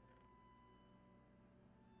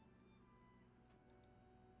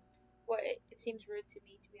 Well, it seems rude to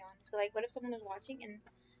me, to be honest. So, like, what if someone was watching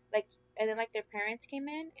like, and then like their parents came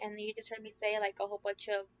in and you just heard me say like a whole bunch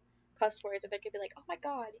of cuss words, and they could be like, "Oh my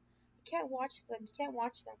God, you can't watch them. You can't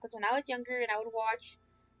watch them." Because when I was younger and I would watch,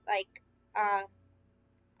 like, I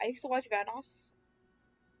used to watch Vanos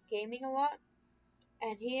gaming a lot,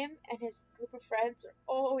 and him and his group of friends are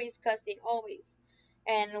always cussing, always.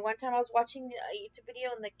 And one time I was watching a YouTube video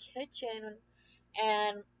in the kitchen,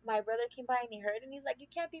 And my brother came by and he heard it and he's like, "You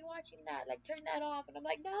can't be watching that. Like, turn that off." And I'm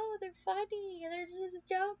like, "No, they're funny. They're just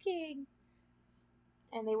joking."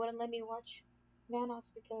 And they wouldn't let me watch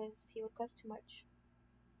Vanoss because he would cuss too much.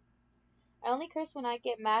 I only curse when I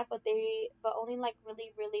get mad, but only like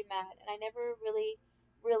really, really mad. And I never really,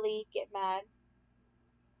 really get mad.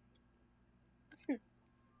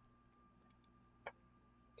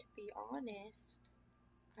 To be honest,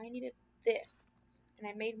 I needed this. And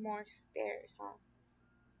I made more stairs, huh?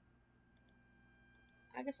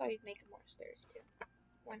 I guess I'll make more stairs too.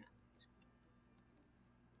 Why not?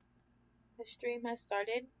 The stream has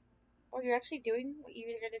started. Oh, you're actually doing what you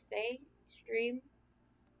were gonna say? Stream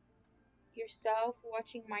yourself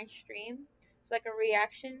watching my stream. It's like a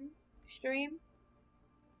reaction stream.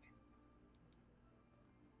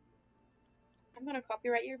 I'm gonna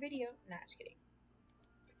copyright your video. Nah, just kidding.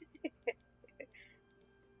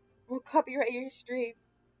 We'll copyright your stream.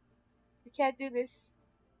 You can't do this.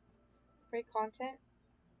 Great content.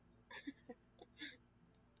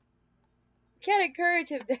 You can't encourage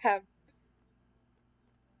him to have.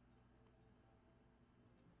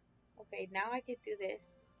 Okay, now I can do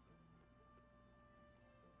this.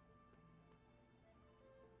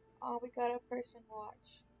 Oh, we got a person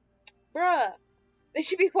watch. Bruh! They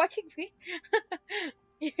should be watching me.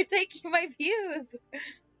 You're taking my views.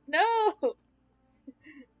 No!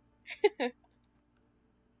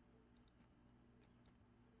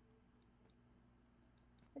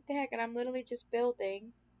 What the heck? And I'm literally just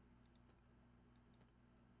building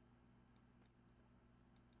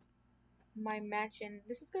my mansion.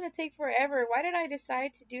 This is gonna take forever. Why did I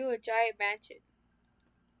decide to do a giant mansion?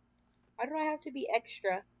 Why do I have to be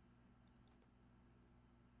extra?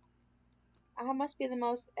 I must be the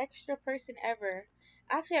most extra person ever.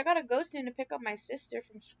 Actually, I gotta go soon to pick up my sister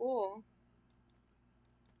from school.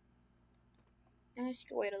 She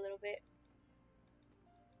could wait a little bit.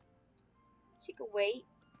 She could wait.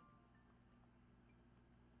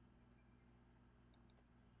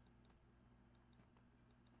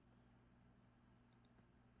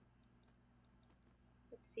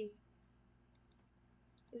 Let's see.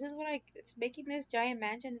 This is what it's making this giant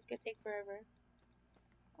mansion. It's gonna take forever.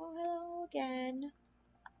 Oh, hello again.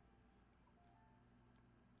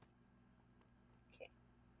 Okay.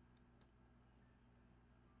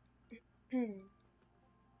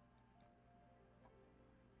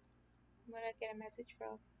 I'm gonna get a message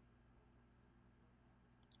from,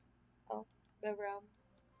 oh, the realm.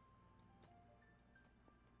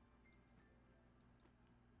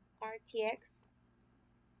 RTX.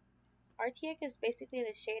 RTX is basically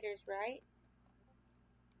the shaders, right?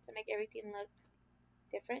 To make everything look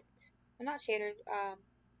different. Well, not shaders,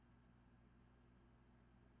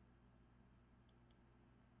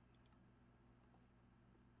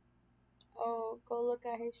 oh, go look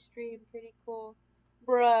at his stream. Pretty cool.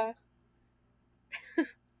 Bruh.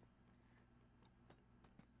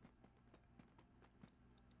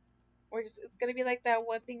 It's gonna be like that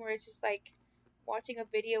one thing where it's just like watching a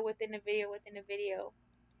video within a video within a video.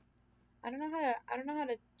 I don't know how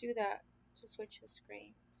to do that to switch the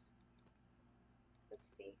screens. Let's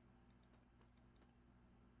see.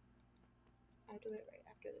 I'll do it right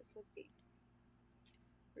after this. Let's see.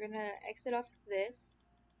 We're gonna exit off of this.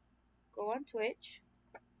 Go on Twitch.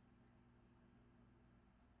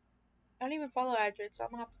 I don't even follow Adrid, so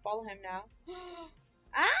I'm gonna have to follow him now.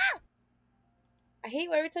 Ah! I hate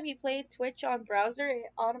every time you play Twitch on browser,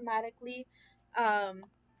 um,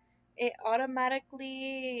 it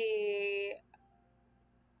automatically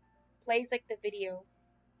plays like the video.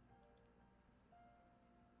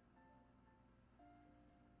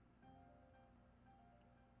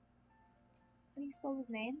 How do you spell his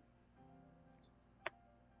name?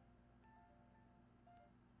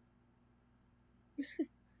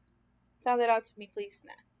 Sound it out to me, please.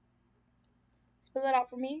 Nah. Spell it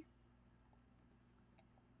out for me.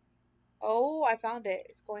 Oh, I found it.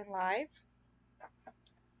 It's going live.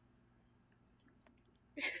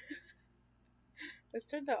 Let's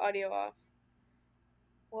turn the audio off.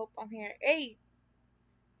 Whoop, I'm here. Hey!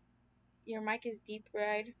 Your mic is deep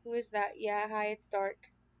red. Who is that? Yeah, hi, it's dark.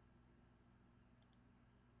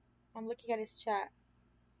 I'm looking at his chat.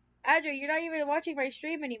 Adri, you're not even watching my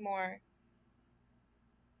stream anymore.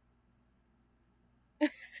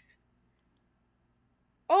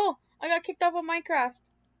 Oh, I got kicked off of Minecraft.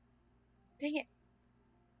 Dang it.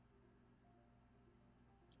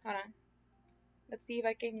 Hold on. Let's see if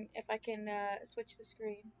I can switch the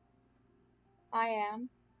screen. I am.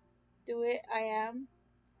 Do it. I am.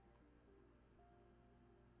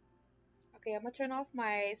 Okay, I'm gonna turn off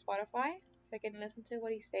my Spotify so I can listen to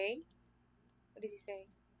what he's saying. What is he saying?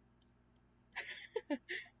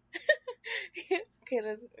 Okay,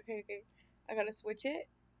 okay. I gotta switch it.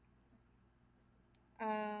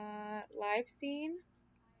 Live scene,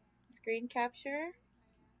 screen capture,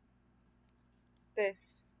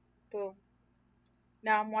 this. Boom.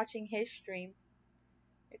 Now I'm watching his stream.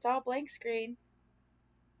 It's all blank screen.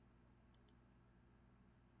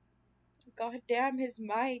 God damn his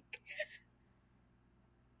mic.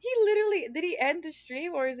 He literally, did he end the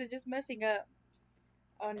stream or is it just messing up?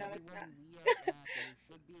 Oh no, it's Everyone, not. we are back and you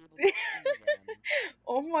should be able to see them.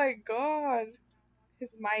 Oh my god.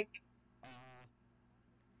 His mic. Uh,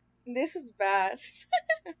 This is bad.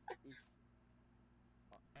 it's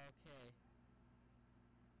okay.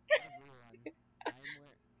 Everyone, I'm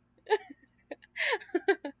where.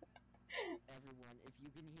 Everyone, if you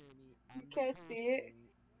can hear me, You I'm the can't see it. person.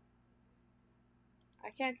 I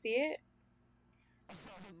can't see it. Oh,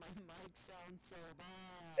 my mic sounds so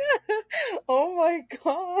bad. Oh my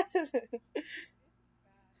god.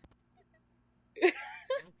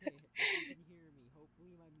 Okay, if you can hear me,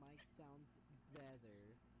 hopefully my mic sounds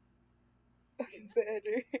better.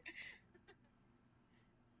 Better.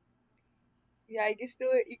 Yeah, I can still,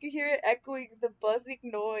 you can hear it echoing the buzzing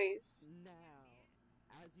noise. Now,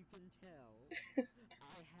 as you can tell,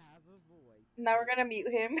 I have a voice. Now we're gonna mute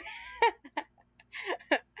him.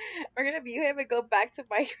 We're gonna mute him and go back to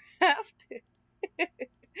Minecraft.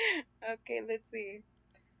 Okay, let's see.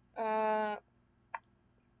 Uh,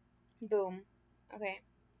 boom. Okay,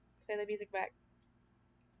 let's play the music back.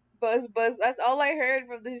 Buzz, buzz. That's all I heard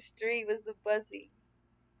from the stream was the buzzing.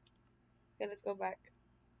 Okay, let's go back.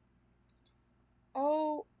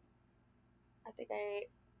 Oh, I think I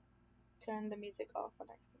turned the music off on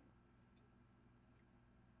accident.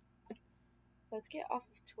 Let's get off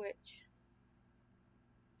of Twitch.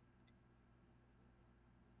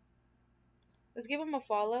 Let's give him a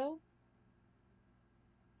follow.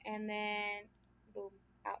 And then, boom,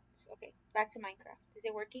 out. Okay, back to Minecraft. Is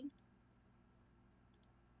it working?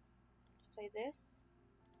 Let's play this.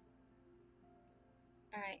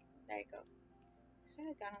 Alright, there you go. Let's turn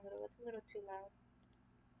it down a little. It's a little too loud.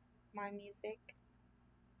 My music.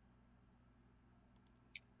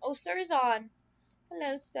 Oh, Sir's on.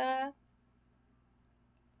 Hello, sir.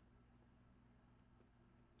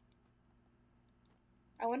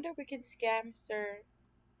 I wonder if we can scam Sir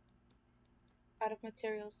out of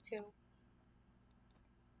materials too.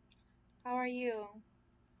 How are you?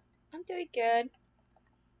 I'm doing good.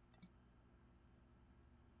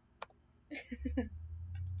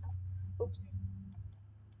 Oops.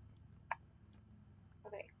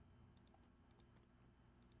 Okay.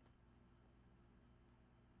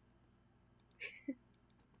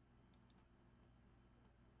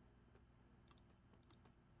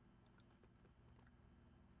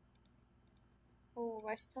 Oh,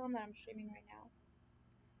 I should tell him that I'm streaming right now.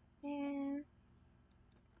 And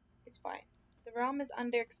it's fine. The realm is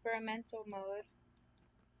under experimental mode.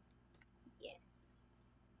 Yes.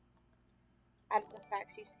 Add the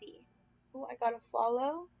facts you see. Oh, I got a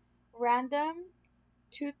follow. Random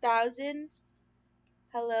 2000s.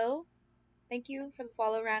 Hello. Thank you for the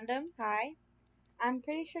follow, Random. Hi. I'm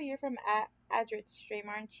pretty sure you're from Adrit's stream,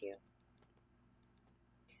 aren't you?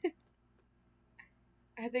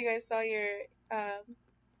 I think I saw your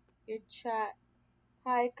chat.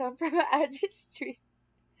 Hi, come from Adrit's stream.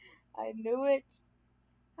 I knew it.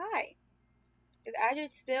 Hi. Is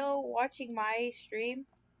Adrit still watching my stream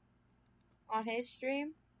on his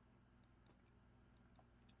stream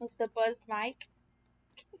with the buzzed mic?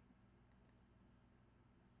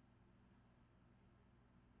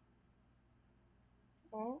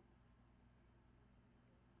 Oh,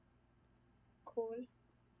 cool.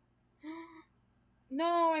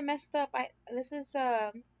 No, I messed up. I this is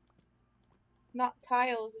not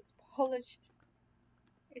tiles. It's polished.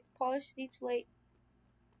 It's polished deep slate.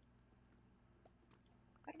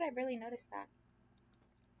 How did I barely notice that?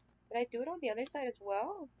 Did I do it on the other side as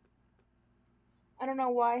well? I don't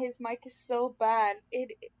know why his mic is so bad.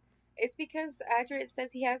 It's because Adrit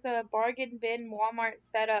says he has a bargain bin Walmart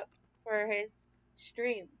setup for his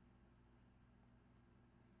stream.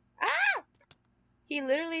 Ah! He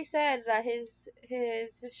literally said that his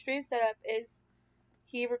stream setup is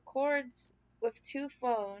he records with two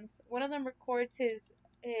phones. One of them records his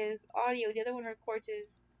audio, the other one records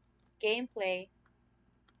his gameplay.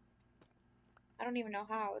 I don't even know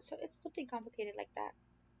how. It's something complicated like that.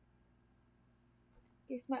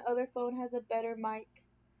 Guess my other phone has a better mic.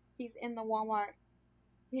 He's in the Walmart.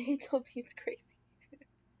 He told me it's crazy.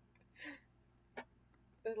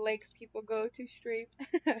 The lengths people go to stream.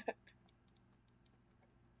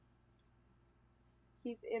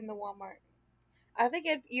 He's in the Walmart. I think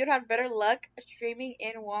you'd have better luck streaming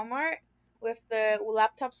in Walmart with the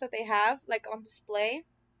laptops that they have, like on display.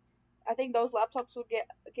 I think those laptops will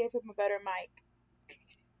give him a better mic.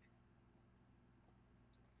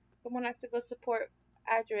 Someone has to go support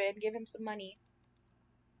Adria and give him some money.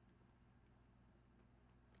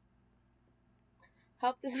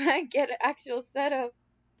 Help this man get an actual setup.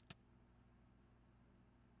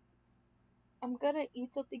 I'm gonna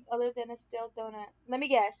eat something other than a stale donut. Let me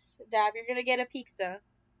guess, Dab, you're gonna get a pizza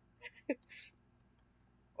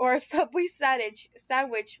or a Subway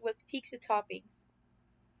sandwich with pizza toppings.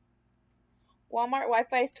 Walmart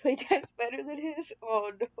Wi-Fi is 20 times better than his.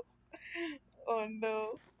 Oh no! Oh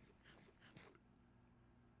no!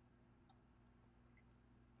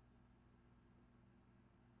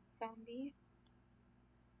 Zombie.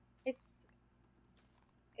 It's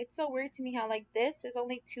it's so weird to me how like this is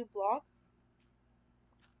only 2 blocks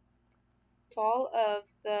tall of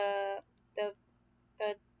the the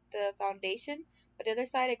the foundation, but the other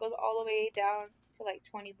side it goes all the way down to like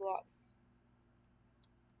 20 blocks.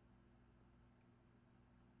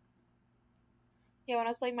 Yeah, when I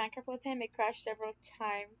was playing Minecraft with him, it crashed several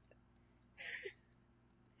times.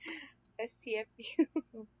 STFU.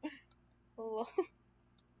 Lol.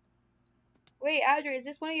 Wait, Audrey, is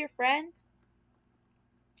this one of your friends?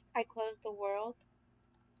 I closed the world.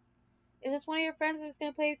 Is this one of your friends that's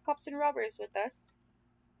gonna play Cops and Robbers with us?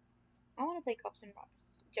 I wanna play Cops and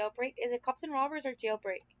Robbers. Jailbreak? Is it Cops and Robbers or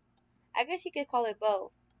Jailbreak? I guess you could call it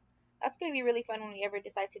both. That's gonna be really fun when we ever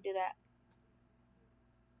decide to do that.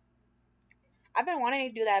 I've been wanting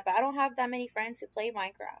to do that, but I don't have that many friends who play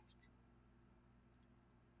Minecraft.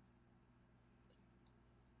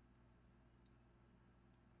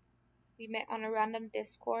 We met on a random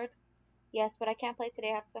Discord. Yes, but I can't play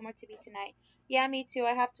today. I have somewhere to be tonight. Yeah, me too.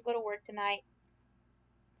 I have to go to work tonight,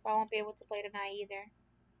 so I won't be able to play tonight either.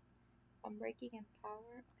 Unbreaking and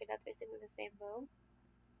power. Okay, that's basically the same bow.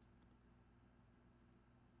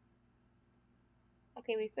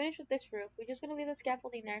 Okay, we finished with this roof. We're just gonna leave the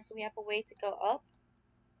scaffolding there so we have a way to go up.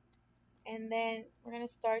 And then we're gonna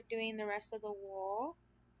start doing the rest of the wall.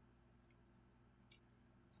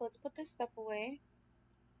 So let's put this stuff away.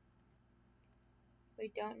 We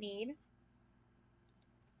don't need.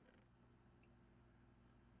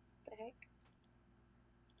 What the heck?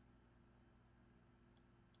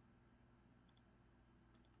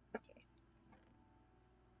 Okay.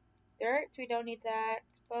 Dirt, we don't need that.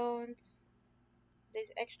 Bones.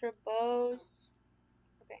 These extra bows.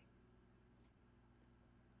 Okay.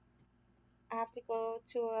 I have to go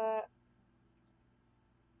to a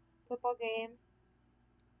football game.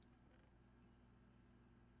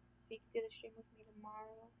 So you can do the stream with me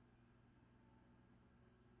tomorrow.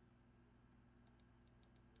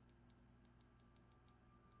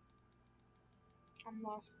 I'm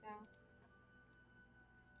lost now.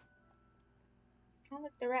 Oh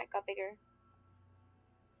look, the rat got bigger.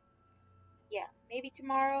 Yeah, maybe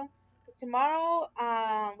tomorrow. Cause tomorrow,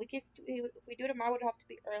 if we do tomorrow, it would have to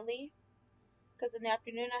be early. Cause in the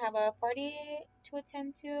afternoon I have a party to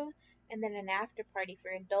attend to, and then an after party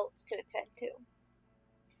for adults to attend to.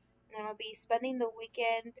 And I'll be spending the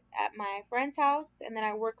weekend at my friend's house, and then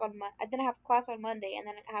I work on then I have class on Monday, and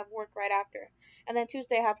then I have work right after. And then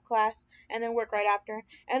Tuesday I have class, and then work right after.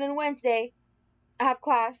 And then Wednesday I have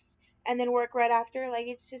class, and then work right after. Like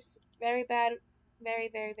it's just very bad, very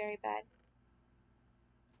very very bad.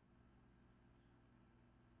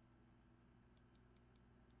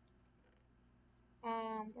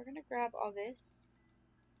 We're gonna grab all this,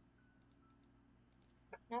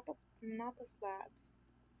 not the slabs.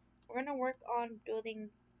 We're gonna work on building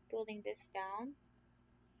this down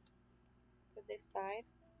for this side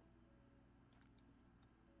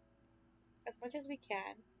as much as we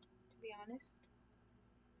can, to be honest.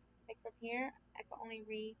 Like from here, I can only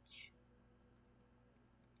reach.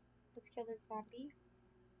 Let's kill this zombie.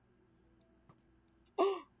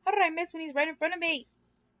 Oh, how did I miss when he's right in front of me?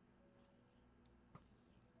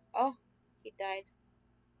 Oh, he died.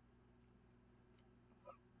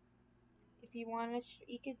 If you want to,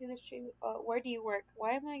 you could do the stream. Where do you work?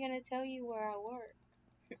 Why am I gonna tell you where I work?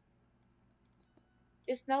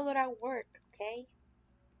 Just know that I work, okay?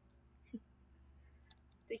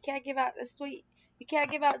 You can't give out the sweet. You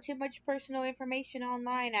can't give out too much personal information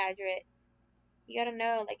online, Adrit. You gotta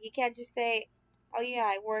know, like, you can't just say, oh yeah,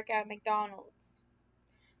 I work at McDonald's.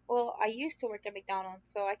 Well, I used to work at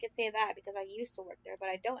McDonald's, so I could say that because I used to work there, but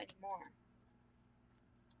I don't anymore.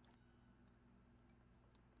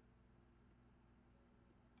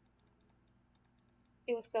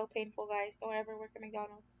 It was so painful, guys. Don't ever work at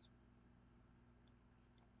McDonald's.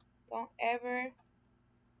 Don't ever,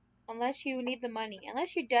 unless you need the money.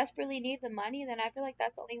 Unless you desperately need the money, then I feel like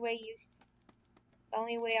that's the only way you. The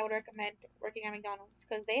only way I would recommend working at McDonald's,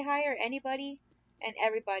 because they hire anybody and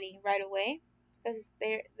everybody right away. Because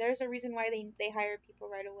there's a reason why they hire people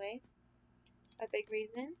right away. A big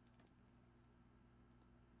reason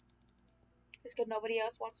is because nobody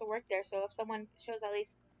else wants to work there. So if someone shows at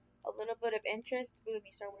least a little bit of interest, boom,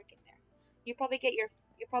 you start working there. You probably get your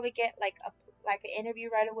you probably get like an interview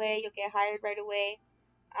right away. You'll get hired right away.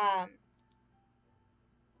 Um,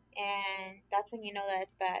 and that's when you know that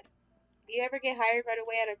it's bad. If you ever get hired right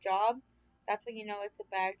away at a job, that's when you know it's a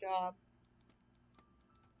bad job.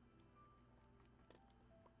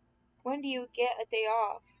 When do you get a day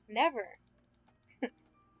off? Never.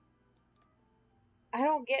 I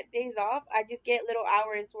don't get days off. I just get little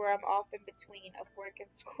hours where I'm off in between of work and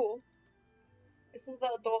school. This is the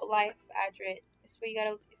adult life, Adrit. This is what you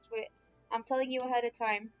gotta. This is what I'm telling you ahead of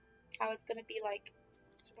time how it's gonna be like.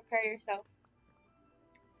 So prepare yourself.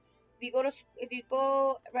 If you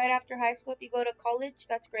go right after high school, if you go to college,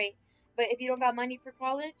 that's great. But if you don't got money for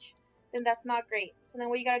college, then that's not great. So then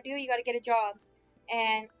what you gotta do? You gotta get a job.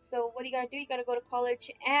 And so what you gotta do? You gotta go to college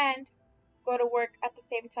and go to work at the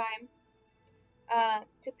same time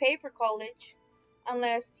to pay for college,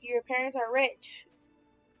 unless your parents are rich.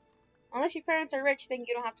 Unless your parents are rich, then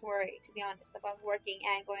you don't have to worry, to be honest, about working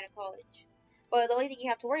and going to college. But the only thing you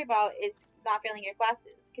have to worry about is not failing your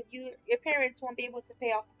classes, because your parents won't be able to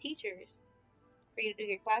pay off the teachers for you to do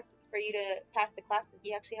your classes, for you to pass the classes.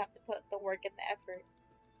 You actually have to put the work and the effort.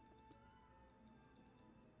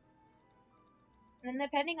 And then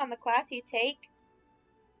depending on the class you take,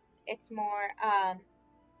 it's more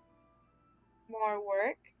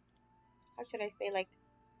work. How should I say? Like,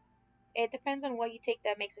 it depends on what you take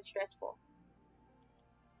that makes it stressful.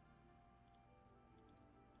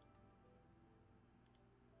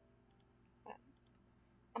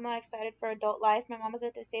 I'm not excited for adult life. My mom is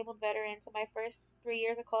a disabled veteran, so my first 3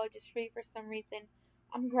 years of college is free for some reason.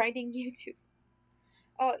 I'm grinding YouTube.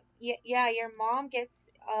 Oh yeah, yeah. Your mom gets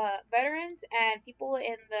veterans and people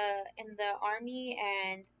in the army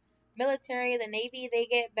and military, the navy. They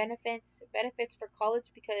get benefits for college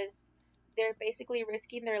because they're basically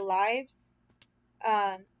risking their lives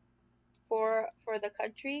um, for the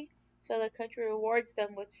country. So the country rewards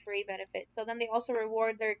them with free benefits. So then they also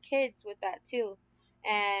reward their kids with that too.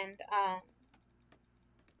 And I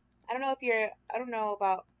don't know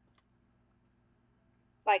about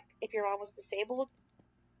like if your mom was disabled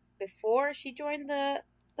before she joined the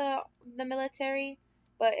the military,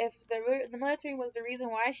 but if the military was the reason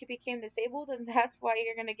why she became disabled, then that's why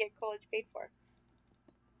you're gonna get college paid for.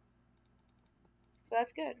 So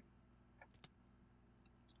that's good.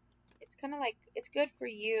 It's kind of like it's good for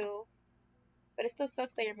you, but it still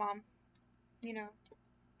sucks that your mom, you know,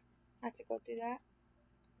 had to go through that.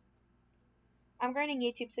 I'm grinding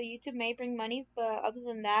YouTube, so YouTube may bring monies, but other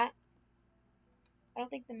than that, I don't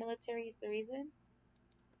think the military is the reason.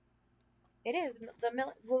 It is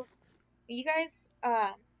well, you guys,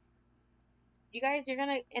 you're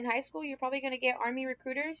gonna in high school. You're probably gonna get army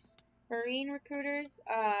recruiters, marine recruiters,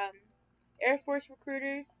 Air Force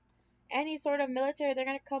recruiters, any sort of military. They're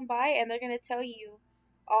gonna come by and they're gonna tell you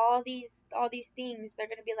all these things. They're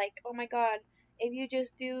gonna be like, oh my God, if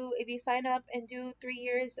you sign up and do 3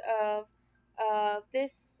 years of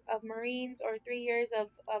this of Marines or 3 years of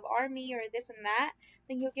Army or this and that,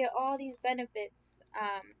 then you'll get all these benefits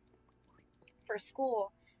for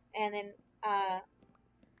school, and then uh,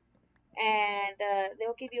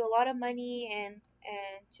 they'll give you a lot of money and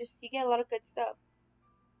just you get a lot of good stuff.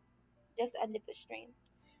 Just ended the stream.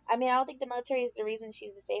 I mean, I don't think the military is the reason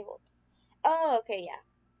she's disabled. Oh, okay, yeah.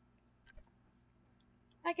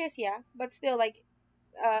 I guess yeah, but still, like,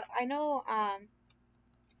 I know,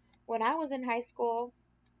 when I was in high school,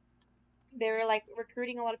 they were like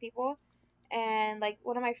recruiting a lot of people, and like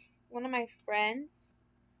one of my friends,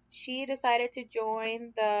 she decided to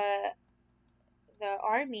join the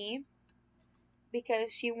army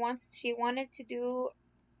because she wanted to do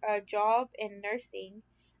a job in nursing,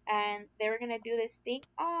 and they were gonna do this thing.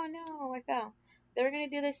 Oh no, I fell. They were gonna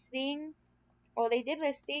do this thing. Well, they did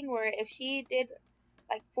this thing where if she did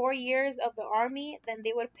like 4 years of the army, then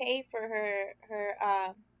they would pay for her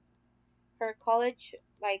college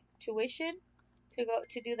like tuition to go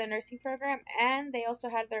to do the nursing program, and they also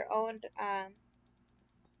had their own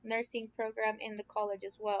nursing program in the college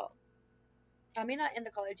as well. I mean, not in the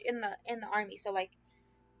college, in the army. So like,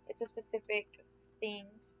 it's a specific thing.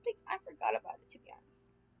 Something I forgot about it, to be honest.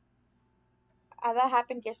 That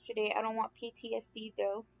happened yesterday. I don't want PTSD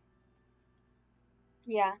though.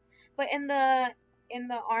 Yeah, but in the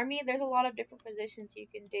army, there's a lot of different positions you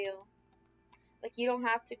can do. Like you don't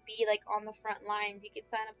have to be like on the front lines. You can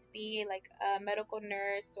sign up to be like a medical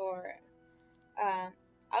nurse or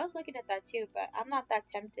I was looking at that too, but I'm not that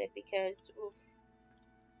tempted because oof.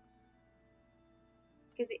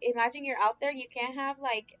 Because imagine you're out there, you can't have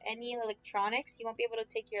like any electronics. You won't be able to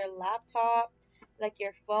take your laptop, like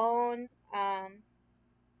your phone.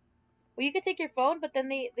 Well, you could take your phone, but then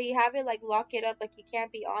they have it like lock it up, like you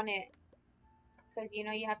can't be on it because you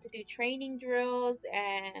know you have to do training drills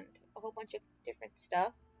and a whole bunch of different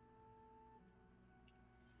stuff.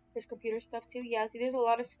 There's computer stuff too. Yeah, see, there's a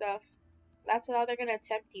lot of stuff. That's how they're gonna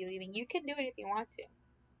tempt you. I mean, you can do it if you want to.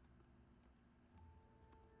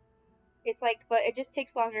 It's like, but it just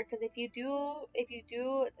takes longer because if you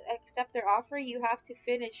do accept their offer, you have to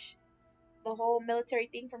finish the whole military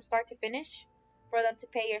thing from start to finish for them to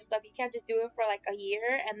pay your stuff. You can't just do it for like a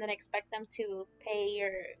year and then expect them to pay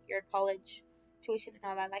your college tuition and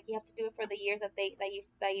all that. Like you have to do it for the years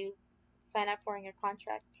that you sign up for in your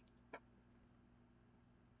contract.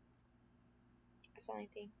 That's the only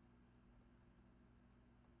thing.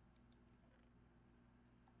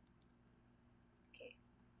 Okay,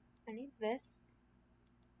 I need this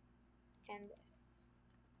and this.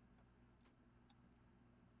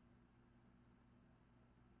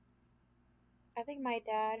 I think my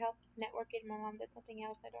dad helped networking. My mom did something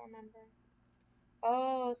else. I don't remember.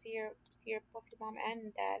 Oh, so you're both your mom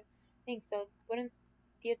and dad. I think so. Wouldn't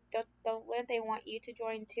they want you to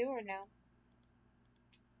join too or no?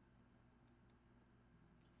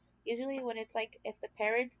 Usually when it's like if the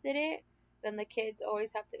parents did it, then the kids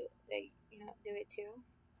always have to do it too.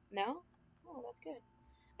 No? Oh, that's good.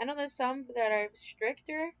 I know there's some that are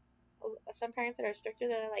stricter. Some parents that are stricter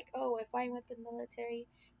that are like, oh, if I went to the military,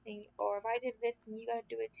 then, or if I did this, then you gotta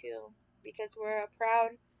do it too, because we're a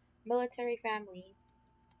proud military family.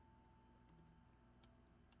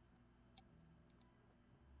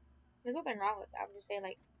 There's nothing wrong with that. I'm just saying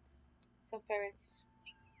like some parents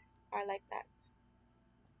are like that.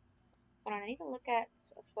 Hold on, I need to look at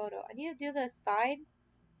a photo. I need to do the side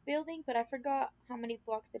building, but I forgot how many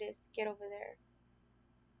blocks it is to get over there.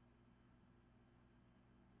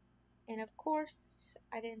 And of course,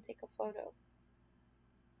 I didn't take a photo.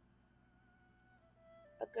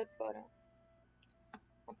 A good photo.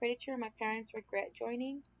 I'm pretty sure my parents regret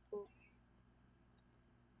joining. Oof.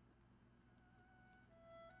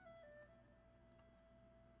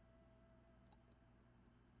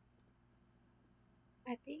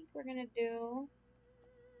 I think we're gonna do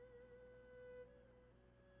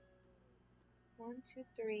 1, 2,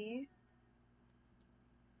 3.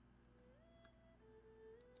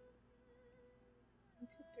 1,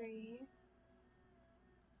 2, 3,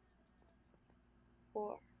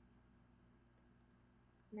 4.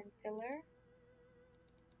 And then pillar.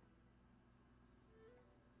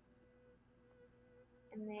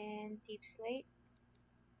 And then deep slate.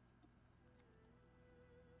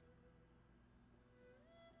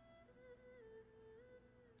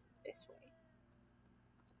 This way.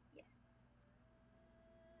 Yes.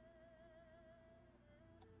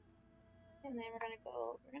 And then we're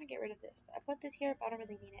gonna get rid of this. I put this here, but I don't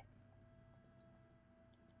really need it.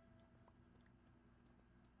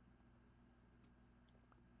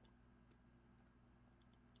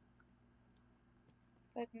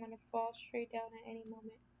 Like I'm gonna fall straight down at any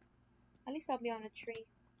moment. At least I'll be on a tree.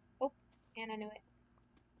 Oh, and I knew it.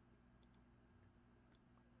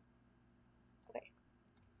 Okay.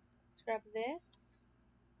 Let's grab this.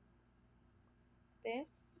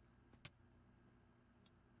 This.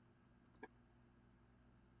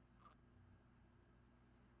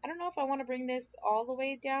 I don't know if I want to bring this all the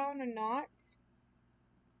way down or not.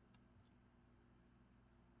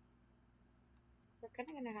 We're kind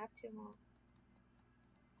of gonna have to, huh?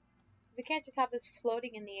 We can't just have this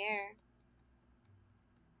floating in the air.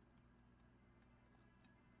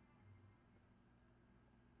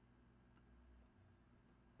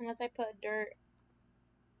 Unless I put dirt.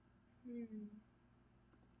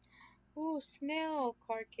 Ooh, snail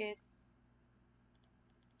carcass.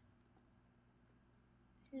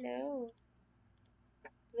 Hello.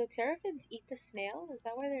 Do the terrapins eat the snails? Is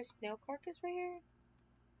that why there's snail carcass right here?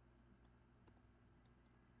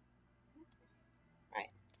 What? Alright.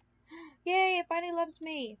 Yay, it finally loves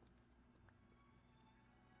me.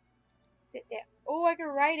 Sit there. Oh, I can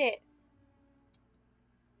ride it.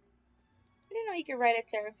 I didn't know you could ride a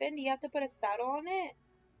terrapin. Do you have to put a saddle on it?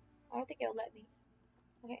 I don't think it'll let me.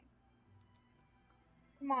 Okay.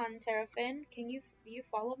 Come on, terrapin. Do you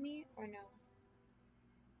follow me or no?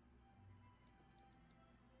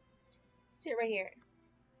 Sit right here.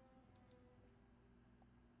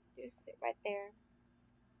 Just sit right there.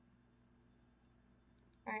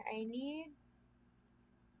 Alright, I need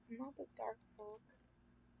not the dark oak.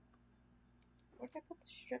 Where did I put the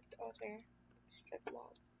stripped? Oh, there. Stripped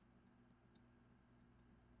logs.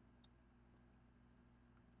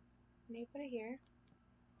 Let me put it here.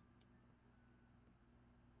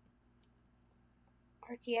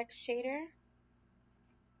 RTX shader.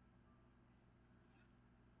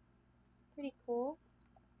 Pretty cool.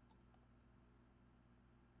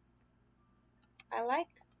 I like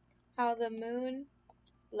how the moon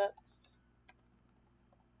looks.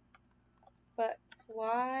 But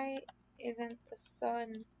why isn't the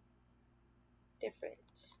sun different?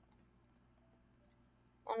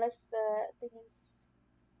 Unless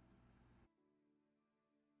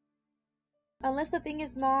the thing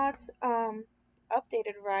is not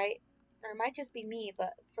updated right. Or it might just be me,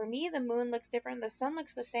 but for me the moon looks different, the sun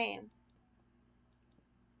looks the same.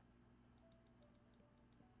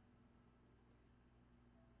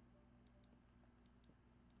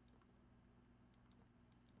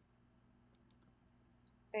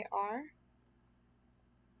 They are.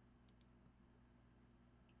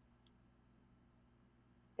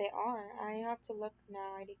 They are. I have to look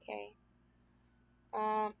now, IDK.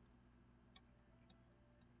 Um,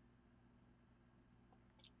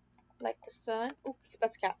 like the sun. Oops,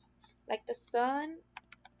 that's caps. Like the sun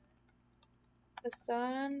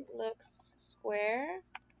looks square,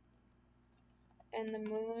 and the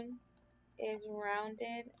moon is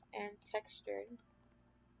rounded and textured.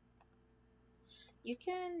 You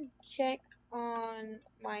can check on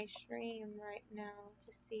my stream right now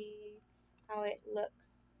to see how it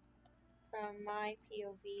looks from my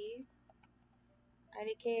POV.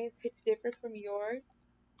 IDK if it's different from yours.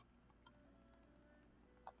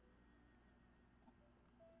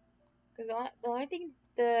 Because the only thing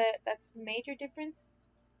that's major difference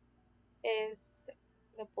is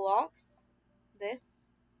the blocks. This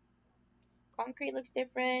concrete looks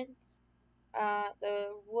different.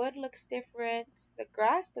 The wood looks different. The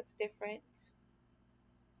grass looks different.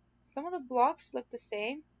 Some of the blocks look the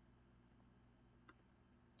same.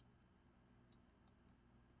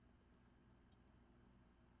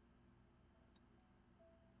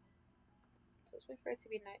 So let's wait for it to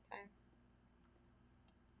be nighttime.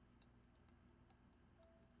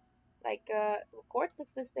 Like quartz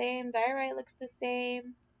looks the same. Diorite looks the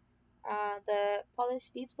same. The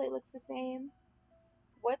polished deep slate looks the same.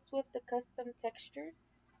 What's with the custom textures?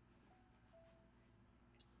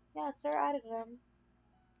 Yeah, sir added them.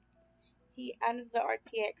 He added the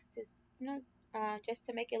RTX to, just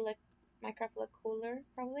to make it look Minecraft look cooler,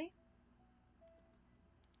 probably.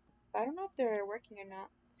 But I don't know if they're working or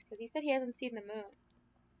not, because he said he hasn't seen the moon.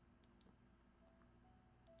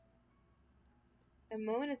 The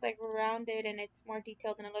moon is like rounded and it's more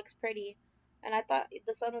detailed and it looks pretty. And I thought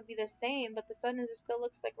the sun would be the same, but the sun is just still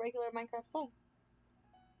looks like regular Minecraft sun.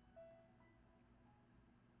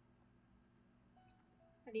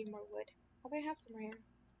 I need more wood. Oh, I have some right here.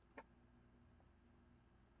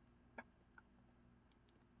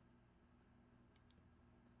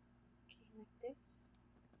 Okay, like this.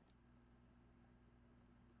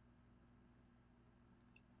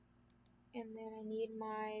 And then I need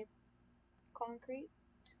my concrete.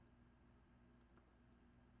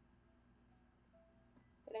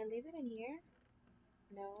 Did I leave it in here?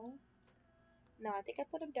 No. No, I think I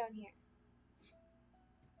put them down here.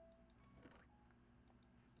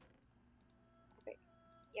 Okay.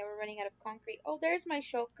 Yeah, we're running out of concrete. Oh, there's my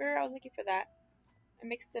shulker. I was looking for that. I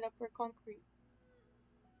mixed it up for concrete.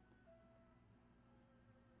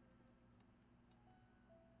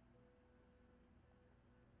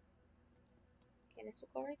 Okay, this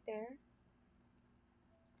will go right there.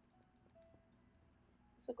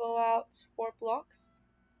 This will go out 4 blocks.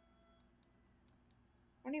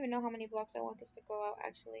 I don't even know how many blocks I want this to go out,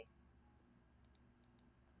 actually.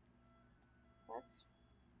 That's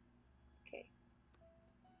okay.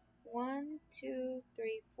 1, 2,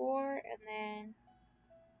 3, 4, and then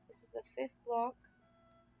this is the 5th block.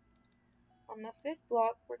 On the 5th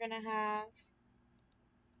block, we're gonna have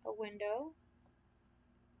a window.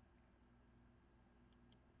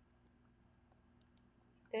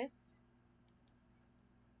 This.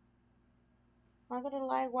 Not gonna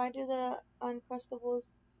lie, why do the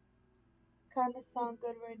Uncrustables kind of sound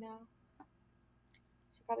good right now?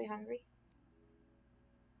 She's probably hungry.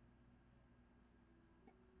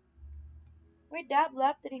 Wait, Dab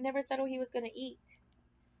left and he never said what he was gonna eat.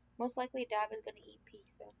 Most likely Dab is gonna eat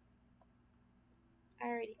pizza.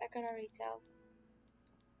 I can already tell.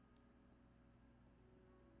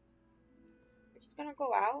 We're just gonna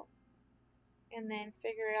go out and then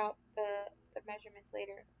figure out the measurements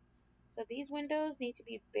later. So these windows need to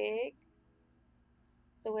be big.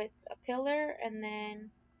 So it's a pillar and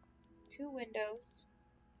then 2 windows.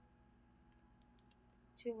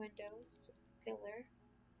 2 windows, pillar.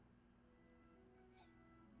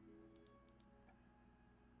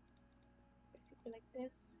 Basically like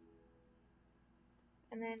this.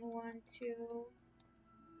 And then 1, 2,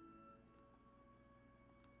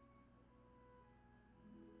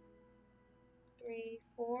 3,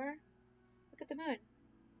 4. Look at the moon.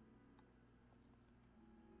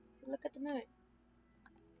 See, look at the moon.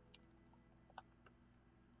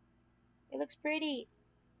 It looks pretty.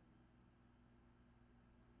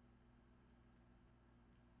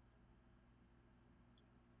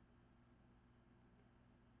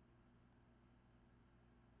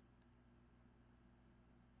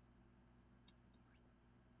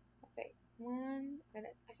 Okay, 1,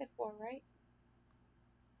 I said 4, right?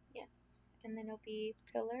 Yes. And then it'll be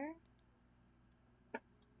pillar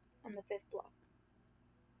on the 5th block,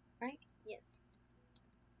 right? Yes.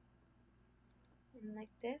 And like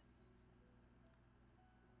this.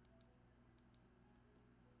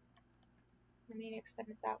 Let me extend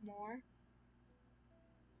this out more.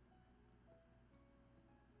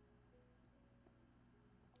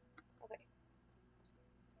 Okay.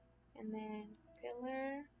 And then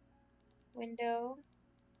pillar, window,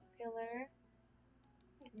 pillar,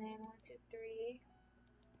 and then 1, 2, 3,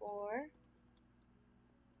 4.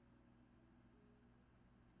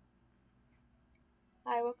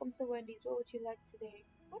 Hi, welcome to Wendy's. What would you like today?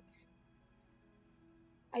 What?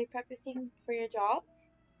 Are you practicing for your job?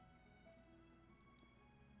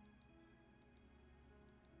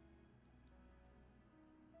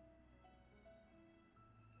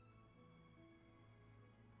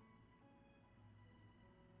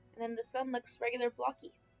 And then the sun looks regular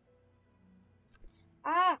blocky.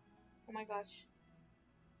 Ah! Oh my gosh.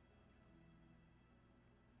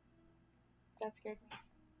 That scared me.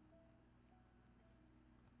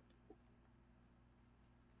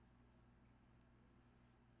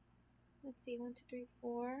 Let's see. 1, 2, 3,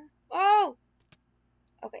 4. Oh!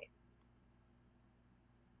 Okay.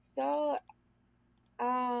 So,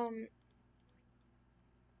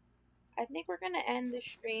 I think we're gonna end the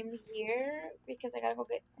stream here because I'm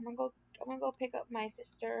gonna go pick up my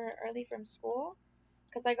sister early from school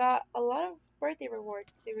because I got a lot of birthday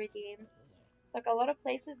rewards to redeem. It's like a lot of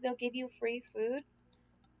places they'll give you free food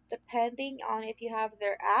depending on if you have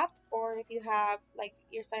their app or if you have like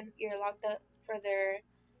you're logged up for their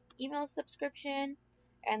email subscription.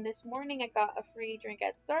 And this morning I got a free drink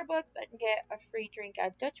at Starbucks. I can get a free drink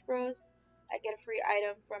at Dutch Bros. I get a free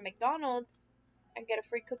item from McDonald's. I can get a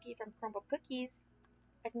free cookie from Crumble Cookies.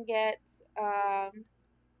 I can get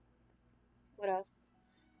what else?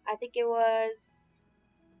 I think it was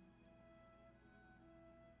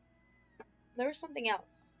there was something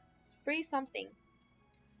else. Free something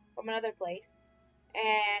from another place.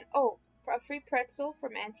 And oh, a free pretzel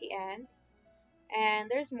from Auntie Anne's.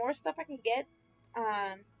 And there's more stuff I can get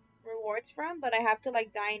rewards from, but I have to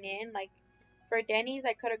like dine in. Like for Denny's,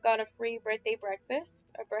 I could have got a free birthday breakfast,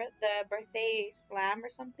 the birthday slam or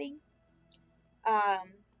something. Um,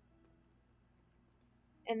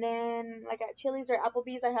 and then like at Chili's or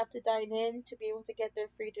Applebee's, I have to dine in to be able to get their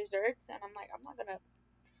free desserts. And I'm like, I'm not gonna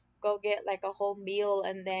go get like a whole meal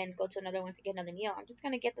and then go to another one to get another meal. I'm just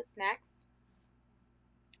gonna get the snacks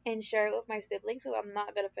and share it with my siblings, so I'm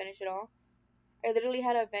not gonna finish it all. I literally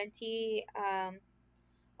had a venti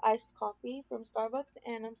iced coffee from Starbucks,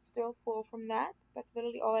 and I'm still full from that. That's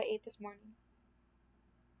literally all I ate this morning.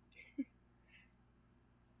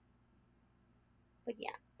 But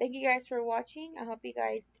yeah, thank you guys for watching. I hope you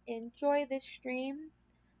guys enjoy this stream.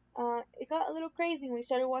 It got a little crazy when we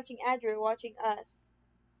started watching Andrew watching us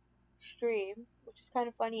stream, which is kind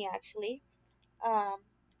of funny actually. Um,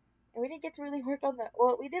 and we didn't get to really work on the.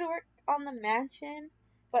 Well, we did work on the mansion,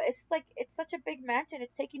 but it's like it's such a big mansion.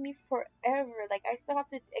 It's taking me forever. Like I still have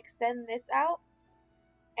to extend this out,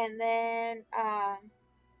 and then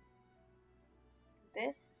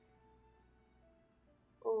this.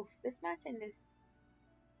 Oof, this mansion is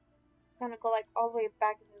gonna go like all the way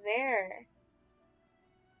back there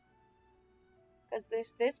because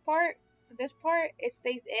this part it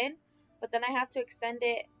stays in, but then I have to extend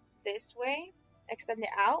it this way, extend it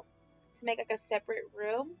out to make like a separate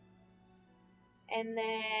room, and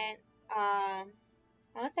then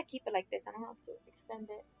unless I keep it like this, I don't have to extend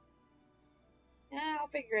it. Yeah, I'll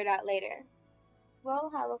figure it out later.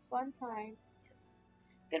 Well, have a fun time. Yes.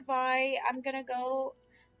 Goodbye. I'm gonna go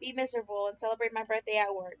be miserable and celebrate my birthday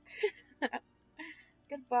at work.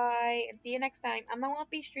 Goodbye and see you next time. I won't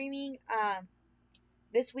be streaming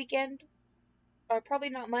this weekend or probably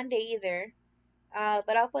not Monday either.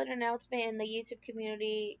 But I'll put an announcement in the YouTube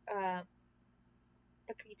community,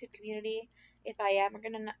 if I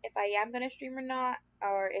am gonna stream or not,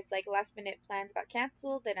 or if like last minute plans got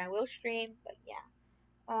canceled, then I will stream. But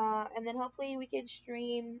yeah, and then hopefully we can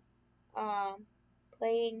stream, um,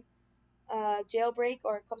 playing jailbreak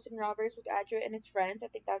or cops and robbers with Andrew and his friends. I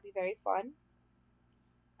think that would be very fun.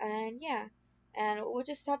 And yeah, and we'll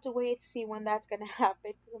just have to wait to see when that's gonna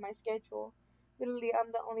happen because of my schedule. Literally,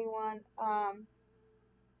 I'm the only one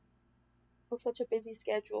with such a busy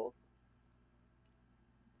schedule.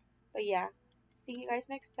 But yeah, see you guys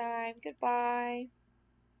next time. Goodbye.